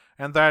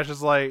 And Thrash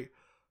is like,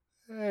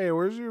 "Hey,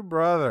 where's your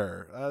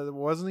brother?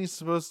 Wasn't he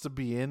supposed to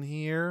be in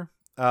here?"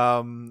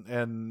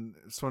 And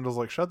Swindle's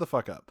like, "Shut the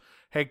fuck up.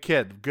 Hey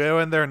kid, go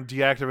in there and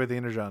deactivate the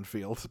energon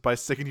field by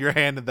sticking your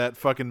hand in that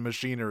fucking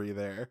machinery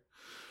there."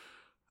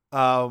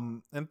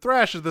 And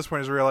Thrash at this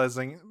point is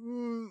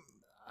realizing,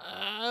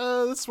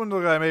 this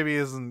Swindle guy maybe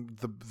isn't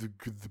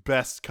the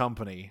best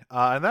company.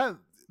 And that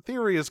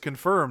theory is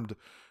confirmed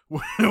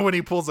when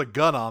he pulls a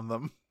gun on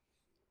them.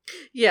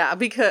 Yeah,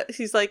 because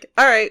he's like,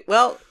 all right,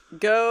 well,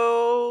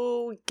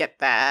 go get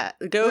that.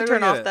 Go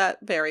turn off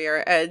that barrier.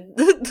 And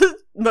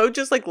Mo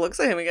just like looks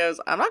at him and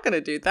goes, I'm not going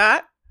to do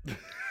that.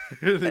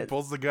 He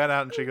pulls the gun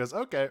out and she goes,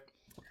 okay.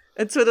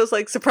 And Swindle's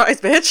like, surprise,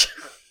 bitch.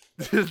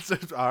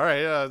 All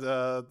right,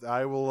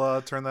 I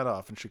will turn that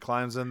off. And she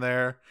climbs in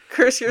there.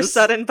 Curse your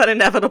sudden but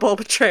inevitable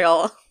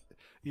betrayal.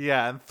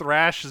 Yeah, and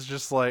Thrash is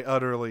just like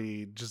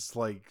utterly just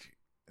like,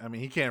 I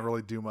mean, he can't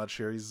really do much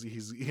here.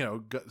 He's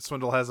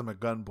Swindle has him at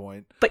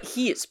gunpoint. But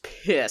he is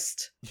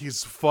pissed.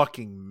 He's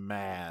fucking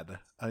mad.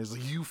 And he's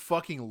like, you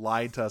fucking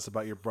lied to us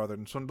about your brother.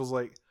 And Swindle's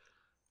like,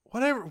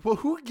 whatever. Well,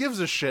 who gives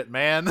a shit,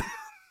 man?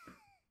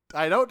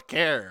 I don't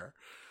care.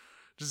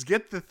 Just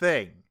get the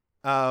thing.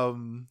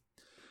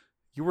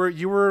 You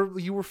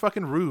were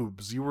fucking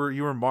rubes. You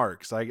were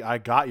marks. I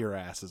got your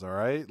asses, all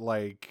right?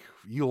 Like,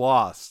 you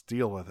lost.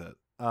 Deal with it.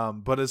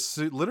 But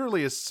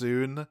literally as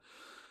soon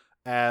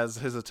as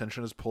his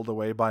attention is pulled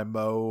away by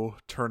Mo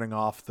turning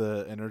off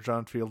the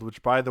energon field,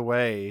 which, by the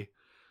way,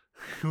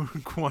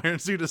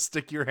 requires you to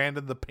stick your hand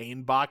in the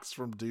pain box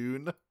from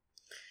Dune.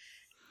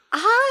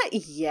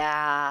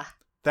 Yeah.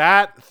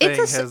 That thing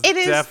It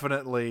is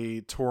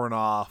definitely torn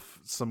off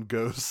some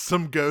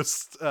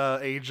ghost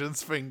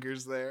agents'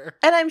 fingers there.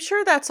 And I'm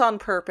sure that's on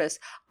purpose.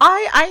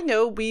 I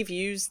know we've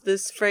used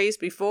this phrase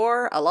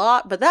before a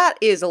lot, but that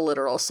is a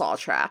literal saw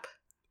trap.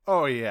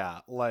 Oh yeah,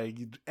 like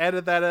you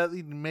edit that out,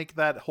 you make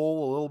that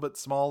hole a little bit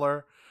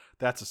smaller.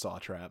 That's a saw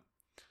trap.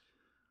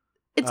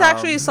 It's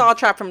actually a saw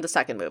trap from the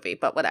second movie,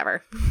 but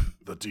whatever.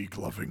 The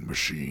degloving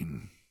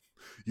machine.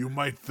 You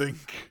might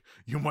think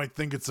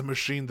it's a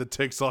machine that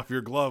takes off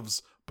your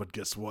gloves, but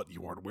guess what?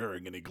 You aren't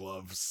wearing any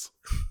gloves.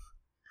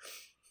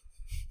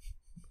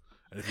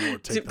 And if you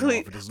want to take them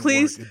off, it doesn't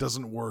work. It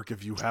doesn't work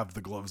if you have the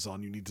gloves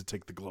on. You need to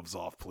take the gloves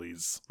off,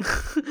 please.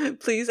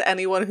 Please,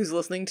 anyone who's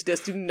listening to this,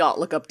 do not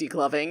look up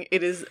degloving.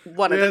 It is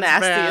one of the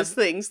nastiest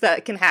things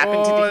that can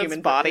happen to the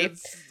human body.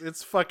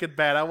 It's fucking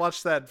bad. I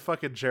watched that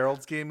fucking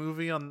Gerald's Game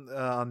movie on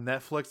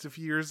Netflix a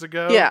few years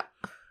ago. Yeah.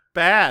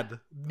 Bad.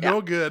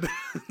 No good.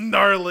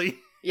 Gnarly.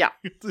 Yeah.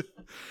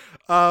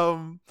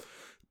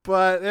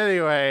 But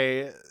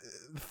anyway,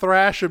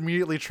 Thrash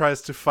immediately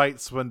tries to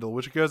fight Swindle,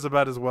 which goes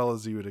about as well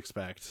as you would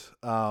expect.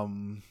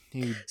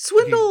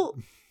 Swindle,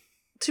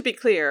 to be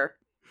clear,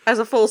 as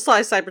a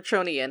full-size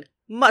Cybertronian,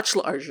 much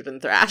larger than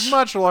Thrash.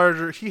 Much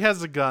larger. He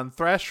has a gun.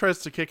 Thrash tries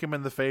to kick him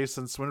in the face,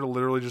 and Swindle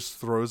literally just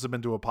throws him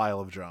into a pile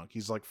of junk.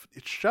 He's like,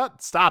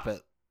 stop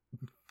it.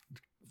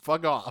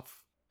 Fuck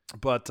off.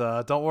 But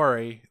don't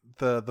worry.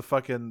 The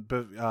fucking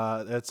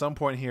at some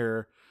point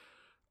here,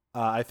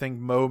 I think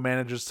Mo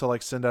manages to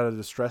like send out a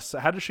distress.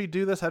 How does she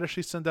do this? How does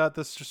she send out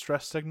this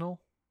distress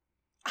signal?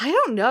 I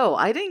don't know.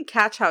 I didn't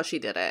catch how she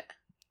did it.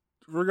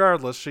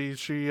 Regardless, she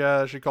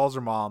calls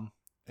her mom,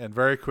 and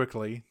very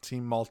quickly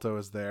Team Malto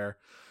is there,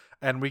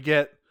 and we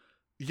get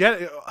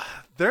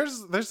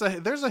there's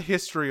a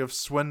history of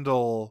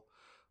Swindle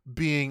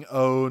being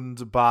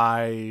owned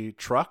by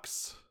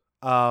trucks.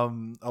 A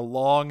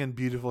long and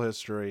beautiful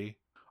history.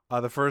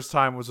 The first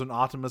time was when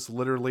Optimus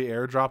literally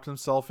airdropped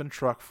himself in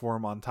truck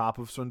form on top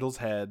of Swindle's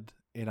head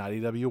in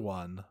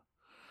IDW1.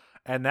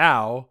 And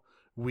now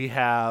we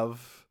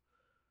have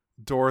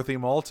Dorothy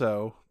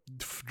Malto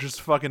just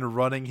fucking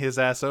running his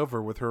ass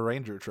over with her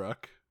Ranger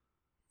truck.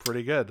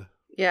 Pretty good.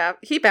 Yeah,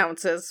 he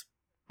bounces.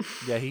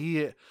 Yeah,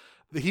 he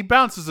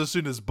bounces as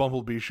soon as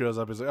Bumblebee shows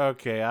up. He's like,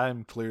 okay,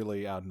 I'm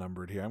clearly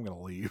outnumbered here. I'm going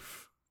to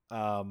leave.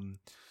 I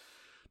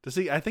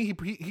think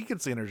he can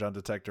see Energon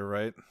Detector,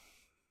 right?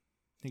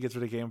 He gets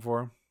what he came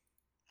for.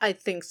 I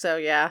think so,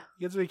 yeah.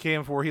 He gets what he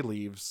came for. He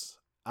leaves.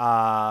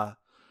 And,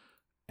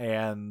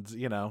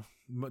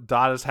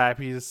 Dot is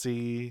happy to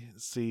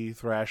see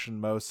Thrash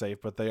and Mo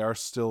safe, but they are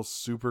still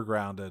super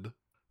grounded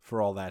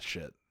for all that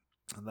shit.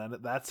 And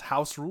that's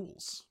house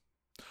rules.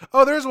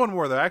 Oh, there's one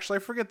more though. Actually,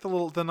 I forget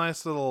the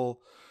nice little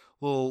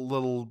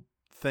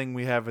thing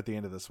we have at the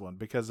end of this one,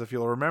 because if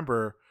you'll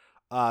remember,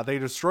 they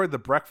destroyed the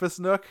breakfast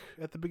nook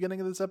at the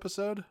beginning of this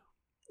episode.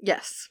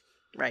 Yes,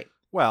 right.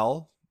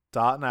 Well,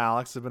 Dot and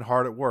Alex have been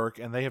hard at work,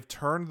 and they have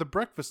turned the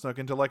breakfast nook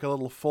into like a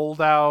little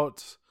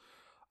fold-out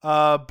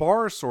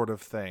bar sort of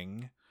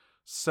thing,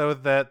 so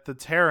that the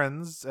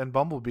Terrans and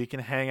Bumblebee can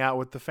hang out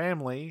with the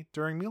family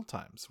during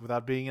mealtimes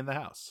without being in the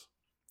house.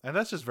 And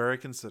that's just very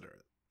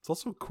considerate. It's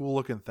also a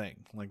cool-looking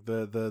thing, like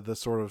the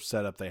sort of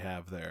setup they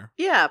have there.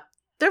 Yeah,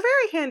 they're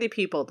very handy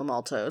people, the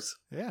Maltos.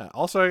 Yeah.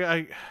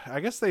 Also, I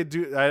guess they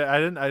do. I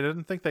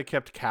didn't think they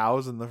kept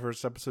cows in the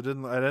first episode.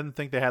 I didn't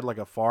think they had like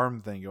a farm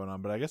thing going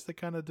on, but I guess they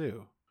kind of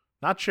do.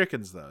 Not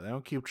chickens though. They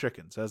don't keep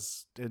chickens,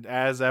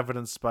 as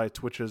evidenced by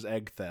Twitch's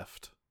egg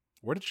theft.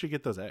 Where did she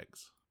get those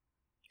eggs?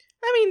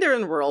 I mean, they're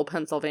in rural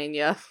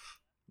Pennsylvania.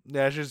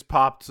 Yeah, she just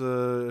popped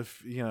a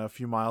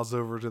few miles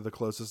over to the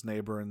closest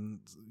neighbor and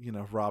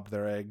robbed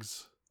their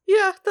eggs.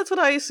 Yeah, that's what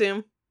I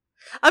assume.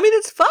 I mean,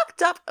 it's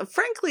fucked up.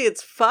 Frankly,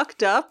 it's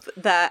fucked up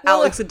that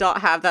Alex and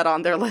Dot have that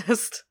on their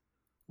list.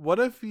 What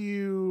if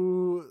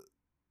you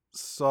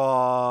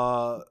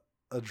saw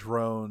a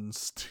drone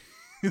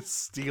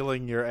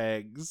stealing your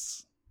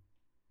eggs?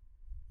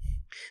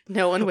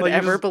 No one would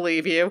ever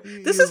believe you.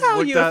 This is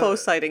how UFO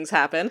sightings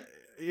happen.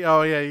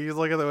 Oh yeah, you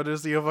look at the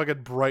windows, you have like a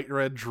bright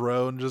red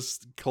drone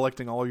just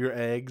collecting all your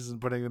eggs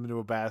and putting them into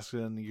a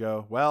basket, and you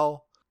go,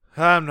 well,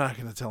 I'm not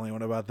going to tell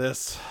anyone about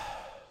this.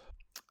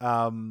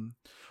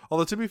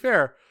 Although to be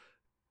clear,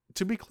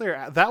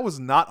 that was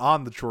not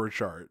on the chore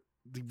chart.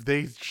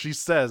 She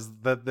says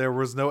that there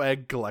was no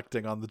egg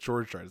collecting on the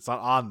chore chart. It's not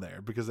on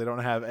there because they don't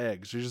have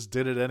eggs. She just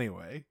did it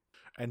anyway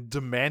and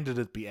demanded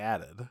it be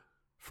added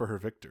for her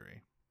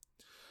victory.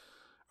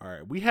 All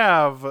right, we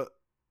have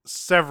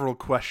several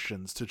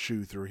questions to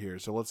chew through here,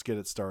 so let's get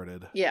it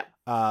started. Yeah.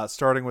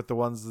 Starting with the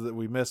ones that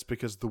we missed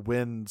because the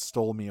wind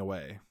stole me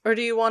away. Or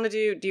do you want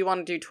to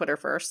do Twitter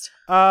first?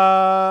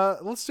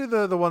 Let's do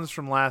the ones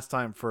from last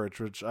time first,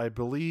 which I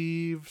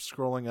believe,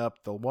 scrolling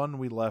up, the one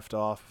we left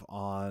off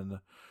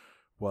on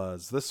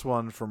was this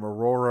one from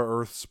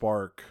Aurora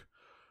Earthspark.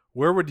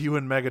 Where would you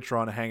and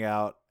Megatron hang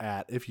out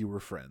at if you were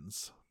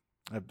friends?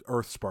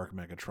 Earthspark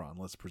Megatron,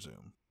 let's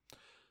presume.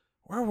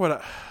 Where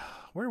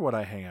would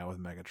I hang out with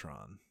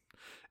Megatron?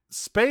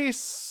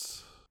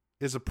 Space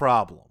is a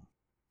problem.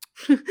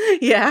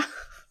 Yeah.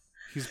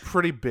 He's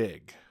pretty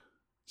big.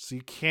 So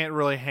you can't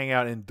really hang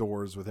out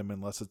indoors with him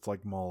unless it's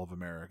like Mall of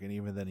America. And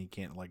even then he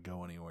can't like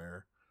go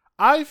anywhere.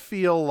 I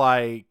feel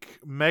like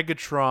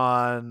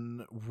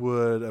Megatron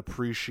would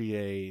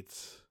appreciate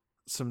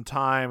some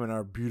time in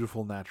our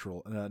beautiful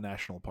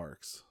national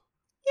parks.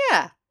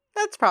 Yeah.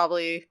 That's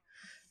probably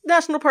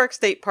national parks,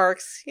 state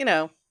parks,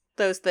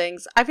 those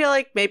things. I feel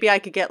like maybe I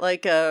could get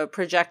like a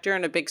projector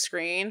and a big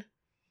screen.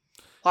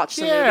 Watch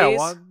some movies.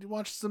 Yeah,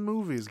 watch some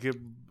movies.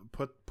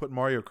 Put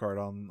Mario Kart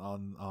on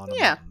a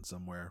mountain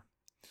somewhere.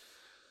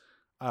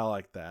 I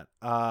like that.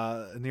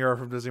 Nero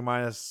from Disney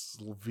Minus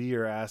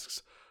Veer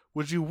asks,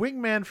 would you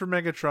wingman for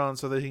Megatron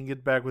so that he can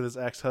get back with his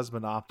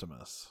ex-husband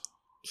Optimus?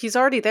 He's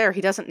already there.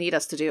 He doesn't need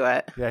us to do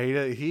it. Yeah,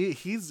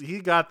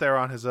 he got there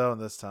on his own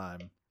this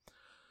time.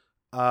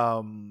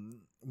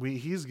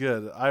 He's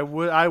good. I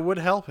would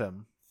help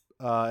him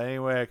any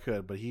way I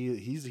could, but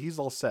he's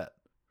all set.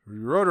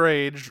 Road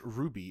Rage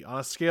Ruby, on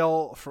a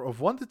scale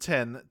of 1 to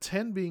 10,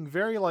 10 being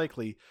very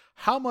likely,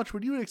 how much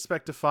would you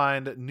expect to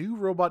find new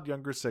robot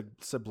younger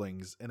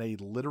siblings in a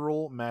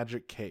literal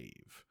magic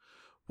cave?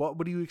 What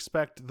would you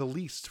expect the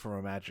least from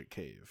a magic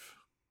cave?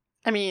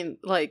 I mean,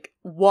 like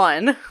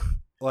 1.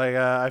 Like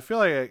I feel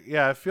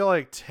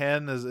like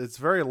 10 it's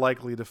very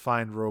likely to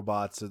find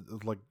robots,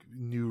 like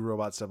new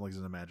robot siblings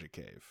in a magic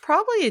cave.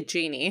 Probably a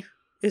genie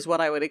is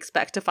what I would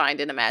expect to find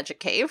in a magic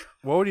cave.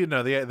 What would you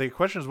know? The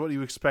question is, what do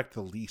you expect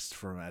the least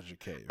from a magic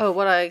cave? Oh,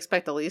 what I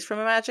expect the least from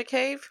a magic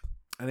cave?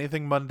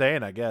 Anything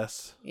mundane, I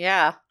guess.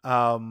 Yeah.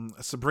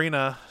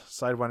 Sabrina,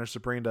 Sidewinder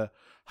Sabrina,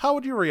 how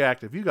would you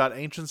react if you got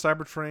ancient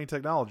Cybertronian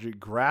technology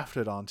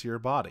grafted onto your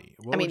body?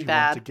 What would you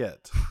want to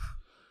get?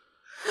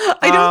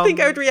 I don't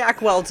think I would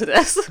react well to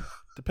this.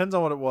 Depends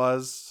on what it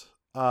was.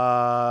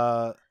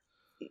 No.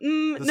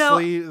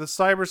 The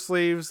cyber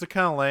sleeves, they're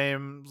kind of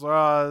lame.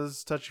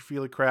 This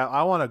touchy-feely crap.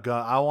 I want a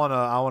gun. I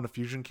want a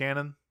fusion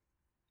cannon.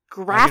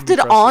 Grafted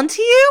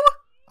onto you?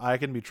 I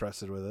can be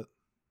trusted with it.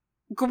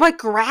 But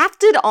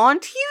grafted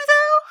onto you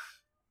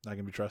though? I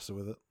can be trusted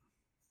with it.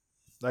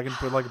 I can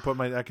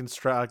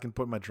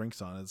put my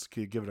drinks on it.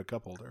 Give it a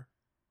cup holder.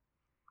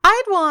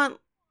 I'd want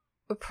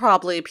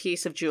probably a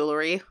piece of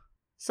jewelry.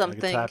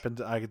 Something. I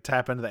could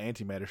tap into the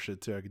antimatter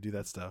shit too. I could do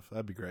that stuff.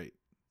 That'd be great.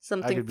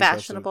 Something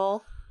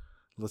fashionable.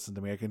 Listen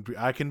to me.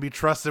 I can be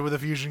trusted with a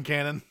fusion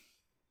cannon.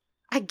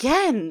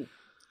 Again,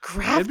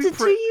 grafted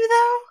to you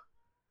though?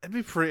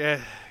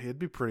 It'd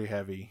be pretty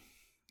heavy.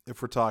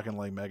 If we're talking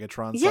like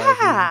Megatron size fusion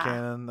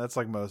cannon, that's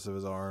like most of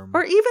his arm.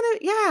 Or even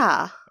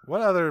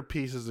What other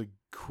pieces of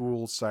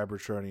cool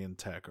Cybertronian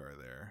tech are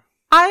there?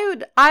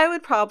 I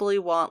would probably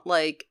want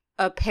like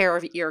a pair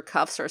of ear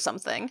cuffs or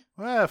something.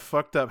 Well, a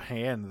fucked up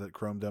hand that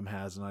Chrome Dome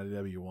has in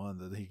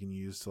IDW1 that he can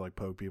use to like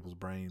poke people's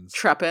brains.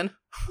 Treppin.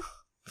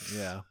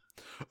 Yeah.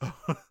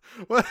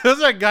 What is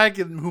that guy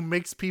who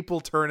makes people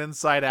turn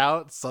inside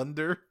out?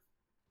 Sunder?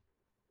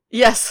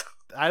 Yes.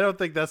 I don't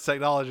think that's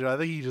technology. I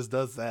think he just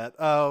does that.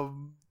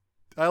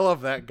 I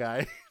love that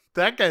guy.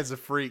 That guy's a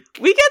freak.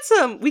 We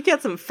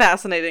get some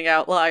fascinating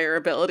outlier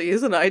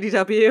abilities in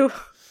IDW.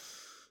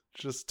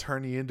 Just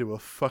turn you into a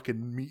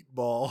fucking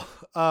meatball.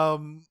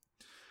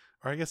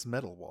 Or I guess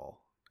metal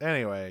ball.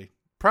 Anyway,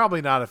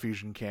 probably not a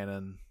fusion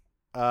cannon.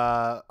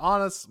 I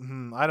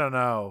don't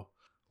know.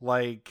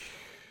 Like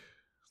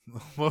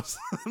most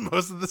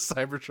of the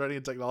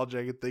Cybertronian technology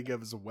I can think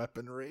of is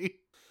weaponry.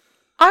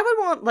 I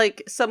would want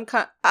like some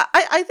kind.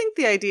 I think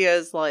the idea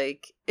is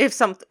like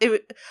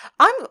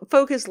I'm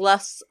focused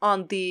less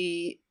on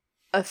the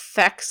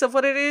effects of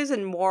what it is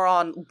and more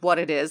on what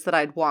it is that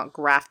I'd want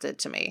grafted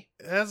to me.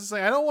 As I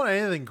say, I don't want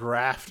anything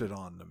grafted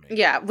onto me.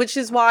 Yeah, which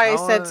is why I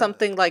said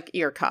something like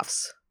ear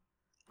cuffs.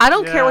 I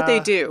don't care what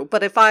they do,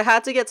 but if I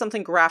had to get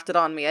something grafted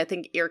on me, I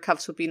think ear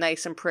cuffs would be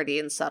nice and pretty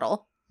and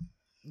subtle.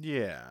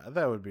 Yeah,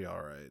 that would be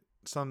all right.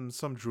 Some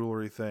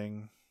jewelry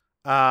thing.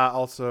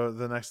 Also,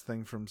 the next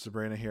thing from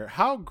Sabrina here.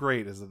 How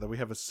great is it that we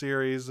have a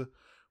series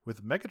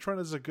with Megatron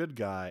as a good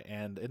guy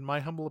and, in my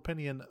humble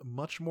opinion,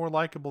 much more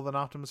likable than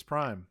Optimus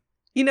Prime?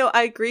 You know,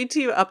 I agreed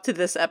to you up to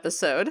this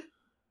episode,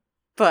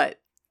 but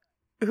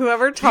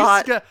whoever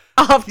taught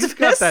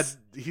Optimus...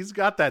 He's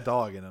got that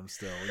dog in him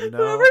still, you know?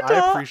 Whoever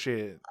I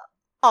appreciate it.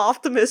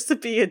 Optimus to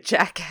be a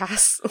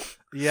jackass.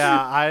 Yeah,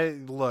 I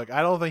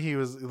don't think he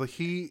was...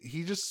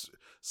 He just...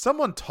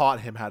 Someone taught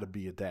him how to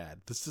be a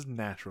dad. This doesn't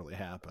naturally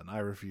happen. I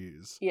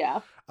refuse.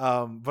 Yeah.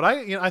 But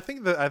I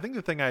think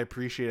the thing I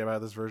appreciate about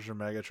this version of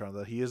Megatron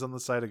that he is on the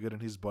side of good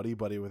and he's buddy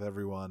with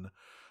everyone.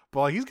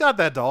 But like, he's got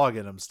that dog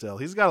in him still.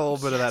 He's got a little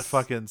bit of that Yes.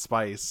 fucking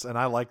spice, and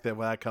I like that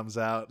when that comes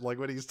out. Like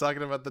when he's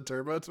talking about the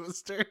Turbo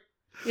Twister.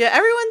 Yeah,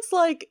 everyone's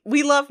like,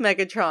 we love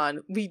Megatron.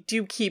 We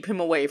do keep him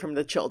away from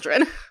the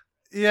children.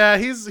 Yeah,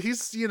 he's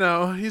he's still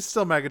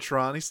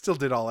Megatron. He still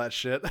did all that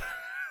shit.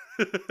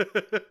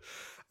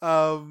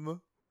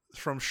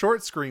 From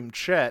Short Scream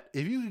Chet,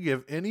 if you could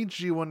give any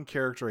G1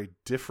 character a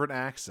different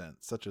accent,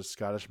 such as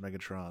Scottish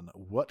Megatron,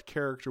 what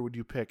character would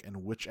you pick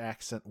and which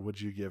accent would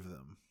you give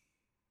them?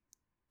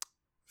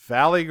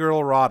 Valley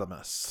Girl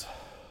Rodimus.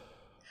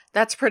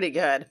 That's pretty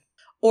good.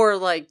 Or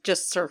like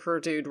just Surfer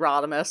Dude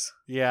Rodimus.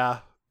 Yeah,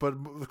 but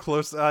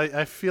close.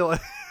 I feel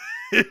like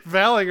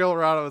Valley Girl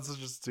Rodimus is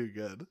just too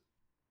good.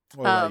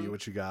 What about you?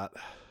 What you got?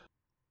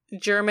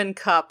 German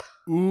Cup.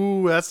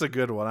 Ooh, that's a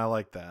good one. I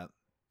like that.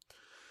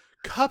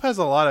 Cup has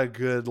a lot of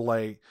good,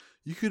 like,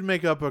 you could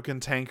make up a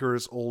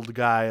cantankerous old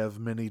guy of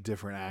many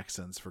different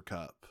accents for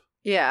Cup.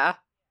 Yeah.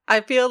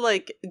 I feel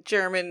like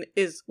German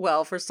is,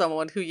 well, for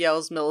someone who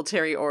yells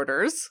military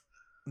orders.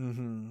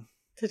 Mm-hmm.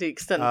 To the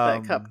extent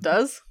that Cup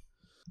does.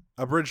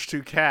 A Bridge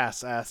to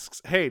Cass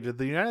asks, hey, did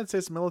the United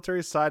States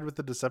military side with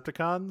the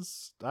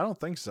Decepticons? I don't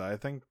think so. I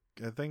think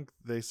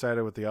they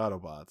sided with the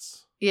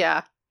Autobots.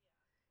 Yeah.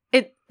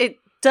 It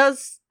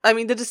does. I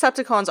mean, the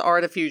Decepticons are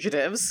the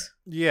fugitives.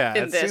 Yeah,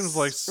 in it this seems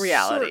like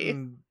reality.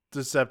 certain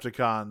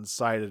Decepticons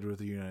sided with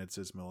the United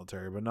States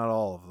military, but not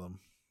all of them.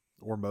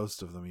 Or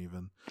most of them,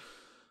 even.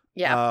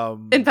 Yeah.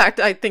 In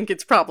fact, I think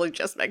it's probably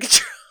just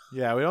Megatron.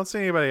 Yeah, we don't see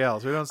anybody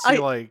else. We don't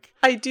see,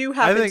 I do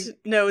happen to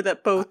know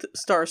that both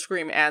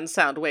Starscream and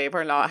Soundwave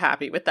are not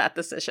happy with that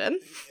decision.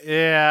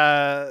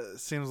 Yeah,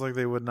 seems like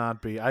they would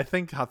not be. I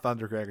think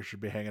Thundercracker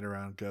should be hanging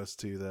around Ghost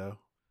too, though.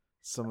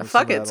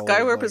 Fuck it,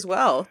 Skywarp as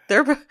well.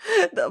 They're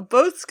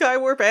both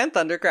Skywarp and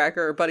Thundercracker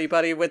are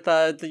buddy with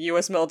the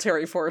U.S.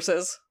 military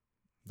forces.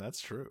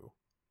 That's true.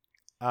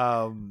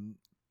 Literal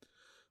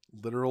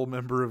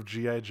member of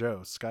G.I.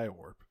 Joe,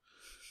 Skywarp.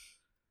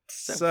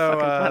 So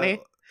fucking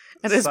funny.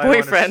 And his Sidewinder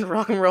boyfriend,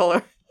 Rock and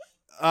Roller.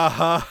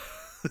 Uh-huh.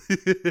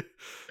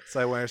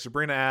 Sidewinder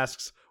Sabrina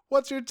asks,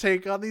 what's your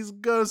take on these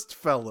ghost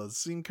fellas?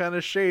 Seem kind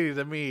of shady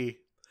to me.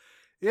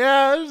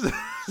 Yeah,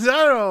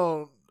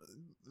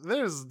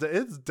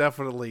 it's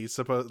definitely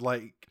supposed,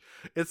 like,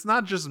 it's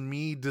not just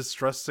me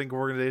distrusting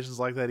organizations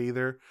like that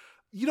either.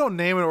 You don't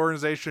name an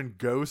organization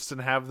Ghost and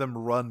have them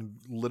run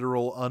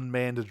literal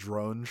unmanned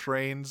drone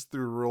trains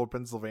through rural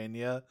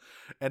Pennsylvania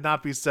and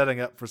not be setting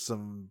up for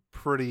some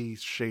pretty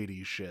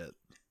shady shit.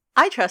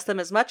 I trust them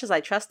as much as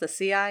I trust the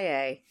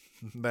CIA.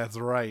 That's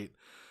right.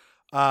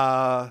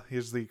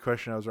 Here's the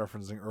question I was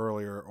referencing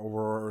earlier.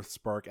 Aurora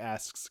Earthspark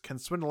asks, can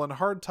Swindle and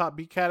Hardtop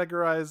be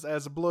categorized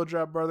as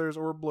Blowjob Brothers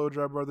or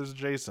Blowjob Brothers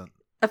adjacent?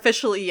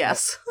 Officially,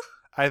 yes.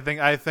 I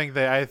think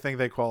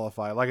they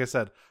qualify. Like I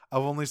said,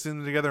 I've only seen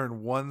them together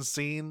in one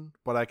scene,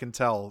 but I can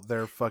tell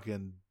they're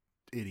fucking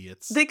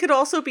idiots. They could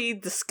also be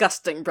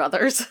disgusting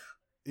brothers.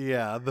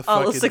 Yeah, the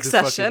All fucking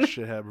Succession.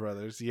 shithead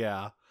brothers.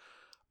 Yeah.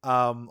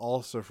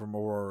 Also from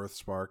Aurora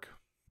Earthspark.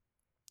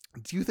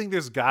 Do you think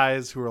there's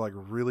guys who are like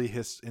really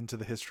into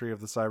the history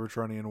of the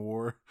Cybertronian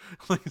War?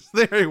 Like, is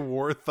there a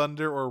War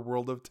Thunder or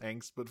World of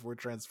Tanks but for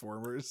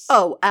Transformers?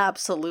 Oh,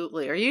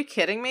 absolutely. Are you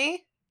kidding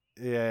me?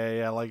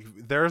 Yeah. Like,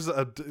 there's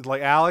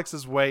Alex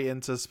is way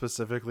into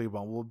specifically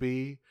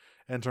Bumblebee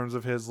in terms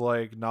of his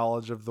like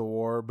knowledge of the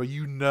war, but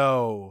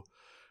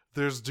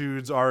there's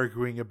dudes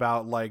arguing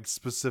about like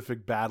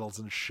specific battles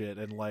and shit,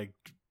 and like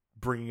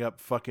bringing up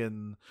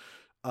fucking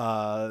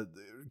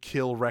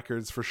kill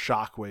records for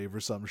Shockwave or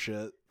some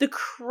shit. The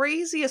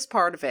craziest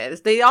part of it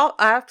is they all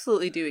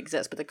absolutely do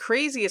exist, but the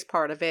craziest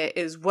part of it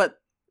is what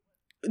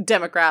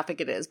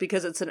demographic it is,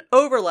 because it's an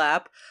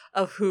overlap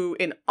of who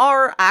in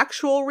our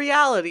actual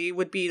reality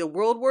would be the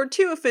World War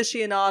II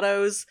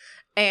aficionados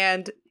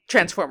and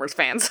Transformers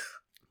fans.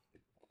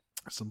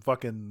 Some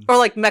fucking or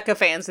like mecha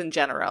fans in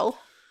general.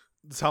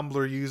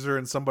 Tumblr user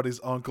and somebody's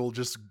uncle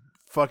just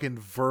fucking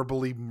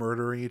verbally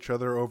murdering each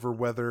other over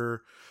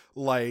whether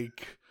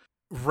like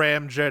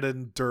Ramjet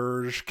and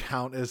Dirge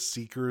count as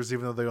Seekers,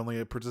 even though they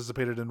only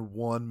participated in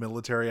one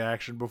military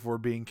action before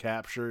being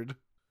captured.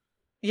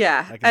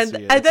 Yeah, and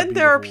then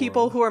there are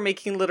people who are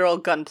making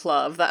literal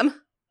gunpla of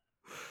them.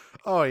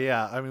 Oh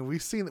yeah, I mean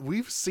we've seen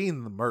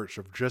the merch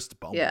of just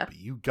Bumblebee. Yeah.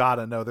 You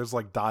gotta know there's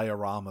like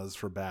dioramas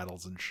for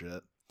battles and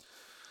shit.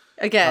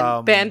 Again,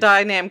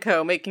 Bandai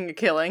Namco making a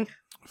killing.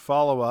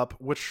 Follow up: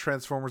 which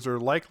Transformers are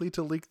likely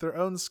to leak their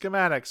own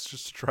schematics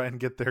just to try and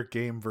get their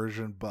game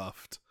version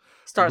buffed?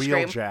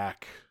 Starscream.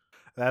 Wheeljack.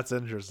 That's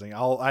interesting.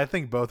 I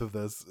think both of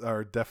those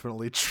are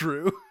definitely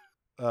true.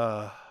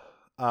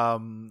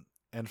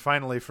 And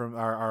finally, from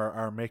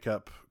our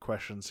makeup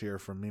questions here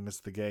from Mimas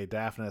the Gay,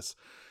 Daphnis,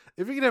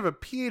 if you could have a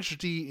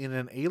PhD in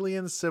an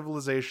alien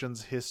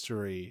civilization's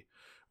history,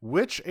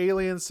 which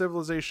alien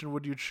civilization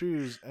would you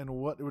choose, and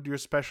what would your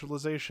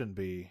specialization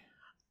be?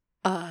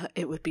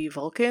 It would be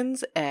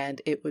Vulcans,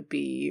 and it would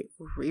be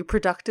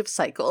reproductive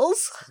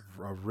cycles.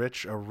 A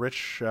rich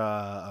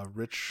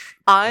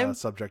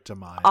subject to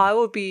mine. I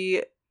would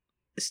be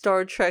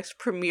Star Trek's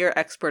premier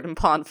expert in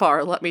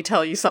Ponfar, let me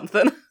tell you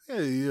something.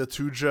 Yeah,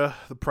 Tuja,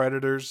 the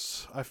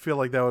Predators. I feel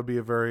like that would be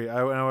a very.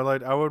 I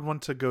would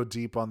want to go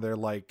deep on their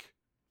like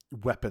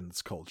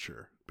weapons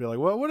culture. Be like,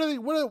 what are they?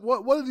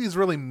 What do these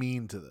really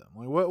mean to them?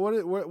 Like,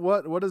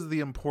 what is the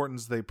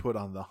importance they put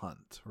on the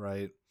hunt?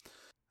 Right.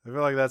 I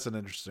feel like that's an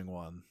interesting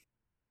one.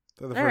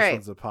 They're the first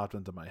ones that popped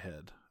into my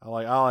head. I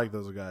like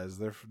those guys.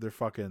 They're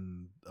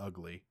fucking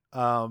ugly.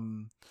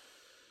 Let's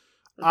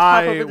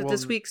hop over to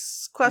this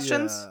week's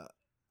questions. Yeah,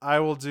 I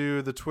will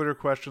do the Twitter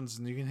questions,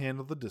 and you can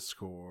handle the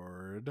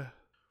Discord.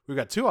 We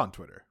got 2 on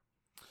Twitter.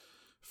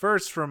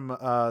 First from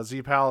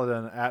Z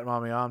Paladin at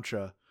Mommy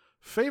Amcha.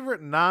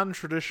 Favorite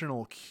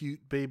non-traditional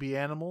cute baby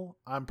animal?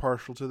 I'm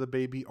partial to the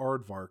baby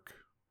aardvark.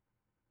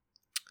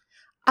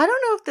 I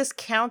don't know if this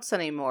counts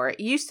anymore. It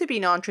used to be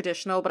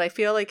non-traditional, but I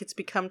feel like it's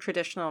become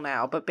traditional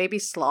now. But baby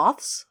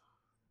sloths?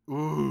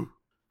 Ooh.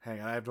 Hang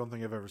on, I don't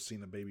think I've ever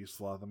seen a baby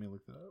sloth. Let me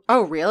look that up.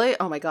 Oh, really?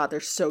 Oh my god, they're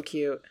so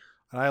cute.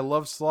 And I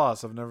love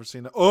sloths. I've never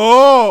seen it.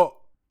 Oh!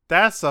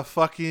 That's a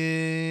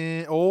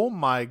fucking... Oh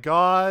my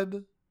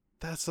god.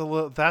 That's a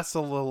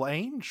little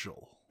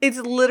angel. It's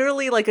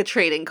literally like a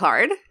trading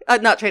card.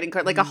 Not trading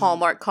card, like a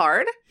Hallmark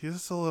card.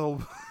 He's a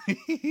little...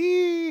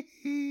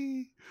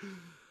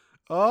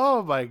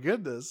 Oh my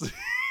goodness.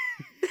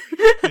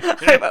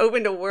 I've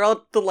opened a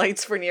world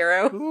delights for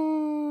Nero.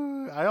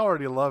 Ooh, I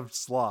already loved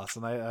sloths,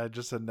 and I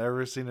just had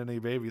never seen any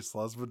baby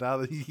sloths, but now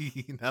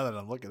that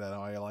I'm looking at them,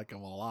 I like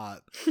them a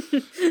lot.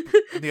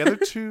 And the other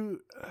 2,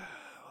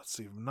 let's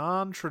see,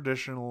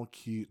 non-traditional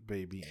cute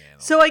baby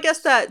animals. So I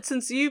guess that,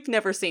 since you've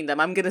never seen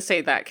them, I'm going to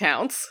say that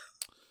counts.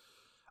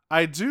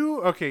 I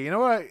do. Okay, you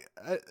know what?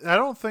 I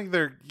don't think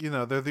they're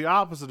the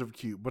opposite of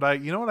cute,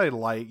 but you know what I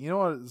like? You know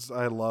what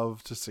I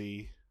love to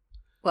see?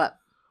 What?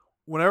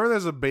 Whenever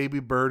there's a baby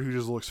bird who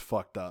just looks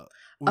fucked up.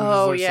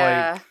 Oh,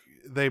 yeah. Like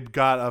they've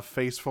got a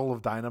face full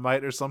of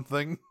dynamite or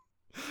something.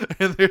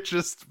 And they're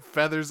just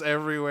feathers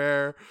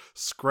everywhere.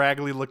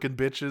 Scraggly looking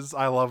bitches.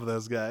 I love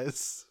those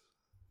guys.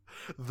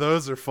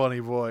 Those are funny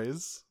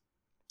boys.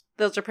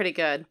 Those are pretty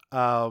good.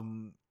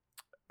 From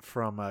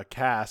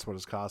Cass, what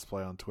is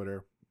cosplay on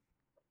Twitter?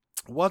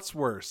 What's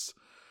worse?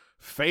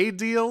 Fae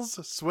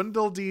deals,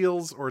 swindle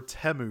deals, or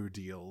Temu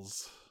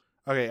deals?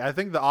 Okay, I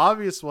think the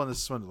obvious one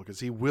is swindle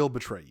because he will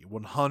betray you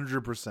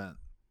 100%.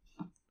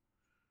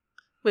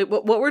 Wait,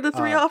 what were the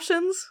 3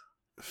 options?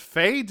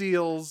 Fae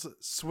deals,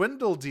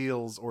 swindle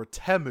deals, or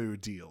Temu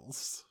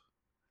deals.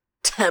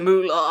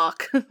 Temu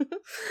lock.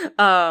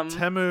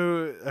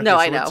 Temu. Okay, no, so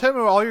I know. With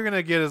Temu, all you're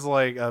gonna get is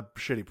like a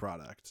shitty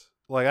product.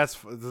 Like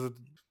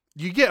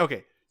you get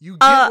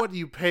what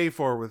you pay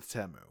for with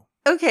Temu.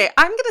 Okay,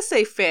 I'm gonna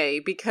say Fae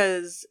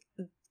because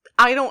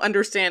I don't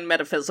understand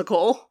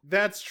metaphysical.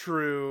 That's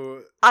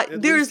true.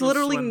 There's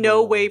literally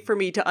no way for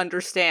me to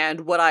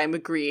understand what I'm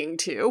agreeing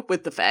to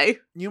with the Fae.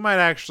 You might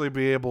actually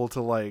be able to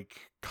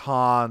like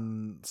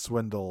con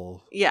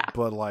swindle. Yeah.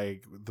 But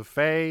like the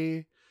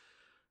Fae,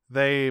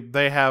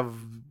 they have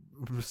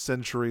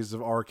centuries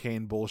of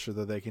arcane bullshit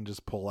that they can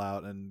just pull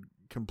out and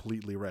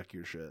completely wreck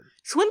your shit.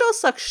 Swindle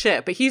sucks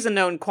shit, but he's a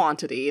known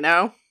quantity, you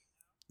know?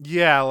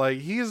 Yeah, like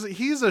he's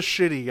a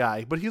shitty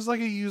guy, but he's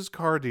like a used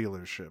car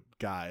dealership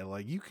guy.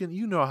 Like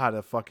you know how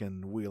to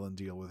fucking wheel and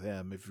deal with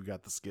him if you've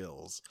got the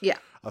skills. Yeah.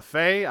 A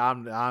Fae,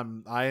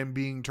 I am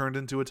being turned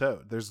into a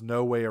toad. There's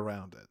no way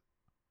around it.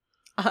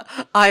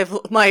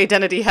 My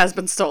identity has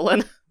been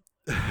stolen.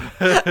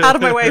 Out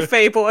of my way,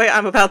 Fae boy,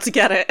 I'm about to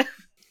get it.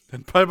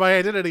 And by my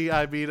identity,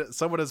 I mean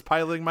someone is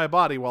piloting my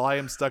body while I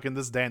am stuck in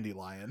this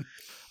dandelion.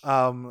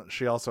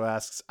 She also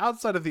asks,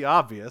 outside of the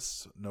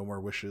obvious, no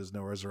more wishes,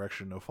 no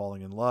resurrection, no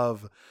falling in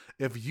love,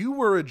 if you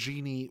were a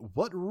genie,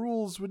 what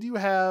rules would you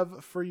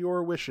have for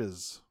your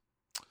wishes?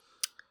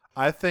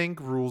 I think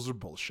rules are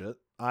bullshit.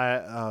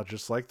 I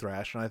just like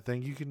Thrash, and I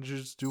think you can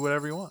just do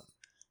whatever you want.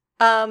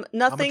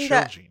 Nothing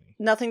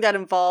that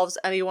involves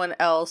anyone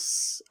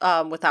else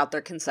without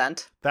their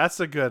consent. That's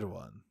a good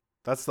one.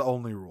 That's the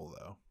only rule,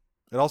 though.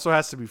 It also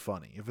has to be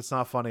funny. If it's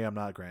not funny, I'm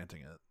not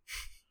granting it.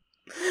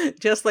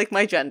 Just like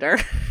my gender.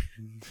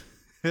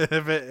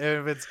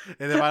 if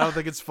I don't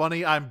think it's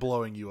funny, I'm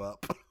blowing you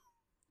up.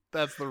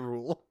 That's the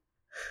rule.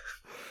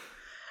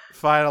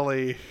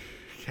 Finally,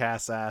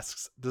 Cass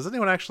asks, does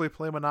anyone actually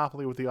play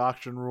Monopoly with the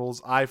auction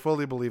rules? I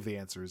fully believe the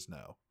answer is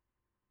no.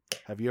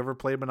 Have you ever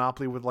played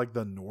Monopoly with like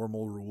the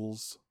normal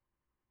rules?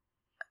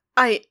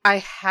 I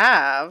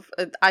have.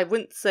 I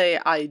wouldn't say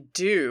I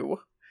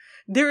do.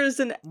 There is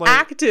an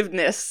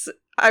activeness,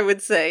 I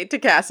would say, to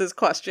Cass's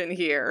question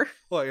here.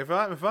 Look, if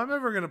I'm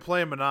ever going to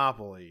play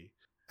Monopoly,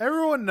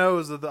 everyone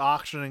knows that the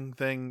auctioning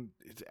thing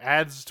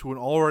adds to an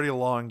already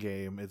long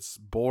game. It's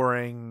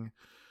boring.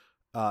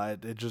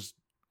 It just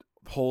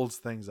holds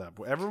things up.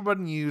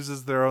 Everyone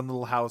uses their own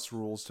little house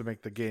rules to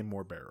make the game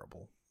more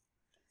bearable.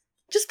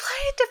 Just play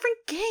a different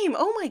game.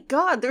 Oh my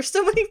god, there's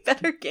so many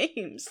better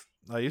games.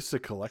 I used to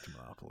collect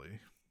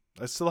Monopoly.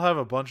 I still have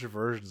a bunch of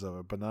versions of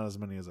it, but not as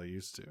many as I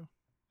used to.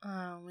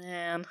 Oh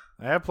man.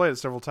 I have played it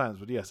several times,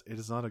 but yes, it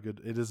is not a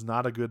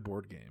good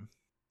board game.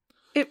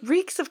 It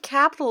reeks of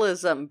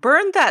capitalism.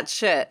 Burn that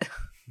shit.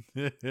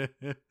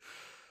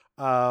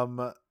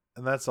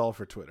 And that's all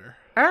for Twitter.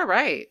 All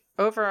right.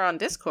 Over on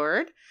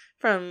Discord,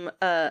 from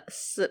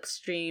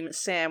Slipstream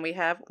Sam, we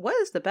have, what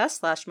is the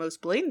best /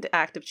 most blatant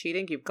act of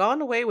cheating you've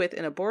gone away with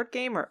in a board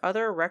game or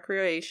other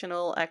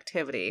recreational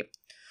activity?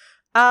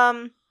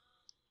 I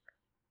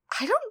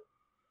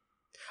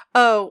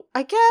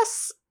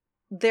guess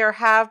there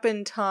have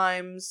been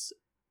times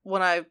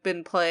when I've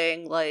been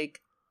playing,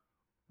 like,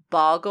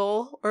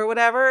 Boggle or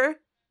whatever,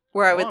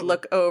 where I would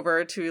look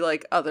over to,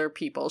 like, other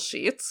people's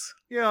sheets.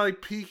 Yeah,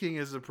 like peeking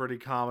is a pretty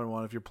common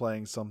one if you're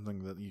playing something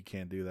that you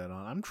can't do that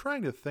on. I'm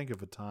trying to think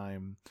of a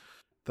time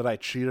that I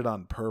cheated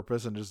on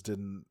purpose and just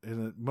didn't.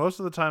 And most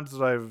of the times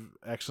that I've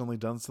accidentally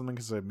done something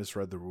because I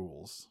misread the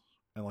rules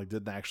and like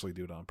didn't actually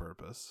do it on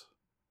purpose.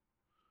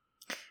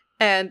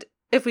 And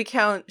if we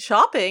count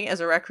shopping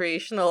as a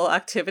recreational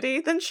activity,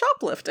 then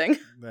shoplifting.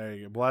 There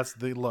you go. Well, that's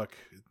the look.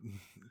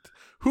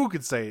 Who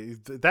could say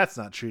that's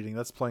not cheating?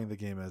 That's playing the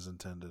game as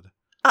intended.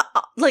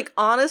 Like,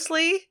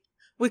 honestly,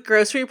 with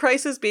grocery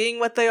prices being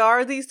what they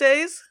are these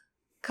days,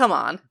 come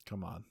on.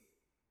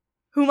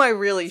 Who am I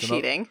really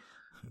cheating?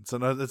 It's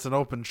an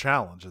open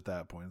challenge at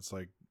that point. It's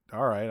like,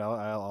 all right,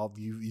 I'll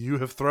you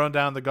have thrown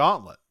down the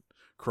gauntlet,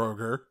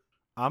 Kroger.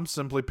 I'm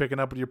simply picking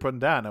up what you're putting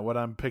down, and what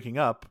I'm picking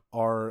up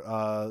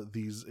are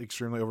these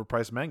extremely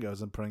overpriced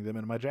mangoes and putting them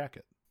in my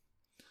jacket.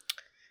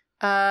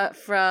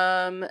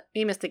 From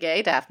me, Mr.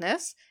 Gay,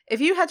 Daphnis. If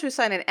you had to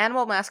assign an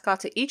animal mascot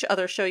to each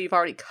other show you've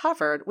already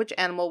covered, which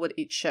animal would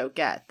each show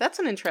get? That's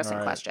an interesting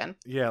question.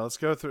 Yeah, let's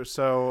go through.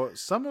 So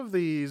some of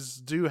these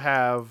do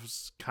have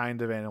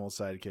kind of animal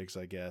sidekicks,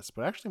 I guess,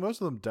 but actually most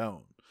of them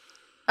don't.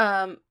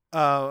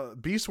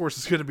 Beast Wars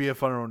is going to be a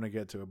fun one to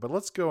get to, but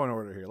let's go in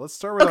order here. Let's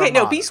start with Armada.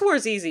 No, Beast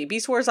Wars easy.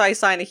 Beast Wars, I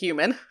assign a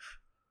human.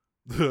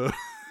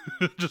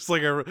 Just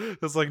like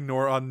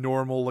a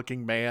normal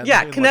looking man.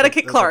 Yeah,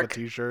 Connecticut Clark. Like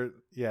a t-shirt.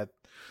 Yeah.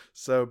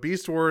 So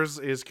Beast Wars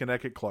is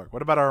Connecticut Clark.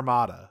 What about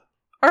Armada?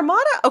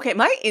 Okay,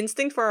 my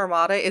instinct for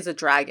Armada is a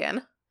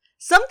dragon.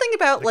 Something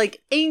about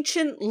like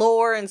ancient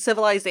lore and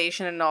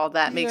civilization and all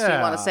that makes me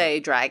want to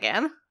say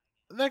dragon.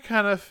 That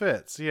kind of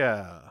fits,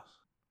 yeah.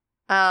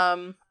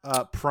 Prime.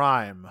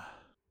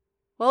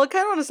 Well, I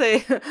kind of want to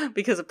say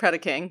because of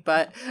Predaking,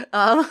 but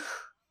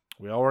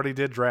we already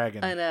did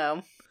dragon. I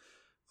know.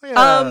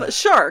 Yeah.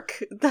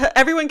 Shark.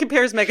 Everyone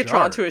compares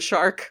Megatron to a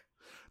shark.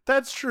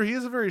 That's true. He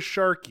is very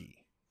sharky.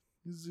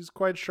 He's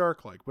quite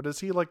shark-like. But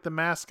is he like the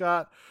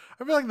mascot?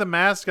 I feel like the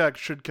mascot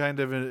should kind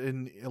of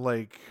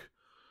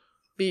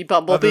be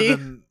Bumblebee.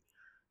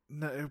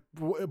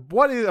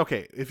 What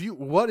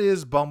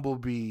is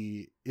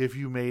Bumblebee if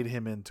you made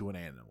him into an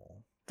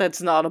animal?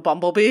 That's not a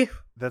Bumblebee.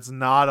 That's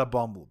not a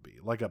Bumblebee,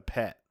 like a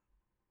pet.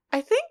 I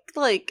think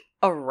like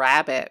a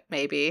rabbit,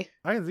 maybe.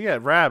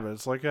 Rabbit.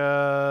 It's like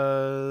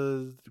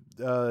a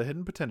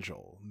hidden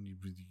potential.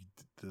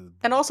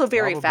 And also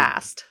very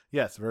fast.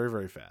 Yes, very,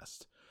 very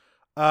fast.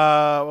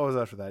 What was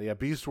after that? Yeah,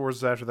 Beast Wars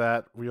is after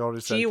that. We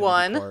already said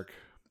G1.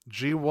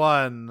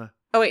 G1.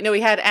 Oh wait, no,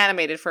 we had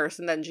animated first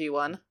and then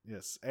G1.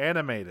 Yes,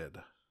 animated.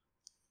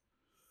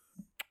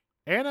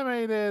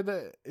 Animated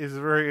is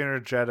very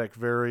energetic,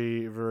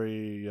 very,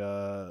 very,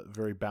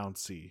 very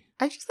bouncy.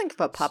 I just think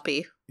of a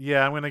puppy.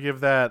 Yeah, I'm gonna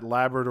give that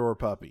Labrador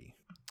puppy.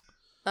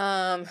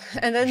 And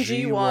then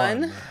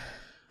G1.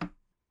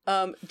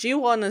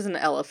 G1 is an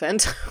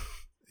elephant.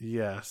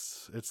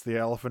 Yes, it's the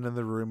elephant in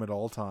the room at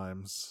all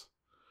times.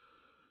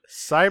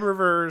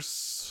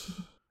 Cyberverse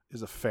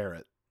is a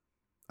ferret.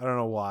 I don't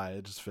know why,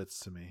 it just fits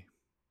to me.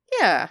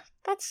 Yeah,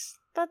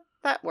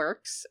 that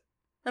works.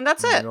 And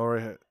that's it.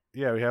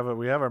 We have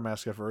our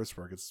mascot for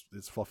Earthspark.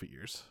 It's Fluffy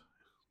Ears.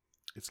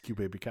 It's cute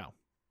baby cow.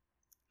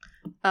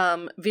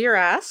 Veer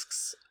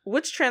asks,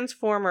 which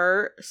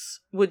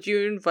Transformers would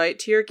you invite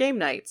to your game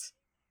nights?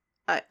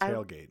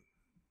 Tailgate.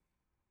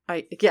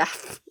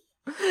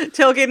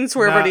 Tailgate and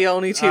Swerve are the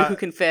only two who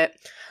can fit.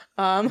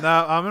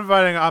 No, I'm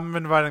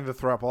inviting the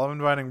throuple. I'm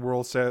inviting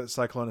Whirl,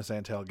 Cyclonus,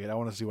 and Tailgate. I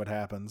want to see what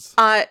happens.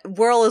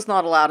 Whirl is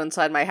not allowed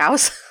inside my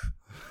house.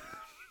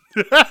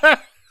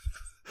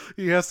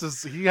 He has to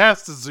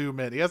zoom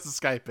in. He has to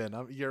Skype in.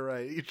 You're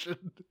right. He should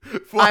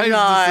fly his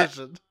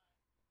decision.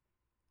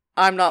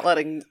 I'm not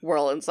letting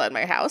Whirl inside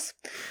my house.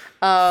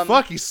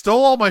 Fuck, he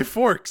stole all my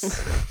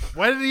forks.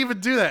 Why did he even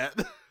do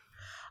that?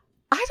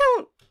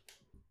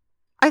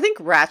 I think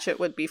Ratchet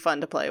would be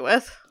fun to play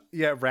with.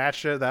 Yeah,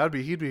 Ratchet,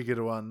 he'd be a good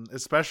one,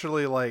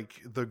 especially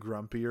like the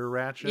grumpier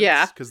Ratchets.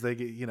 Yeah, because they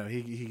get,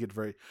 he get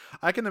very.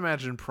 I can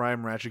imagine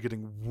Prime Ratchet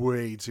getting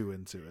way too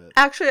into it.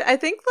 Actually, I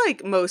think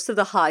like most of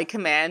the high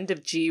command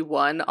of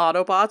G1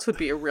 Autobots would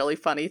be a really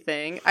funny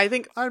thing. I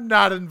think I'm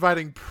not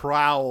inviting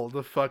Prowl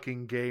to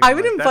fucking game. I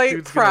would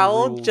invite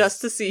Prowl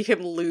just to see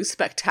him lose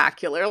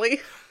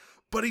spectacularly.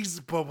 But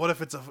what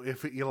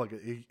if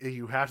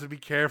you have to be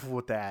careful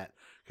with that,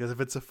 because if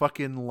it's a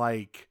fucking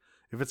like.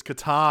 If it's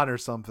Catan or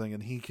something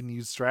and he can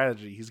use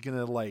strategy, he's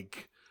gonna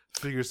like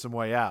figure some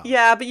way out.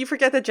 Yeah, but you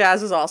forget that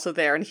Jazz is also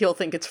there and he'll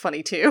think it's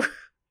funny too.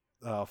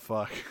 Oh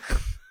fuck.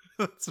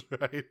 That's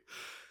right.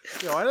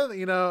 I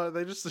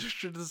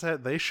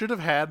don't they should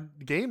have had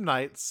game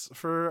nights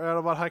for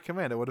Autobot High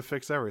Command. It would have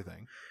fixed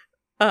everything.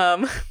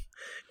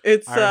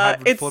 It's Ironhide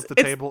would it's flip the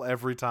it's table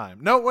every time.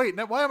 No, wait,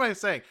 no, why am I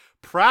saying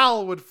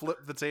Prowl would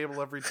flip the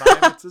table every time?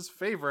 It's his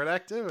favorite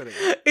activity.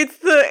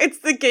 it's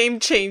the game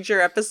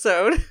changer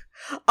episode.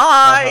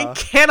 I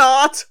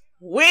cannot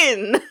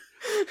win.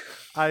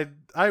 I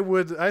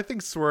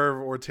think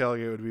Swerve or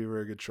Tailgate would be a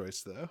very good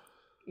choice though.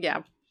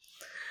 Yeah.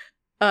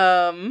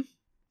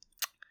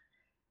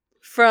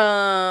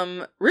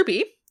 From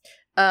Ruby,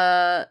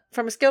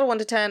 from a scale of 1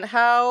 to 10,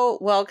 how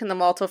well can the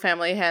Malto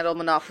family handle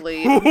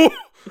Monopoly?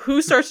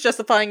 Who starts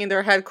justifying in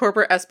their head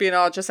corporate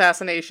espionage,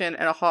 assassination,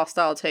 and a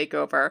hostile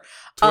takeover?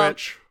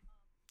 Twitch.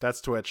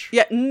 That's Twitch.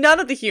 Yeah, none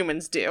of the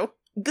humans do.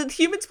 The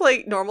humans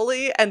play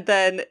normally, and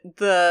then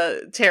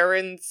the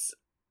Terrans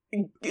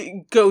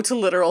go to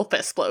literal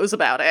fist blows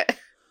about it.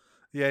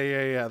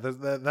 Yeah.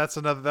 That's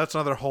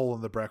another hole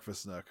in the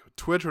breakfast nook.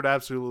 Twitch would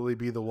absolutely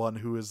be the one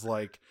who is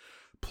like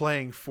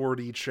playing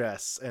 4D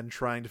chess and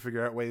trying to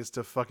figure out ways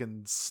to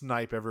fucking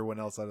snipe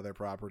everyone else out of their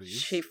properties.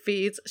 She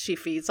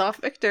feeds off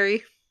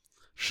victory.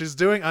 She's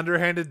doing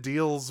underhanded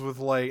deals with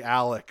like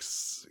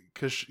Alex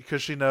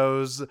because she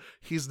knows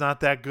he's not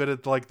that good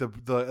at like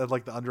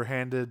the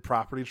underhanded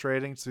property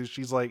trading, so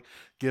she's like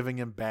giving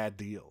him bad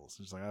deals.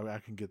 She's like, I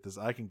can get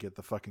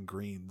the fucking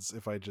greens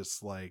if I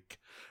just like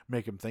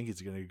make him think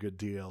he's getting a good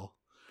deal.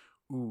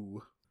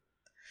 Ooh.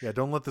 Yeah,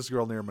 don't let this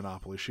girl near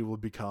Monopoly. She will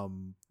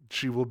become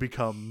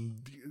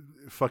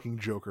fucking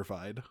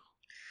Joker-fied.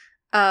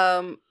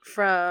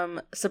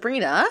 From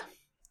Sabrina,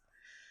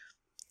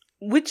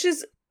 what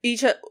is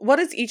each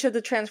of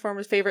the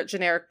Transformers' favorite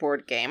generic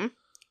board game?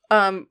 So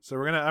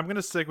I'm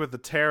gonna stick with the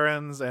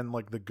Terrans and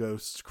like the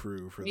Ghost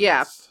crew for this.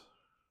 Yeah.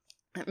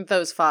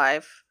 Those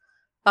 5.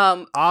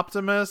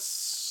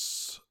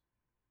 Optimus.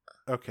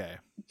 Okay.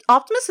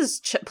 Optimus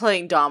is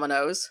playing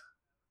dominoes.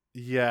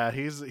 Yeah,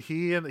 he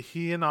and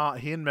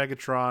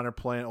Megatron are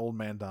playing old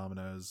man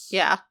dominoes.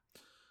 Yeah.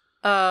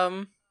 Alita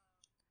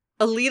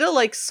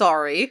likes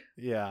Sorry.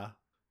 Yeah.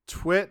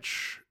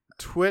 Twitch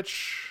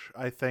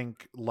I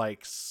think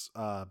likes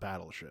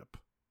Battleship.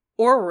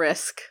 Or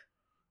Risk.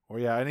 Or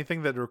yeah,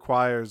 anything that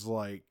requires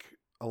like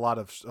a lot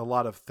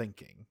of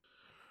thinking.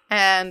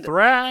 And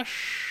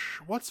Thrash,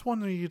 what's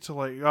one of you to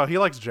like? Oh, he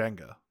likes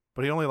Jenga,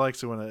 but he only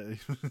likes it when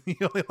he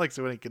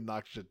can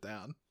knock shit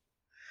down.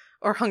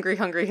 Or Hungry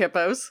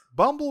Hippos.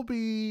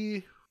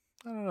 Bumblebee,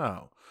 I don't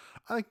know.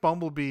 I think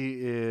Bumblebee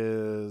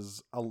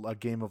is a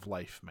game of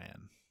life,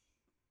 man.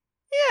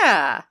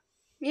 Yeah.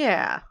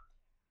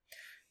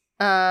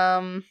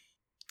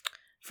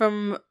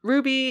 From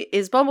Ruby,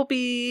 is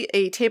Bumblebee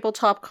a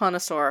tabletop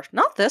connoisseur?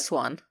 Not this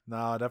one.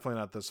 No, definitely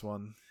not this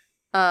one.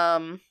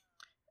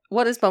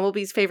 What is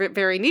Bumblebee's favorite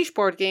very niche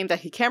board game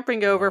that he can't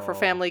bring over for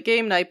family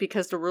game night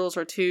because the rules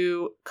are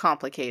too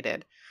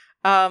complicated?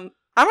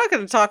 I'm not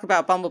going to talk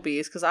about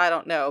Bumblebees because I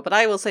don't know, but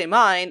I will say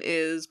mine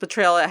is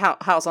Betrayal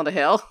at House on the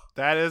Hill.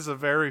 That is a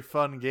very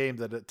fun game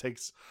that it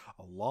takes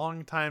a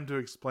long time to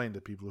explain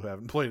to people who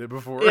haven't played it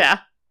before. Yeah.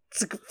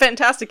 It's a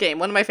fantastic game.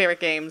 One of my favorite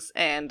games.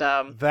 And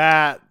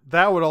that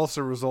would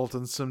also result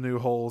in some new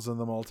holes in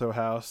the Malto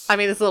house. I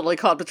mean, it's literally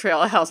called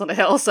Betrayal at House on the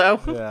Hill,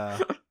 so. Yeah.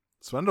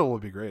 Swindle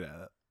would be great at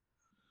it.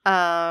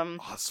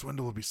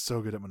 Swindle would be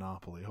so good at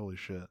Monopoly. Holy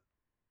shit.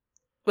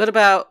 What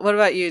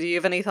about you? Do you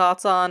have any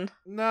thoughts on?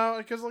 No,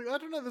 because like I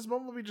don't know, this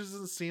Bumblebee just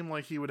doesn't seem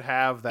like he would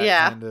have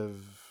that kind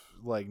of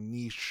like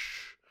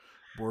niche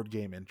board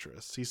game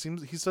interest. He's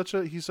such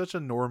a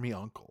normie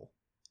uncle.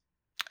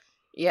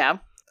 Yeah.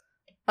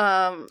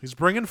 He's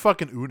bringing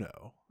fucking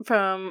Uno.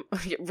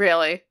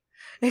 Really?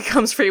 It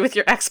comes free with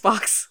your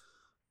Xbox.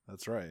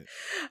 That's right.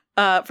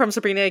 From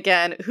Sabrina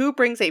again, who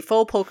brings a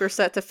full poker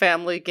set to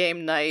family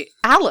game night?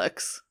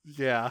 Alex.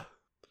 Yeah.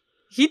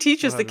 He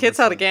teaches 100%. The kids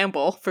how to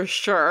gamble, for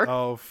sure.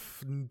 Oh,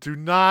 do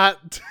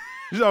not.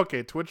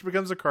 Okay, Twitch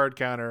becomes a card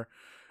counter,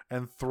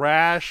 and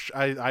Thrash,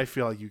 I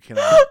feel like you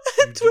cannot.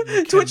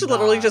 Twitch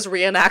literally just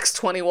reenacts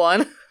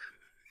 21.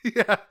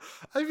 Yeah,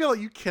 I feel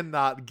like you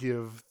cannot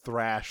give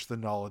Thrash the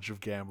knowledge of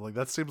gambling.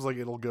 That seems like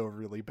it'll go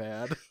really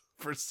bad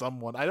for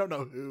someone. I don't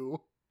know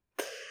who.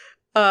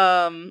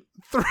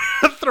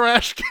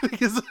 Thrash getting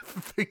his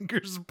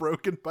fingers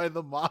broken by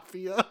the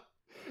mafia.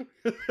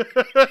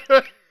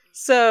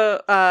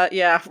 So,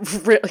 yeah,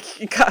 really,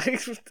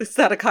 is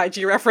that a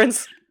kaiji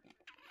reference?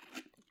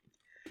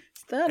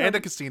 And a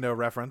casino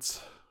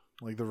reference,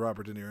 like the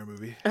Robert De Niro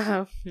movie.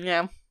 Oh,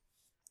 yeah.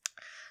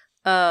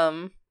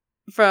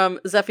 From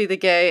Zeffy the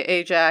Gay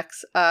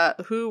Ajax,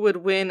 who would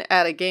win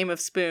at a game of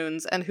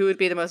spoons, and who would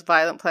be the most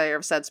violent player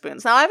of said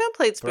spoons? Now, I haven't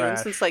played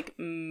spoons since, like,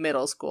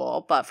 middle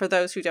school, but for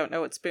those who don't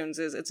know what spoons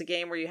is, it's a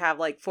game where you have,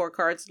 like, 4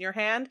 cards in your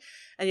hand,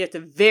 and you have to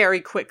very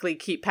quickly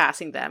keep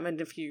passing them, and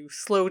if you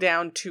slow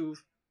down too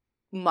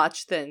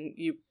much, then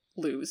you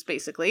lose,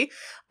 basically.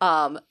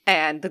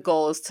 And the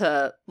goal is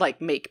to,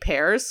 like, make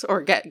pairs,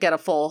 or get a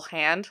full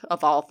hand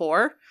of all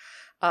 4.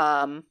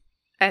 I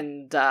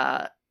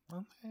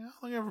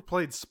only ever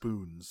played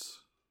spoons.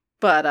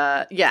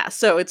 But, yeah,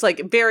 so it's,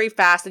 like, very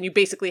fast, and you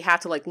basically have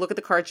to, like, look at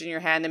the cards in your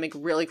hand and make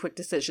really quick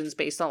decisions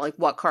based on, like,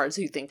 what cards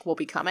you think will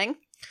be coming.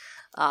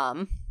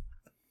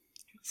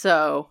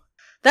 So,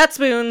 That's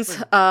Spoons.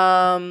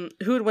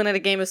 Who would win at a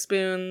game of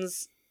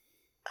Spoons?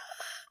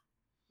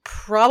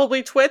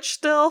 Probably Twitch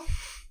still.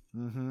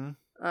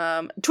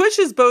 Twitch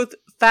is both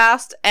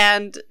fast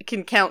and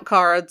can count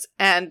cards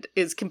and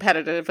is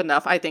competitive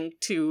enough, I think,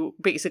 to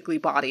basically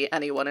body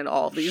anyone in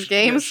all of these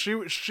games.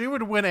 Yeah, she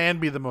would win and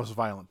be the most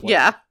violent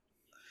player.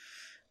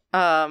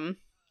 Yeah.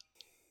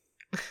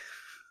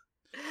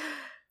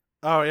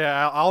 Oh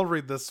yeah, I'll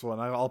read this one.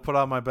 I'll put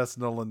on my best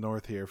Nolan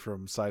North here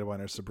from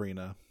Sidewinder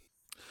Sabrina.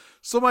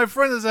 So my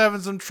friend is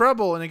having some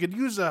trouble, and he could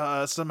use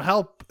some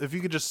help if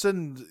you could just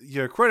send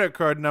your credit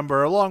card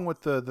number along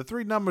with the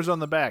 3 numbers on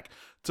the back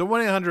to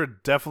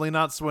 1-800 Definitely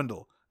Not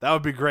Swindle. That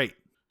would be great.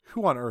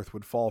 Who on earth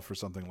would fall for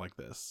something like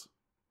this?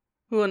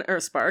 Who on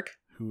Earthspark?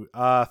 Who?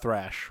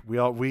 Thrash.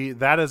 We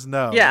that is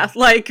no. Yeah,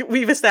 like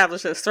we've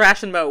established this.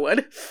 Thrash and Mo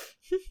would.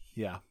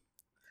 Yeah.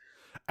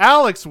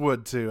 Alex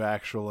would too,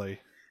 actually.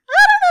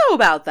 I don't know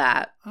about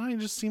that. Oh, he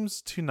just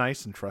seems too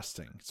nice and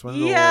trusting. But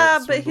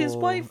his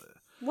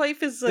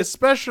wife is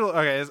especially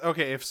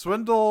okay. If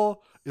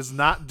Swindle is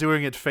not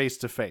doing it face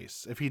to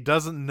face, if he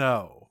doesn't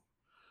know,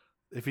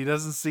 if he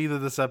doesn't see the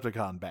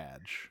Decepticon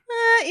badge,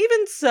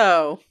 even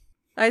so,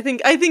 I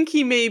think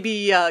he may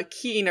be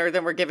keener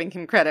than we're giving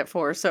him credit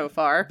for so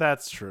far.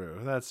 That's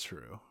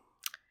true.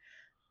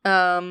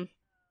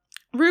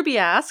 Ruby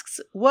asks,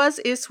 was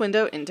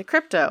Iswindo into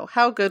crypto?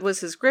 How good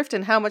was his grift,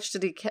 and how much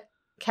did he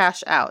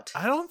cash out?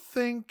 I don't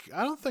think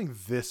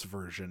this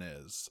version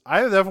is.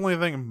 I definitely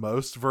think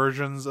most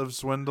versions of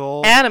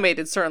Swindle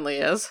animated certainly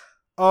is.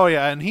 Oh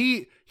yeah, and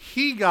he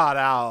got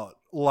out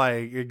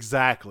like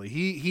exactly.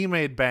 He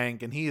made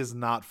bank, and he is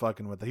not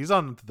fucking with it. He's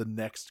on to the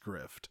next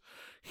grift.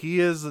 He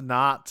is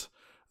not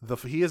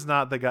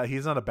the guy.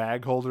 He's not a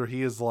bag holder.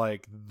 He is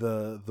like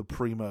the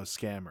primo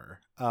scammer.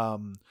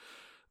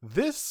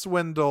 This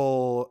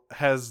Swindle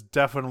has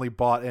definitely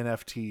bought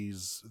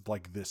NFTs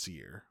like this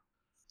year.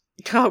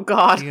 Oh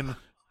God.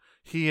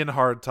 He and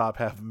Hardtop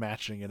have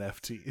matching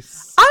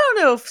NFTs. I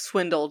don't know if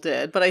Swindle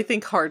did, but I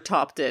think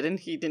Hardtop did, and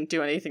he didn't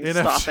do anything to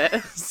stop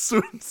it.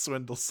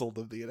 Swindle sold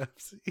him the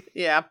NFC.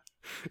 Yeah.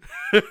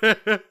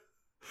 Hey,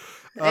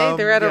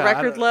 they're at a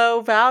record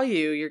low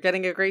value. You're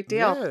getting a great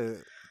deal. Yeah.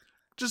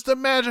 Just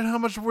imagine how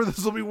much more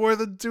this will be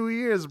worth in 2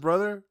 years,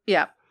 brother.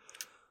 Yeah.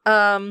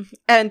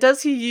 And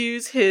does he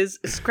use his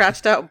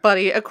scratched out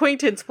buddy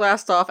Acquaintance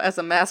Blastoff as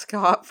a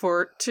mascot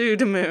for To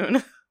the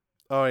Moon?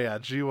 Oh yeah,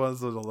 G1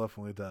 Swindle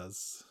definitely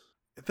does.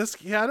 I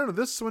don't know.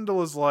 This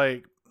Swindle is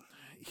like,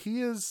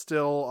 he is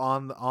still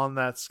on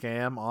that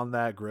scam, on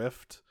that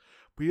grift,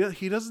 but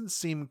he doesn't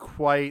seem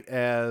quite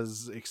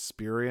as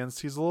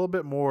experienced. He's a little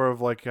bit more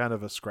of like kind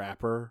of a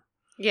scrapper.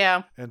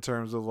 Yeah. In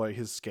terms of like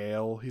his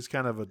scale, he's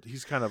kind of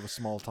a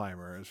small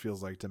timer. It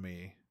feels like to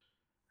me.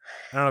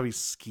 I don't know if he's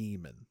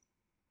scheming.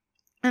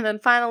 And then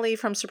finally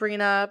from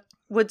Sabrina,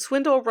 would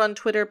Swindle run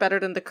Twitter better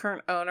than the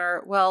current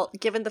owner? Well,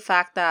 given the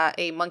fact that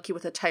a monkey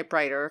with a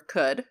typewriter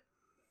could,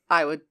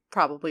 I would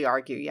probably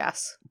argue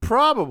yes.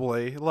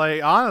 Probably.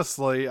 Like,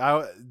 honestly,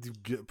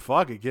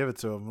 fuck it, give it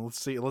to him.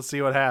 Let's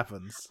see what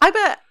happens. I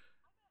bet,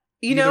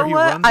 Either he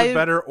runs it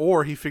better,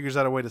 or he figures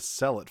out a way to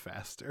sell it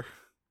faster.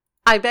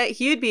 I bet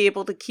he'd be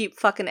able to keep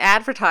fucking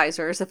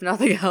advertisers, if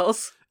nothing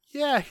else.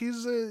 Yeah,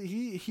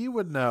 he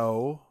would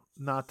know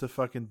not to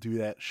fucking do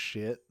that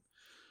shit.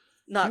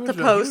 Not to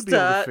post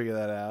figure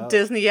that out.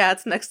 Disney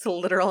ads next to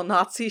literal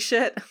Nazi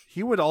shit.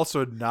 He would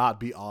also not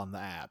be on the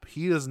app.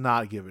 He does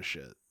not give a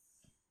shit.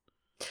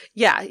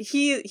 Yeah,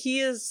 he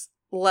is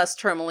less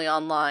terminally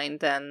online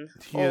than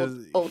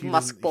old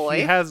Musk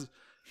boy.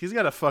 He's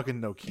got a fucking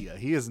Nokia.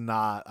 He is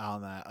not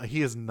on that.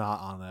 He is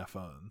not on that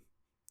phone.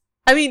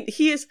 I mean,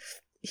 he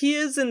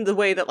is in the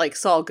way that like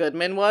Saul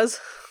Goodman was.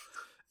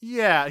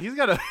 Yeah, he's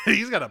got a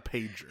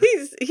pager.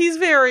 He's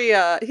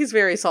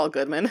very Saul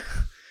Goodman.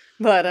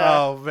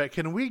 But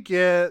can we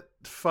get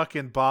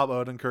fucking Bob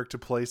Odenkirk to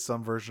play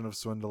some version of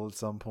Swindle at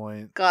some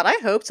point? God, I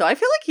hope so. I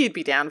feel like he'd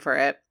be down for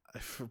it.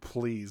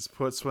 Please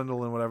put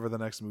Swindle in whatever the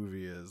next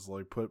movie is.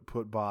 Like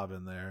put Bob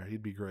in there.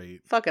 He'd be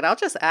great. Fuck it, I'll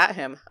just at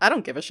him. I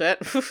don't give a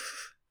shit.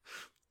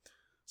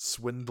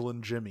 Swindle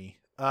and Jimmy.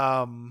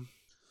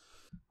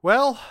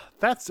 Well,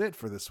 that's it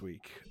for this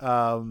week.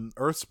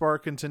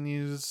 Earthspark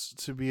continues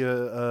to be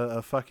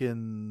a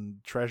fucking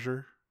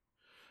treasure.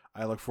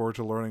 I look forward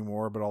to learning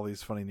more about all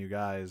these funny new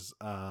guys.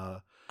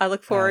 I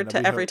look forward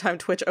to every time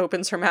Twitch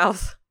opens her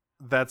mouth.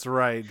 That's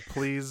right.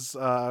 Please,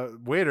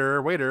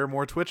 waiter,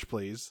 more Twitch,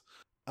 please.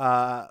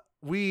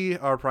 We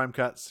are Prime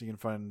Cuts. You can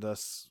find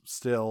us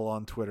still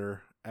on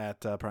Twitter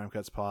at Prime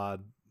Cuts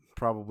Pod.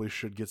 Probably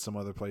should get some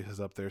other places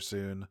up there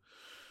soon.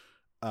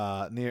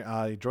 Join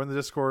the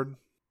Discord.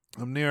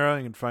 I'm Nira.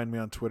 You can find me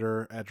on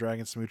Twitter at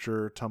Dragon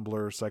Smoocher, Tumblr,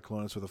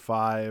 Cyclonus with a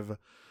 5.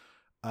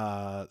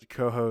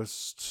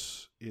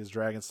 Co-host is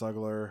Dragon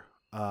Snuggler.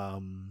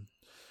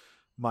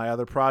 My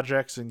other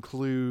projects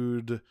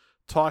include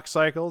Talk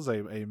Cycles,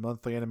 a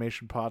monthly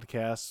animation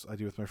podcast I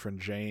do with my friend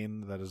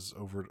Jane. That is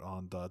over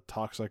on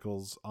Talk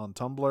Cycles on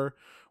Tumblr.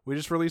 We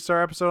just released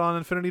our episode on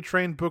Infinity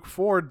Train Book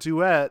 4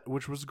 Duet,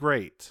 which was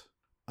great.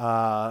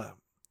 And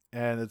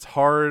it's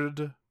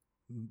hard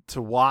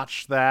to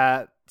watch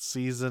that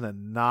season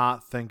and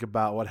not think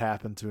about what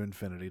happened to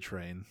Infinity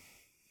Train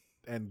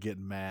and get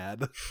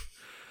mad.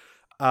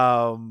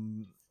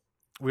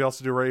 We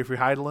also do Radio Free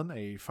Hydaelyn,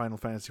 a Final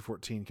Fantasy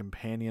XIV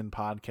companion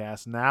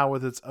podcast, now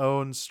with its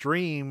own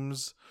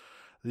streams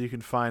that you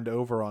can find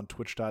over on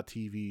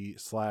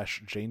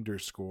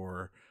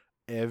twitch.tv/Janderscore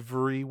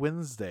every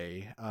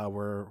Wednesday.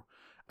 We're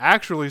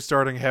actually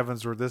starting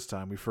Heavensward this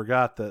time. We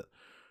forgot that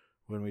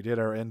when we did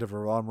our End of A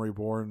Realm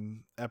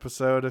Reborn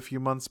episode a few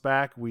months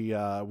back, we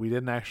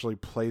didn't actually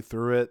play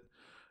through it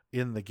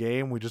in the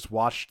game. We just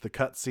watched the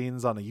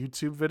cutscenes on a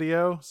YouTube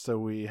video, so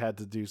we had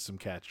to do some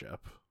catch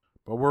up.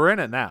 But we're in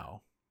it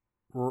now.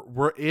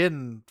 We're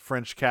in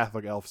French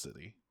Catholic Elf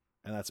City,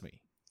 and that's me.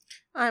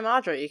 I'm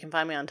Audrey. You can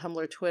find me on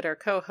Tumblr, Twitter,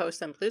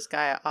 co-host, and Blue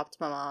Sky at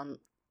Optimum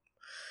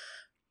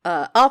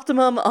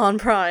on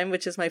Prime,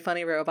 which is my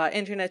funny robot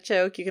internet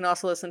joke. You can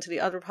also listen to the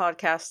other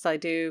podcasts I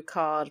do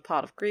called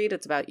Pot of Greed.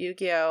 It's about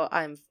Yu-Gi-Oh!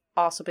 I've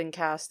also been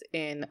cast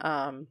in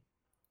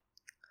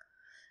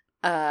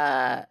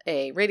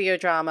a radio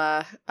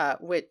drama,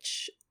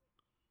 which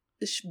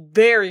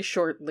very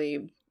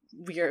shortly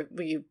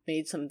we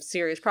made some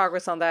serious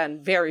progress on that,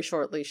 and very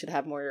shortly should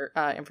have more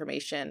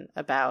information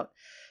about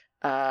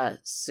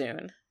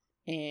soon.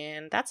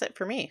 And that's it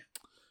for me.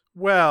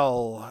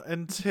 Well,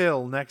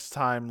 until next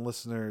time,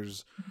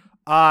 listeners,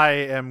 I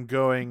am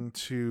going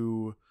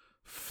to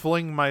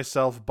fling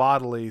myself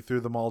bodily through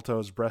the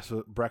Maltose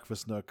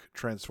breakfast nook,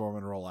 transform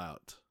and roll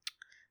out.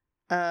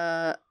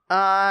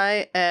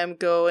 I am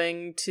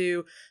going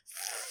to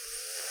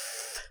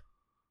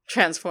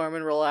transform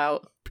and roll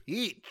out.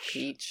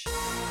 Peach.